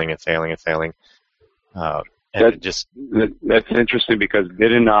up failing and failing and failing. That's interesting because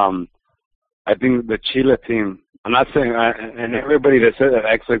I think the Chile team, I'm not saying, and everybody that says that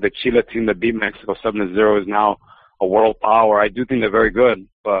acts like the Chile team that beat Mexico 7-0 is now a world power. I do think they're very good,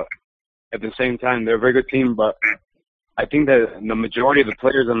 but at the same time, they're a very good team. But I think that the majority of the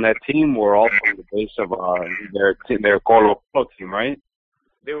players on that team were all from the base of their Colo-Colo team, right?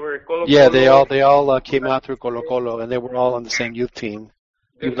 They were Colo-Colo. Yeah, they all came out through Colo-Colo, and they were all on the same youth team,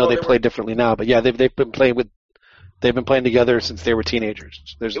 even though they play differently now. But yeah, they've been playing together since they were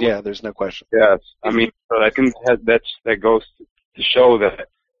teenagers. There's no question. Yes, I mean, so I think that goes to show that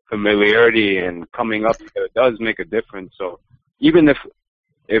familiarity and coming up together does make a difference. So even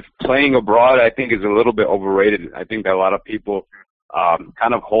if playing abroad, I think is a little bit overrated. I think that a lot of people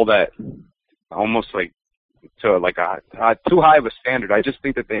kind of hold that almost like to like a too high of a standard. I just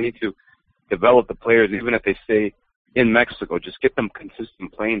think that they need to develop the players, even if they stay in Mexico. Just get them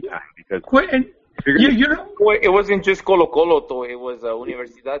consistent playing time because. It wasn't just Colo-Colo, though. It was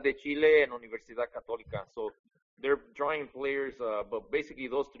Universidad de Chile and Universidad Católica. So they're drawing players, but basically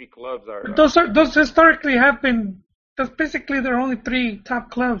those three clubs are. Those historically have been. That's basically their only three top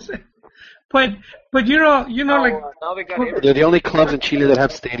clubs. But like now they got they're the only clubs in Chile that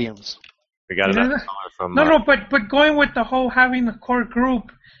have stadiums. We got another caller from. But going with the whole having a core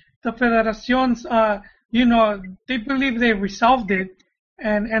group, the federaciones, they believe they resolved it.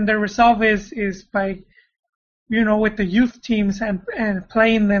 And the resolve is by, with the youth teams and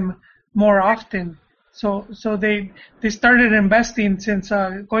playing them more often. So they started investing since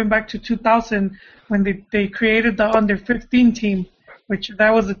going back to 2000 when they created the under 15 team, which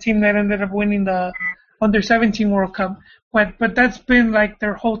that was the team that ended up winning the under 17 World Cup. But that's been like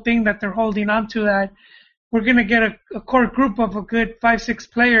their whole thing that they're holding on to, that we're gonna get a core group of a good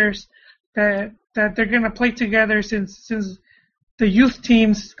 5-6 players that they're gonna play together since the youth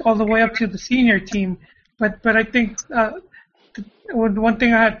teams all the way up to the senior team. But I think one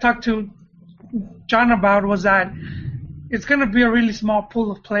thing I had talked to John about was that it's going to be a really small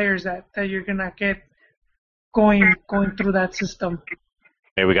pool of players that you're going to get going through that system.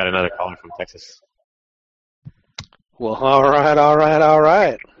 Hey, we got another caller from Texas. Well, all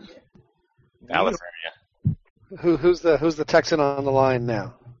right. Dallas area. Who's the Texan on the line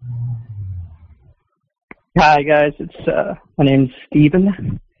now? Hi guys, it's my name's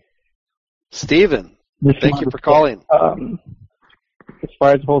Steven. Steven, thank you for calling. As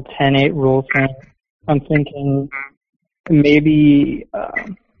far as the whole 10-8 rule thing, I'm thinking maybe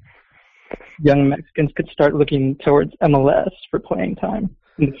young Mexicans could start looking towards MLS for playing time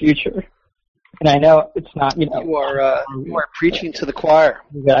in the future. And I know it's not, You are preaching to the choir.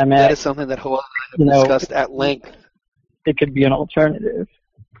 That is something that Joel and I have discussed at length. It could be an alternative.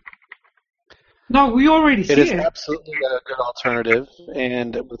 No, we already see it. It is absolutely a good alternative.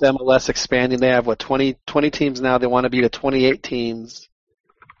 And with MLS expanding, they have, 20 teams now. They want to be to 28 teams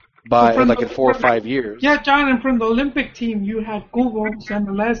by in 4 or 5 years. Yeah, John, and from the Olympic team, you had Google,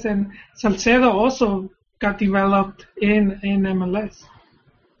 MLS, and Salcedo also got developed in MLS.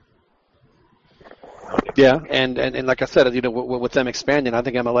 Yeah, and like I said, with them expanding, I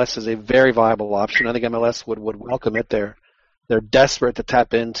think MLS is a very viable option. I think MLS would welcome it. They're desperate to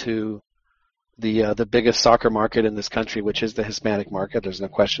tap into the biggest soccer market in this country, which is the Hispanic market. There's no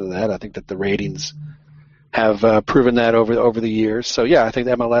question of that. I think that the ratings have proven that over the years. So yeah, I think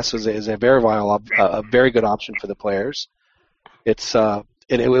the MLS is a very viable, a very good option for the players. It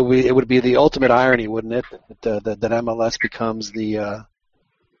would be the ultimate irony, wouldn't it, that MLS becomes the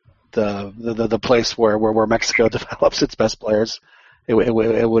place where Mexico develops its best players. It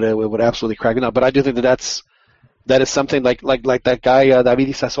would absolutely crack it up. But I do think that is something like that guy David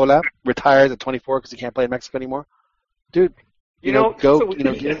Isasola retires at 24 because he can't play in Mexico anymore. Dude, give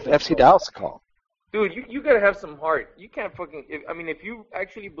FC Dallas a call. Dude, you gotta have some heart. You can't if you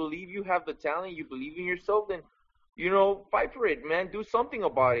actually believe you have the talent, you believe in yourself, then fight for it, man. Do something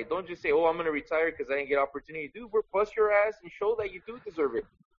about it. Don't just say, "Oh, I'm gonna retire because I didn't get opportunity." Dude, bust your ass and show that you do deserve it.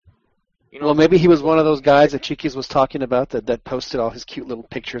 Well, maybe he was one of those guys that Chiquis was talking about that posted all his cute little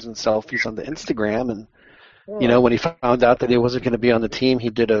pictures and selfies on the Instagram, and when he found out that he wasn't going to be on the team, he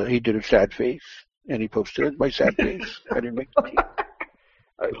did a sad face, and he posted my sad face. I didn't make the team.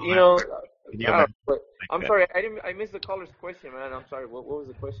 But I'm sorry, I missed the caller's question, man. I'm sorry. What was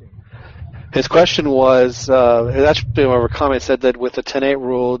the question? His question was, actually, our comment said that with the 10-8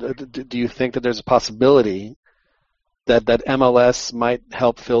 rule, do you think that there's a possibility that MLS might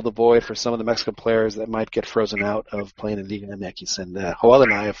help fill the void for some of the Mexican players that might get frozen out of playing in Liga MX? And Joel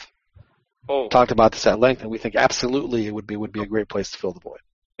and I have talked about this at length, and we think absolutely it would be a great place to fill the void.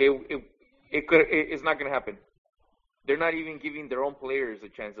 It's not going to happen. They're not even giving their own players a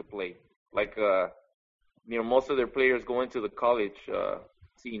chance to play. Like, most of their players go into the college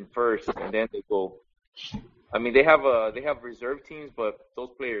scene first, and then they go. I mean, they have reserve teams, but those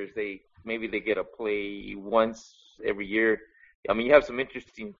players maybe they get a play once every year. I mean, you have some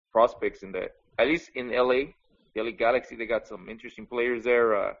interesting prospects in that. At least in LA, the LA Galaxy, they got some interesting players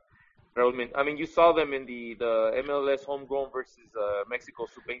there. I mean, you saw them in the MLS homegrown versus Mexico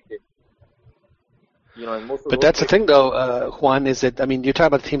Sub-20. But that's the thing, though, Juan, is that, I mean, you're talking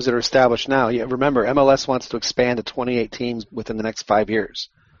about the teams that are established now. Yeah, remember, MLS wants to expand to 28 teams within the next 5 years.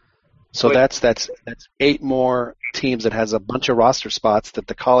 So that's 8 more teams that has a bunch of roster spots that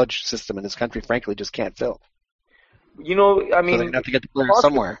the college system in this country, frankly, just can't fill. I mean, so they're going to have to get the players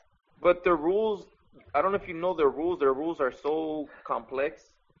somewhere. But the rules, I don't know if you know their rules. Their rules are so complex.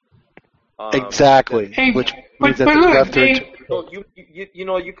 Exactly. Which means that you have to.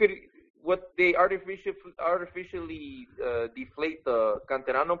 You could. What they artificially deflate the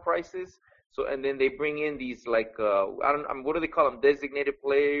Canterano prices, and then they bring in these what do they call them, designated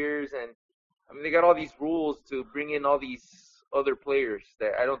players, and I mean they got all these rules to bring in all these other players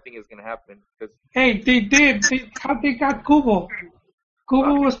that I don't think is going to happen. Hey, they did. They got Kubo.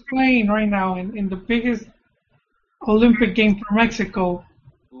 Kubo was playing right now in the biggest Olympic game for Mexico,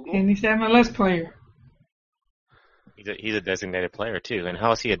 and he's an MLS player. He's a designated player, too. And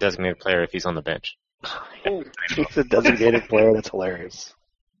how is he a designated player if he's on the bench? He's a designated player. That's hilarious.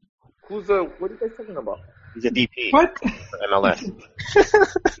 What are you guys talking about? He's a DP. What? For MLS.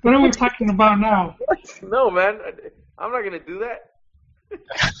 What are we talking about now? No, man. I'm not going to do that.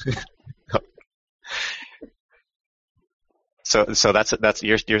 So that's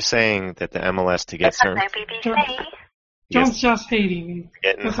you're saying that the MLS to get certain... John's just hating.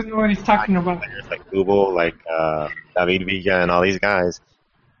 He doesn't know what he's talking about. Like Google, like David Villa, and all these guys,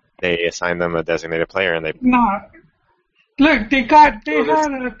 they assign them a designated player, and they. No, look, they had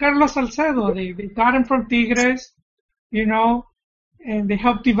Carlos Salcedo. They got him from Tigres, and they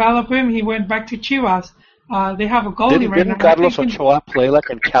helped develop him. He went back to Chivas. They have a goalie right now. Didn't Carlos Ochoa play like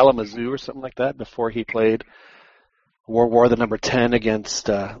in Kalamazoo or something like that before he played wore the number 10 against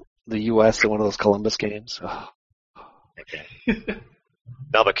the U.S. in one of those Columbus games? Oh. Okay.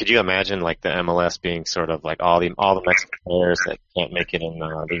 No, but could you imagine like the MLS being sort of like all the Mexican players that can't make it in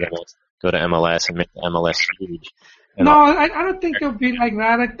Liga MX go to MLS and make the MLS huge? No, I don't think it'll be like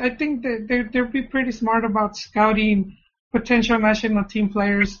that. I think that they'll be pretty smart about scouting potential national team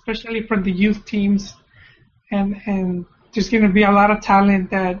players, especially from the youth teams, and there's going to be a lot of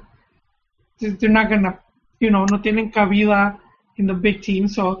talent that they're not going to, no tienen cabida in the big team.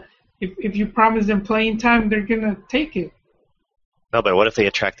 So if you promise them playing time, they're going to take it. No, but what if they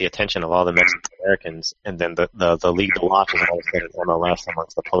attract the attention of all the Mexican Americans, and then the league to watch is all of a sudden MLS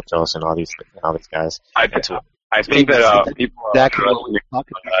amongst the Pochos and all these guys? I think that people are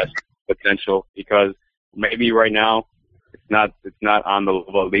underestimating potential, because maybe right now it's not on the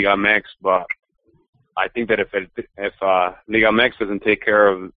level of Liga MX, but I think that if Liga MX doesn't take care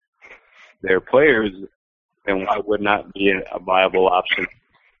of their players, then why would not be a viable option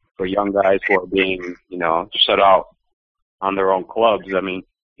for young guys who are being shut out on their own clubs? I mean,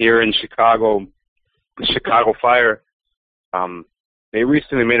 here in Chicago, the Chicago Fire, they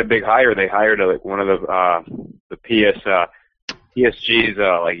recently made a big hire. They hired one of the PSG's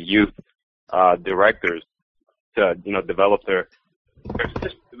youth directors to develop their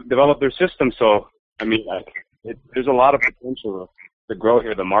system. So I mean, there's a lot of potential to grow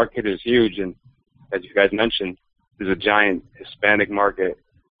here. The market is huge, and as you guys mentioned, there's a giant Hispanic market.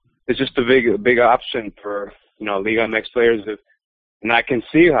 It's just a big option for Liga MX players, and I can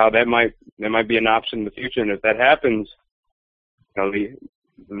see how that might be an option in the future. And if that happens, Liga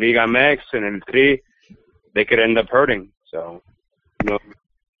MX and M3, they could end up hurting. So,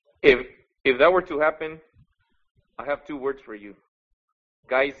 if that were to happen, I have 2 words for you: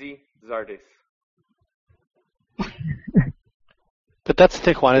 Gaizy Zardes. But that's the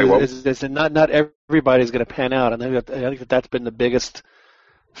thing, Juan, is that not everybody's going to pan out, and I think that's been the biggest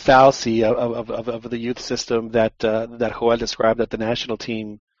fallacy of the youth system that Joel described, that the national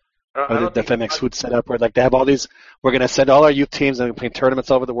team or the FMX would set up, where like they have all these. We're going to send all our youth teams and play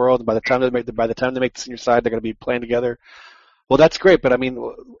tournaments all over the world, and by the time they make the senior side, they're going to be playing together. Well, that's great, but I mean,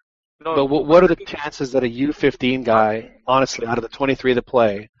 but what are the chances that a U15 guy, honestly, out of the 23 that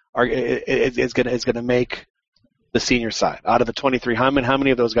play, is going to make the senior side? Out of the 23, how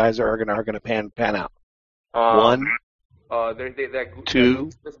many of those guys are going to pan out? One. Two.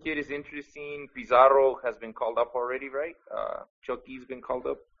 This kid is interesting. Pizarro has been called up already, right? Chucky's been called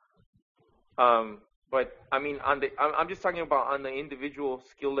up. But I mean, I'm just talking about on the individual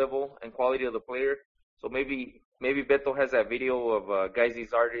skill level and quality of the player. So maybe Beto has that video of Guys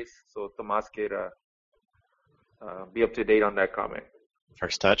These Artists, so Tomas could be up to date on that comment.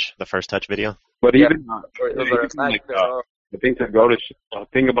 The first touch video. But even I think to go to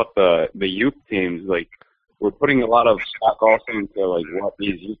think about the youth teams, like we're putting a lot of stock also into like what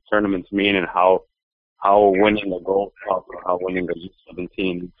these youth tournaments mean and how winning the Gold Cup or how winning the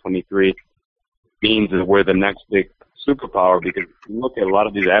U17, U23 means that we're the next big superpower. Because if you look at a lot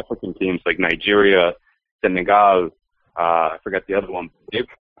of these African teams like Nigeria, Senegal, I forgot the other one, they've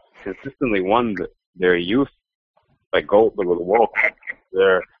consistently won their youth like gold with the World Cup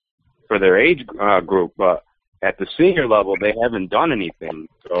for their age group, but at the senior level they haven't done anything.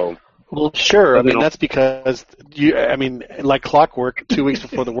 So well, sure. I mean that's because like clockwork, 2 weeks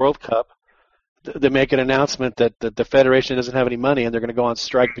before the World Cup, they make an announcement that the federation doesn't have any money and they're going to go on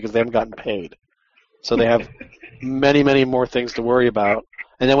strike because they haven't gotten paid. So they have many, many more things to worry about.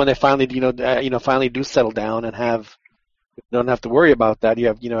 And then when they finally, finally do settle down and don't have to worry about that,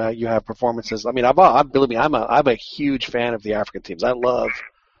 you have performances. I mean, believe me, I'm a huge fan of the African teams. I love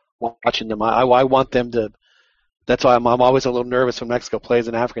watching them. I want them to. That's why I'm always a little nervous when Mexico plays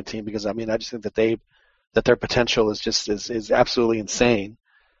an African team because I just think that their potential is absolutely insane.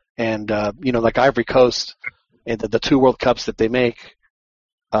 And like Ivory Coast and the 2 World Cups that they make.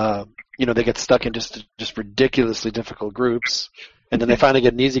 They get stuck in just ridiculously difficult groups, and then they finally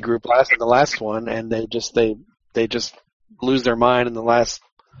get an easy group in the last one, and they just lose their mind in the last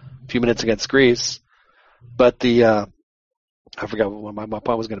few minutes against Greece. But I forgot what my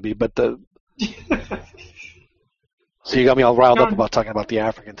point was going to be, but so you got me all riled up about talking about the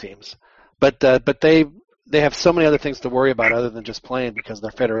African teams. But they have so many other things to worry about other than just playing because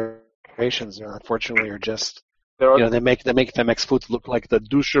their federations, unfortunately, are just. They make the MX Foot look like the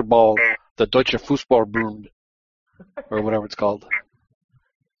Deutscher Ball, the Deutsche Fußballbund, or whatever it's called.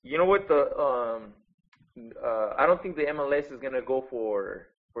 You know what? I don't think the MLS is gonna go for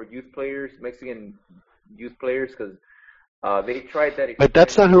youth players, Mexican youth players, because they tried that. But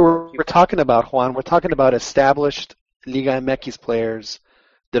that's not who we're talking about, Juan. We're talking about established Liga MX players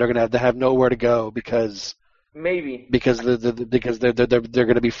that are gonna have nowhere to go because they're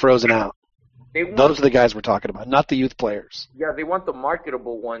gonna be frozen out. Those are the guys we're talking about, not the youth players. Yeah, they want the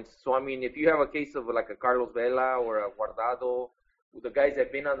marketable ones. So, I mean, if you have a case of like a Carlos Vela or a Guardado, the guys that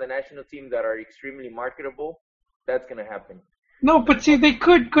have been on the national team that are extremely marketable, that's going to happen. No, but see, they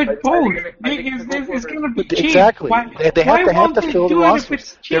could both. It's going to be cheap. Exactly. They have to fill the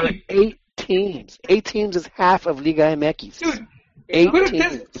rosters. There are 8 teams. 8 teams is half of Liga MX. Dude, 8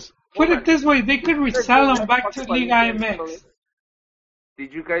 teams. Put it this way, they could resell them back to Liga MX.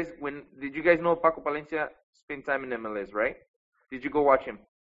 Did you guys know Paco Palencia spent time in MLS, right? Did you go watch him?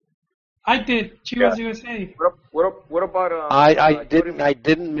 I did. Chivas USA. What about I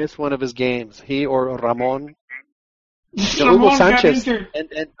didn't miss one of his games. He or Ramon. Hugo Sanchez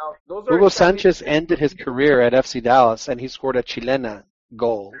Hugo Sanchez ended his career at FC Dallas, and he scored a Chilena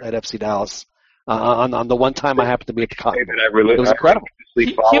goal at FC Dallas on the one time I happened to be at the Cotton Bowl. It was incredible.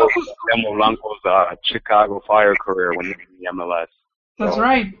 I followed Demo Blanco's Chicago Fire career when he was in the MLS. That's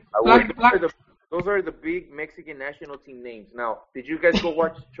right. Those are the big Mexican national team names. Now, did you guys go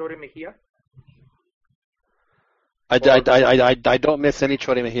watch Chore Mejia? I don't miss any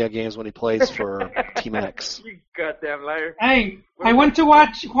Chore Mejia games when he plays for Team X. You goddamn liar. Hey, I went to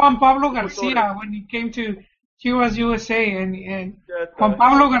watch Juan Pablo Garcia when he came to Chivas USA, and Juan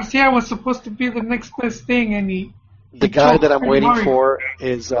Pablo Garcia was supposed to be the next best thing, and the guy that I'm waiting for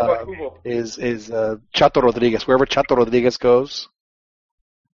is Chato Rodriguez. Wherever Chato Rodriguez goes.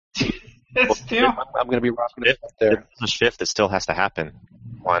 Still, I'm going to be rocking it there. The shift, it still has to happen.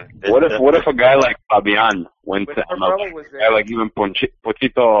 What if a guy like Fabian went to MLS? A guy like even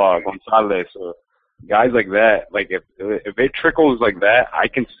Pochito Gonzalez or guys like that. Like if it trickles like that, I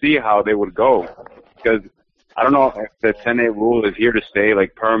can see how they would go. Because I don't know if the 10-8 rule is here to stay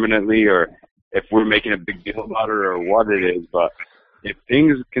like permanently, or if we're making a big deal about it, or what it is. But if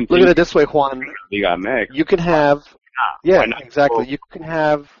things continue, look at it this way, Juan. You can have. Yeah, exactly. You can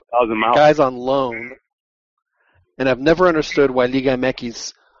have guys on loan, and I've never understood why Liga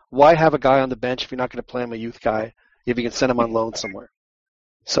MX, why have a guy on the bench if you're not going to play him a youth guy, if you can send him on loan somewhere.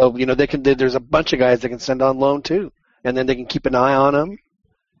 So, there's a bunch of guys they can send on loan too, and then they can keep an eye on them,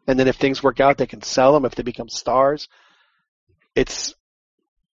 and then if things work out, they can sell them if they become stars. It's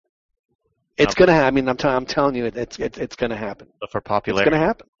It's going to happen. I mean, I'm telling you, it's going to happen. But for popularity, it's going to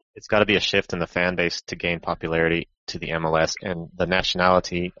happen. It's got to be a shift in the fan base to gain popularity to the MLS, and the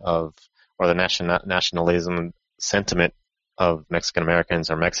nationality of, or the nationalism sentiment of Mexican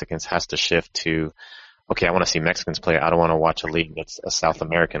Americans or Mexicans has to shift to, okay, I want to see Mexicans play. I don't want to watch a league that's a South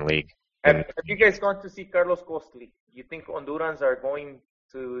American league. Have you guys gone to see Carlos Costly? You think Hondurans are going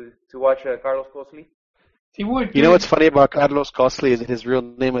to watch Carlos Costly? He would. You know what's funny about Carlos Costly is that his real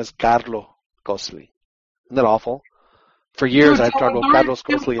name is Carlo Costly. Isn't that awful? For years, I've talked about Carlos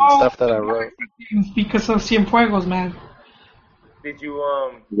Costly and stuff that I wrote. Because of Cienfuegos, man. Did you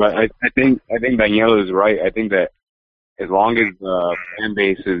But I think Daniel is right. I think that as long as the fan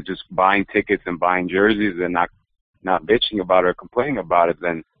base is just buying tickets and buying jerseys and not bitching about it or complaining about it,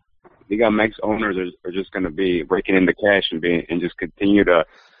 then Liga MX owners are just going to be breaking in the cash and just continue to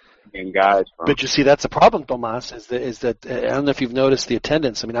gain guys. But you see, that's the problem, Tomas. Is that I don't know if you've noticed the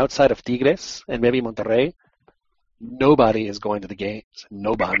attendance. I mean, outside of Tigres and maybe Monterrey, nobody is going to the games.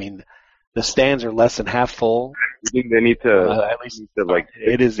 Nobody. I mean, the stands are less than half full. You think they need to at least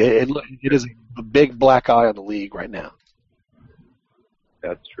it is a big black eye on the league right now.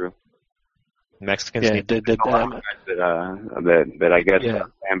 That's true. Mexicans need that I guess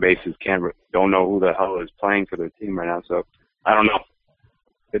fan bases don't know who the hell is playing for their team right now. So I don't know.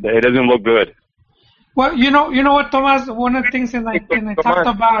 It doesn't look good. Well, you know what, Tomas. One of the things I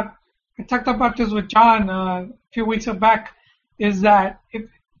talked about this with John a few weeks back is that if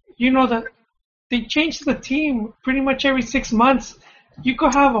that they change the team pretty much every 6 months. You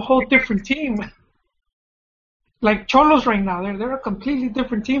could have a whole different team. Like Cholos right now, they're a completely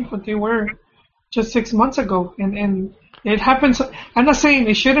different team from what they were just 6 months ago, and it happens. I'm not saying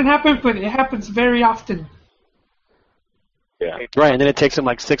it shouldn't happen, but it happens very often. Yeah. Right, and then it takes them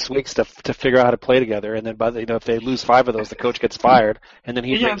like 6 weeks to figure out how to play together, and then if they lose 5 of those, the coach gets fired, and then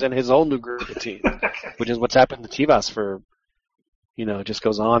he brings in his own new group of team, which is what's happened to Chivas for, it just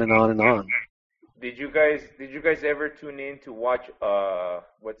goes on and on and on. Did you guys ever tune in to watch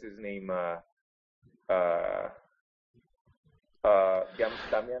what's his name?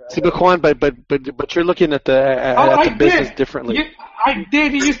 See, but Juan, but you're looking at the business differently. I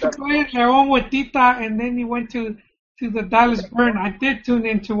did. He used to play in León with Tita, and then he went to the Dallas Burn. I did tune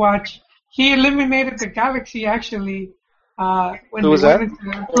in to watch. He eliminated the Galaxy actually when they went into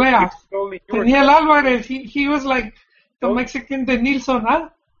the playoffs. Daniel Alvarez, he was like the Mexican De Nilsson, huh?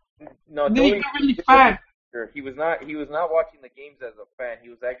 No, and then he got really fat. He was not watching the games as a fan. He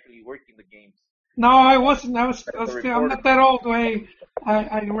was actually working the games. No, I wasn't. I'm not that old. I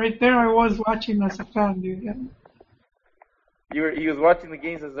right there. I was watching as a fan, dude. Yeah. He was watching the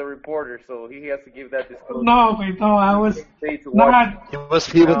games as a reporter, so he has to give that disclosure. No, I was not. He was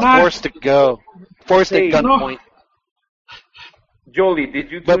forced to go. Forced at gunpoint. Jolie,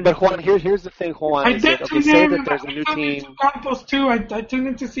 did you? But Juan, here's the thing, Juan. I did tune in. That there's a new team. Campos too. I tuned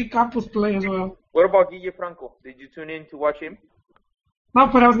in to see Campos play as well. What about Guille Franco? Did you tune in to watch him? No,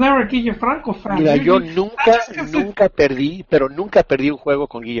 pero I was never a Guille Franco fan. Mira, yo nunca perdí un juego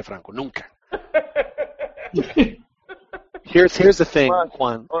con Guille Franco. Nunca. Here's the thing,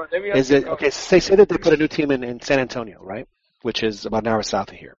 Juan. Is that okay? Say that they put a new team in San Antonio, right? Which is about an hour south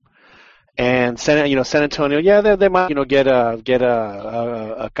of here. And San Antonio, they might get a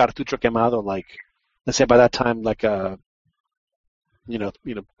cartucho quemado, like let's say by that time, like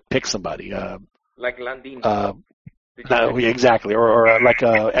pick somebody. Like Landin. No, exactly, or like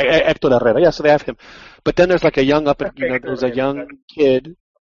Héctor Herrera. Yeah, so they have him. But then there's like a young there's a young kid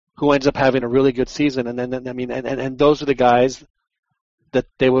who ends up having a really good season, and then and those are the guys that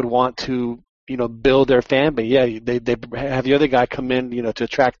they would want to build their fan base. Yeah, they have the other guy come in to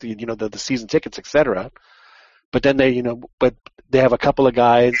attract the season tickets, etc. But then they have a couple of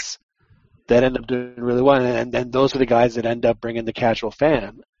guys that end up doing really well, and those are the guys that end up bringing the casual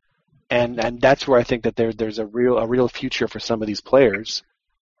fan. And that's where I think that there's a real future for some of these players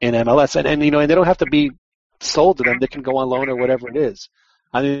in MLS. And they don't have to be sold to them. They can go on loan or whatever it is.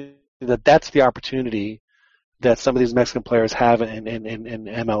 I mean, that's the opportunity that some of these Mexican players have in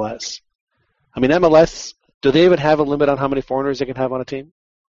MLS. I mean, MLS, do they even have a limit on how many foreigners they can have on a team?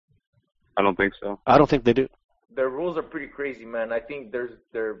 I don't think so. I don't think they do. Their rules are pretty crazy, man. I think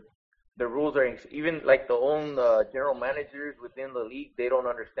the rules are even like the own general managers within the league. They don't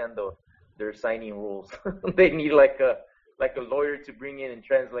understand their signing rules. They need like a lawyer to bring in and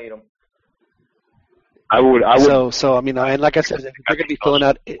translate them. I would. So I mean, and like I said, if they're going to be filling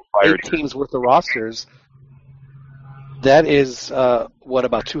out 8 teams worth of rosters, that is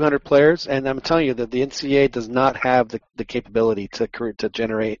about 200 players. And I'm telling you that the NCAA does not have the capability to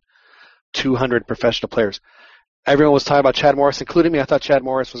generate 200 professional players. everyone was talking about Chad Morris, including me. I thought Chad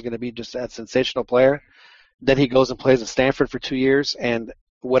Morris was going to be just a sensational player. Then he goes and plays at Stanford for 2 years, and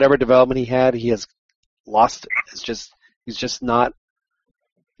whatever development he had, he has lost it. He's just not,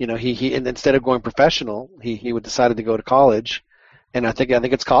 and instead of going professional, he would decided to go to college, and I think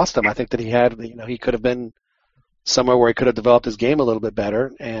it's cost him. I think that he could have been somewhere where he could have developed his game a little bit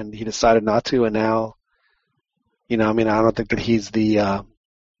better, and he decided not to, and now, I don't think that he's the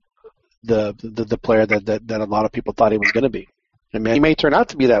player that a lot of people thought he was going to be. And he may turn out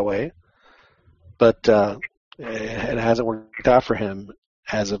to be that way, but it hasn't worked out for him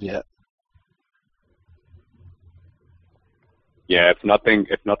as of yet. Yeah, if nothing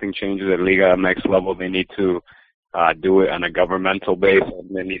changes at Liga MX level, they need to do it on a governmental base,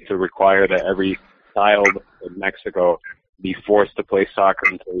 and they need to require that every child in Mexico be forced to play soccer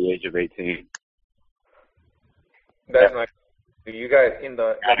until the age of 18. That's nice. You guys in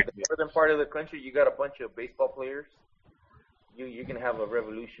the northern part of the country, you got a bunch of baseball players. You can have a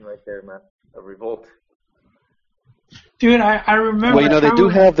revolution right there, man. A revolt. Dude, I remember. Well, they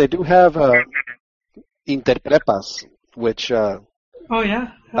do have interprepas, which oh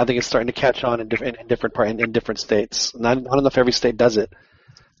yeah, I think it's starting to catch on in different states. Not, I don't know if every state does it,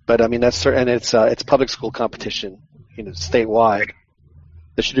 but I mean that's certain. It's public school competition, statewide.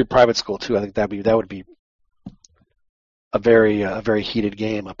 They should do private school too. I think that would be a very heated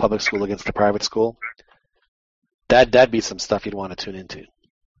game, a public school against the private school. That'd be some stuff you'd want to tune into.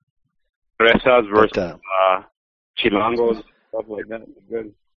 Fresas versus Chilangos, stuff like that would be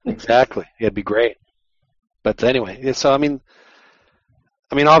good. Exactly, it'd be great. But anyway, so I mean,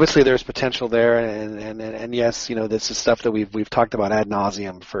 obviously there's potential there, and yes, this is stuff that we've talked about ad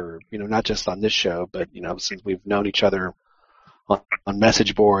nauseum for not just on this show, but since we've known each other on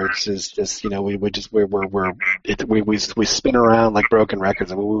message boards. Is just we spin around like broken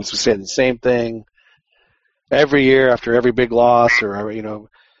records, and we say the same thing every year after every big loss, or And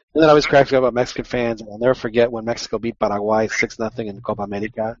then I always cracks me up about Mexican fans, and I'll never forget when Mexico beat Paraguay 6-0 in Copa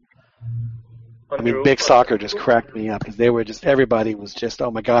America. I mean, big soccer just cracked me up because everybody was just,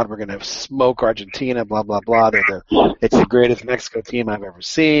 oh my God, we're going to smoke Argentina, blah, blah, blah. It's the greatest Mexico team I've ever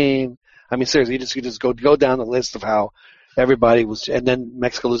seen. I mean, seriously, you just go down the list of how everybody was, and then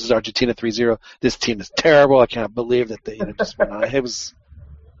Mexico loses Argentina 3-0. This team is terrible. I can't believe that they just went on. It was,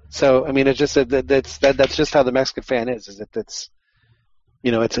 so, I mean, it's just, that's just how the Mexican fan is that it's,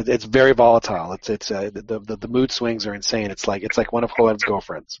 it's very volatile. The mood swings are insane. It's like one of Joel's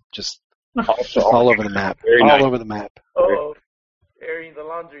girlfriends, just all over the map. All over the map. Oh, airing the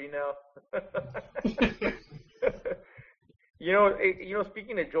laundry now.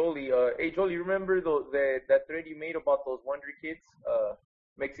 Speaking of Jolie, hey Jolie, you remember that thread you made about those Wonder Kids,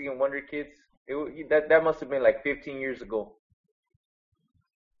 Mexican Wonder Kids? That must have been like 15 years ago.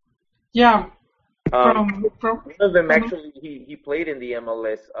 Yeah. One of them actually, he played in the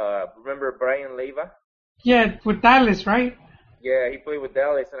MLS. Remember Brian Leyva? Yeah, with Dallas, right? Yeah, he played with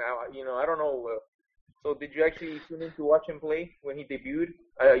Dallas, and I don't know. So did you actually tune in to watch him play when he debuted?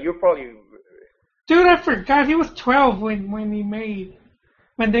 You're probably. Dude, I forgot he was 12 when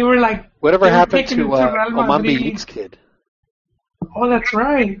they were like. Whatever happened to Omambi Yeats kid? Oh, that's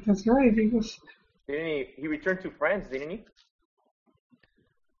right. He was. Didn't he returned to France? Didn't he?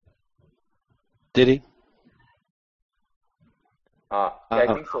 Did he? Yeah, I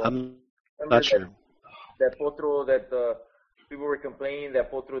think so. I'm not sure. That Potro, that people were complaining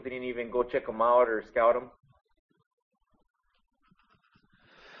that Potro didn't even go check him out or scout him.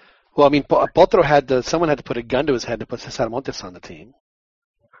 Well, I mean, Potro someone had to put a gun to his head to put Cesar Montes on the team.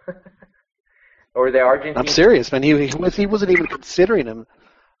 Or the Argentine. I'm serious, man. He wasn't even considering him.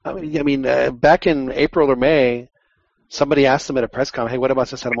 I mean, back in April or May, somebody asked him at a press conference, "Hey, what about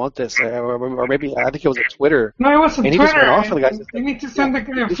Cesar Montes?" Or maybe I think it was on Twitter. No, it was on Twitter. And he just went off on the guy. You need to send the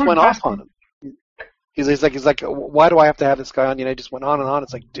guy. He just went off on him. He's like, why do I have to have this guy on? He just went on and on.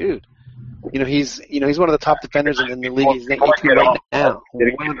 It's like, dude, he's one of the top defenders in the league. He's 82 right now.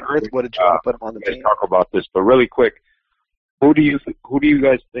 Why on earth would it try to put him on the team? Talk about this, but really quick, who do you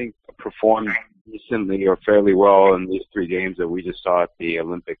guys think performed decently or fairly well in these 3 games that we just saw at the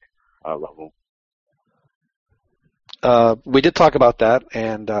Olympic level? We did talk about that,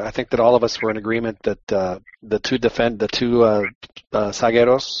 and I think that all of us were in agreement that the two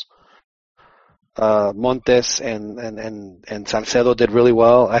zagueros, Montes and Salcedo did really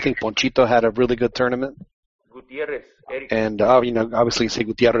well. I think Ponchito had a really good tournament. Gutierrez, Eric. And obviously you say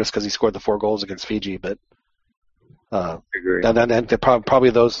Gutierrez because he scored the 4 goals against Fiji, but and probably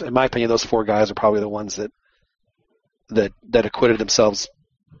those, in my opinion, those 4 guys are probably the ones that acquitted themselves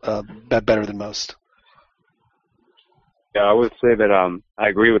better than most. Yeah, I would say that I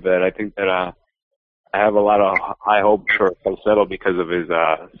agree with that. I think that have a lot of high hopes for Caicedo because of his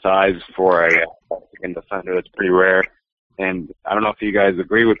size for a Mexican defender. That's pretty rare. And I don't know if you guys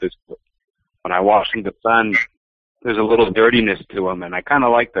agree with this, but when I watch him defend, there's a little dirtiness to him, and I kind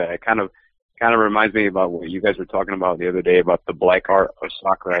of like that. It kind of reminds me about what you guys were talking about the other day about the black art of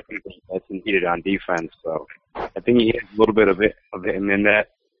soccer. I think that's needed on defense. So I think he has a little bit of him in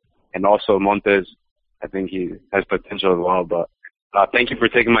that. And also Montes, I think he has potential as well. But thank you for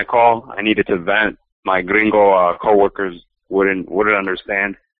taking my call. I needed to vent. My gringo coworkers wouldn't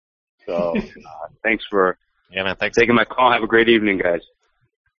understand. So thanks for taking my call. Have a great evening, guys.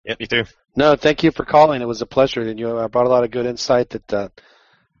 Yep, you too. No, thank you for calling. It was a pleasure, and you brought a lot of good insight. That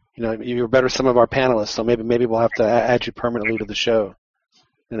you were better than some of our panelists. So maybe we'll have to add you permanently to the show,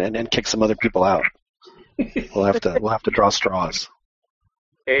 and kick some other people out. We'll have to draw straws.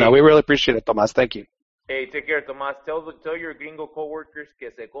 Hey, no, we really appreciate it, Tomas. Thank you. Hey, take care, Tomas. Tell your gringo coworkers que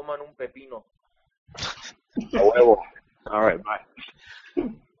se coman un pepino. All right, bye.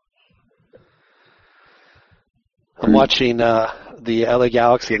 I'm watching the LA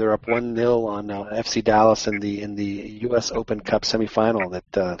Galaxy. They're up 1-0 on FC Dallas in the U.S. Open Cup semifinal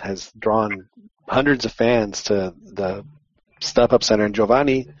that has drawn hundreds of fans to the StubHub Center. And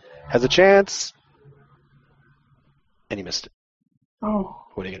Giovanni has a chance, and he missed it. Oh,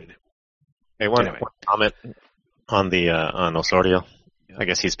 what are you gonna do? Hey, one comment on the on Osorio. I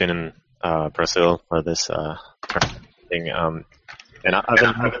guess he's been in Brazil for this thing. And I've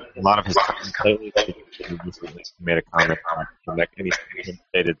been having a lot of his comments lately. He made a comment on he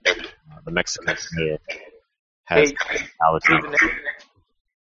stated the Mexican player has the mentality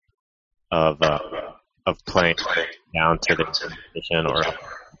of playing down to the competition or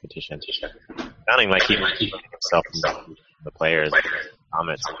competition. Sounding like he was keeping himself from the players,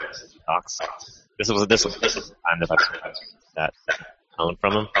 comments, and talks. This was the time that I've heard that tone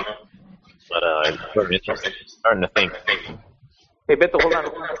from him. But it's very interesting. Starting to think. Hey, Beto, hold on.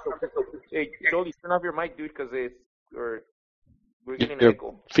 Hey, Jolie, turn off your mic, dude, because we're getting an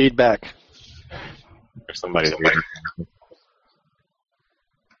echo. Feedback. There's somebody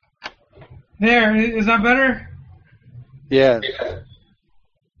there. Is that better? Yeah.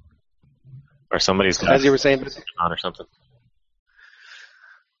 Or somebody's got as you were saying on or something.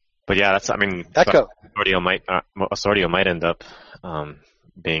 But yeah, echo. Osorio might end up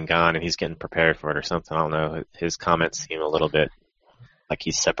being gone, and he's getting prepared for it or something. I don't know. His comments seem a little bit like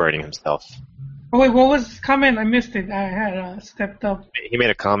he's separating himself. Oh wait, what was his comment? I missed it. I had stepped up. He made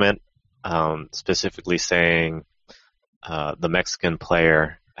a comment specifically saying the Mexican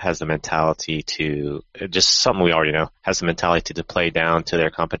player has the mentality to, just something we already know, has the mentality to play down to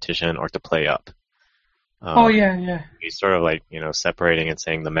their competition or to play up. Yeah. He's sort of like, separating and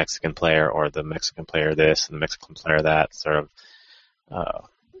saying the Mexican player or the Mexican player this and the Mexican player that, sort of, not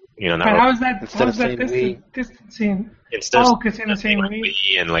how is that distancing? Instead of because in the same way.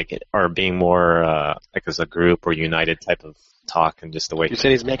 And or being more as a group or united type of talk, and just the way you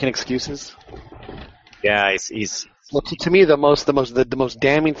said he's making excuses. Yeah, he's. Well, to me, the most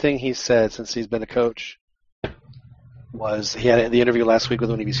damning thing he said since he's been a coach was he had the interview last week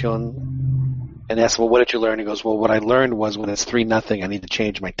with Univision, and asked, "Well, what did you learn?" He goes, "Well, what I learned was when it's 3-0, I need to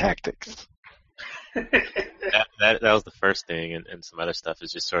change my tactics." That was the first thing, and some other stuff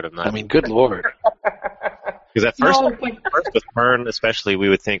is just sort of not. I mean, good lord. Because at first with Pern especially, we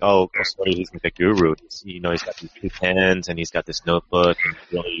would think, oh, sorry, he's like a guru. He's got these 2 pens and he's got this notebook. And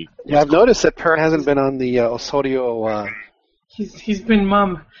really, yeah, I've noticed that Pern hasn't been on the Osorio. He's been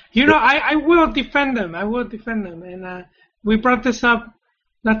mum. I will defend him. And we brought this up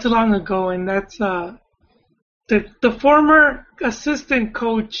not too long ago, and that's the former assistant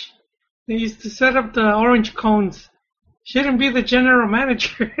coach. They used to set up the orange cones. Shouldn't be the general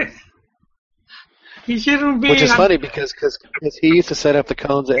manager. He shouldn't be. Which is funny because he used to set up the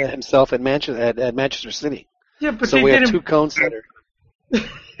cones himself at Manchester City. Yeah, but so we have 2 cone setters.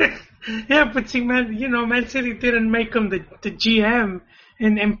 Yeah, but see, Man City didn't make him the GM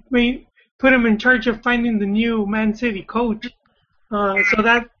and put him in charge of finding the new Man City coach. So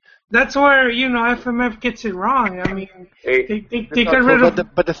that's where FMF gets it wrong. I mean, they got rid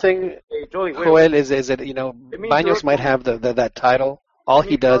of. But the thing, Joel, is that Baños might have that title. All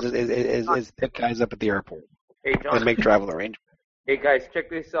he does is pick guys up at the airport and make travel arrangements. Hey guys, check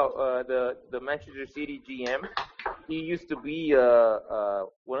this out. The Manchester City GM, he used to be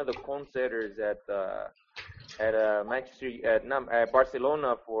one of the cone setters at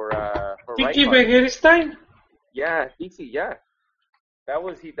Barcelona for Tiki Begiristain? Yeah, Tiki. Yeah, that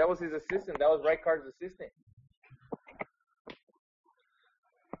was his assistant. That was Rijkaard's assistant.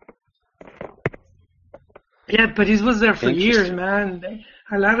 Yeah, but he was there for years, man.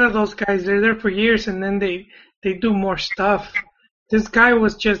 a lot of those guys, they're there for years and then they do more stuff. This guy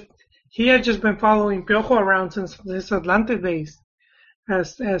he had just been following Piojo around since his Atlante days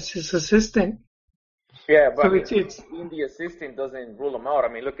as his assistant. Yeah, but so it's being the assistant doesn't rule him out. I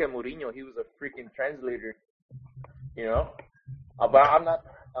mean, look at Mourinho. He was a freaking translator, you know. But I'm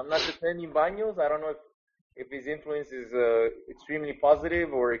not defending Baños. I don't know if his influence is extremely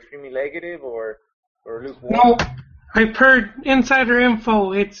positive or extremely negative or lukewarm. No, I've heard insider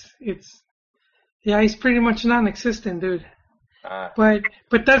info. It's he's pretty much non-existent, dude. But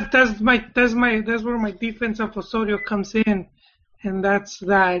that's where my defense of Osorio comes in, and that's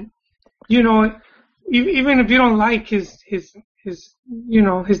that, you know, even if you don't like his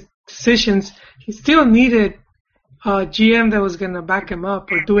decisions, he still needed a GM that was gonna back him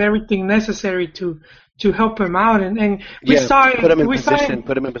up or do everything necessary to help him out, and we saw him.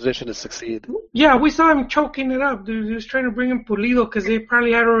 Put him in position to succeed. Yeah, we saw him choking it up. Dude. He was trying to bring in Pulido because they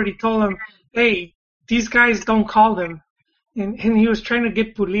probably had already told him, hey, these guys don't call them. And he was trying to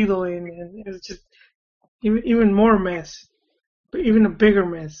get Pulido in, and it was just even more mess, but even a bigger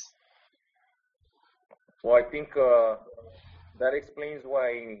mess. Well, I think that explains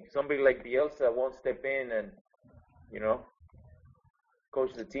why somebody like Bielsa won't step in and, you know,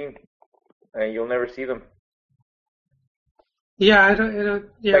 coach the team, and you'll never see them. Yeah, I don't.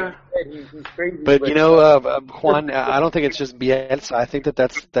 Yeah. Like you said, he's crazy. But you know, Juan, I don't think it's just Bielsa. I think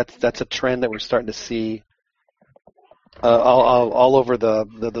that's a trend that we're starting to see. All over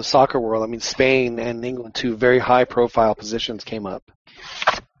the soccer world. I mean, Spain and England, two very high-profile positions came up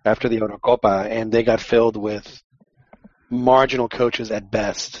after the Eurocopa, and they got filled with marginal coaches at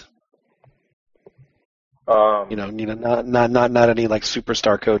best. Not any like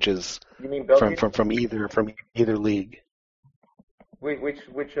superstar coaches. You mean Belgium? from either league. Which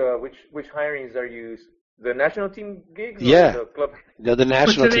hirings are you? The national team gigs? Yeah, or the club? The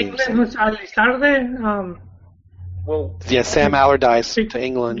national teams. Well, yeah, Sam Allardyce to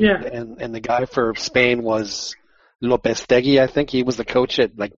England, and the guy for Spain was Lopetegui. I think he was the coach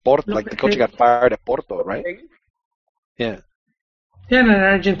at Porto. Like the coach got fired at Porto, right? Yeah. Yeah, and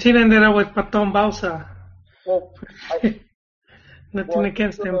Argentina ended up with Patón Bausa. Well, nothing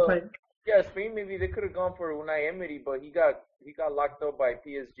against him, but yeah, Spain maybe they could have gone for Unai Emery, but he got locked up by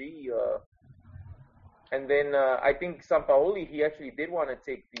PSG. And then I think Sampaoli, he actually did want to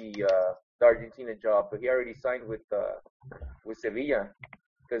take the Argentina job, but he already signed with Sevilla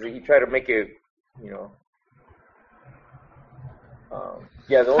because he tried to make it, you know.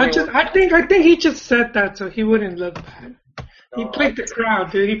 I think he just said that so he wouldn't look bad. He played the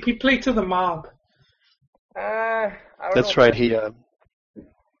crowd, dude. He played to the mob. That's right. He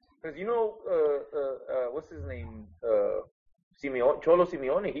because you know what's his name? Cholo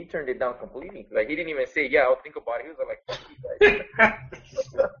Simeone, he turned it down completely. Like he didn't even say, "Yeah, I'll think about it." He was like, "Fuck you guys."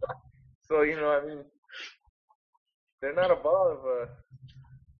 So you know, I mean, they're not above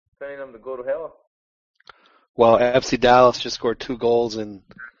telling them to go to hell. Well, FC Dallas just scored 2 goals in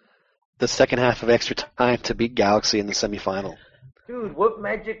the second half of extra time to beat Galaxy in the semifinal. Dude, what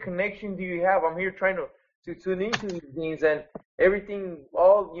magic connection do you have? I'm here trying to tune into these games and everything.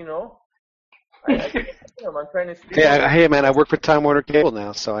 All you know. I'm trying to speak. Hey, man! I work for Time Warner Cable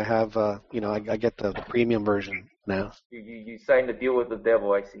now, so I have, I get the premium version now. You signed a deal with the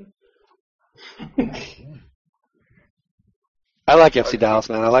devil, I see. I like FC Dallas,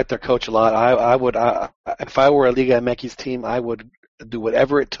 man. I like their coach a lot. I would, if I were a Liga MX team, I would do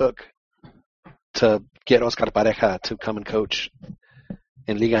whatever it took to get Oscar Pareja to come and coach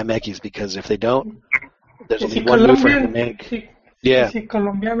in Liga MX, because if they don't, there's only one move for him to make. Yeah.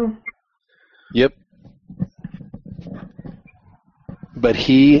 Colombiano. Yep. But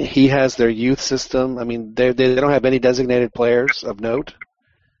he has their youth system. I mean, they don't have any designated players of note.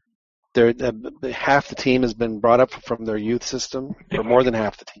 Half the team has been brought up from their youth system, or more than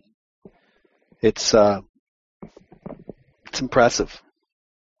half the team. It's impressive.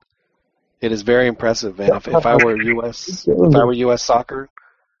 It is very impressive. And if I were U.S. soccer,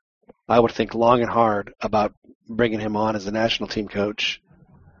 I would think long and hard about bringing him on as the national team coach.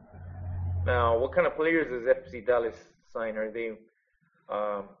 Now, what kind of players does FC Dallas sign? Are they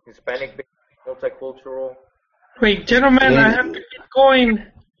Hispanic, multicultural? Wait, gentlemen, I have to get going.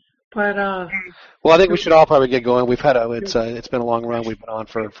 But well, I think we should all probably get going. We've had it's been a long run. We've been on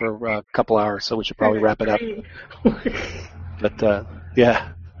for a couple hours, so we should probably wrap it up. But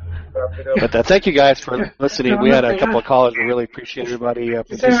yeah. But thank you guguys for listening. We had a couple of callers. We really appreciate everybody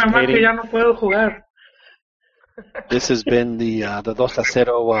participating. This has been the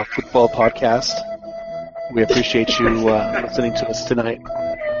 2-0 football podcast. We appreciate you listening to us tonight.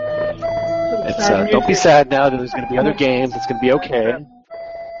 Don't be sad now. There's going to be other games. It's going to be okay.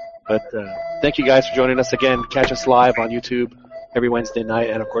 But thank you guys for joining us again. Catch us live on YouTube every Wednesday night,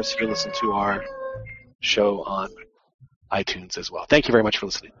 and of course you can listen to our show on iTunes as well. Thank you very much for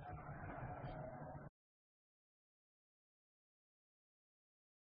listening.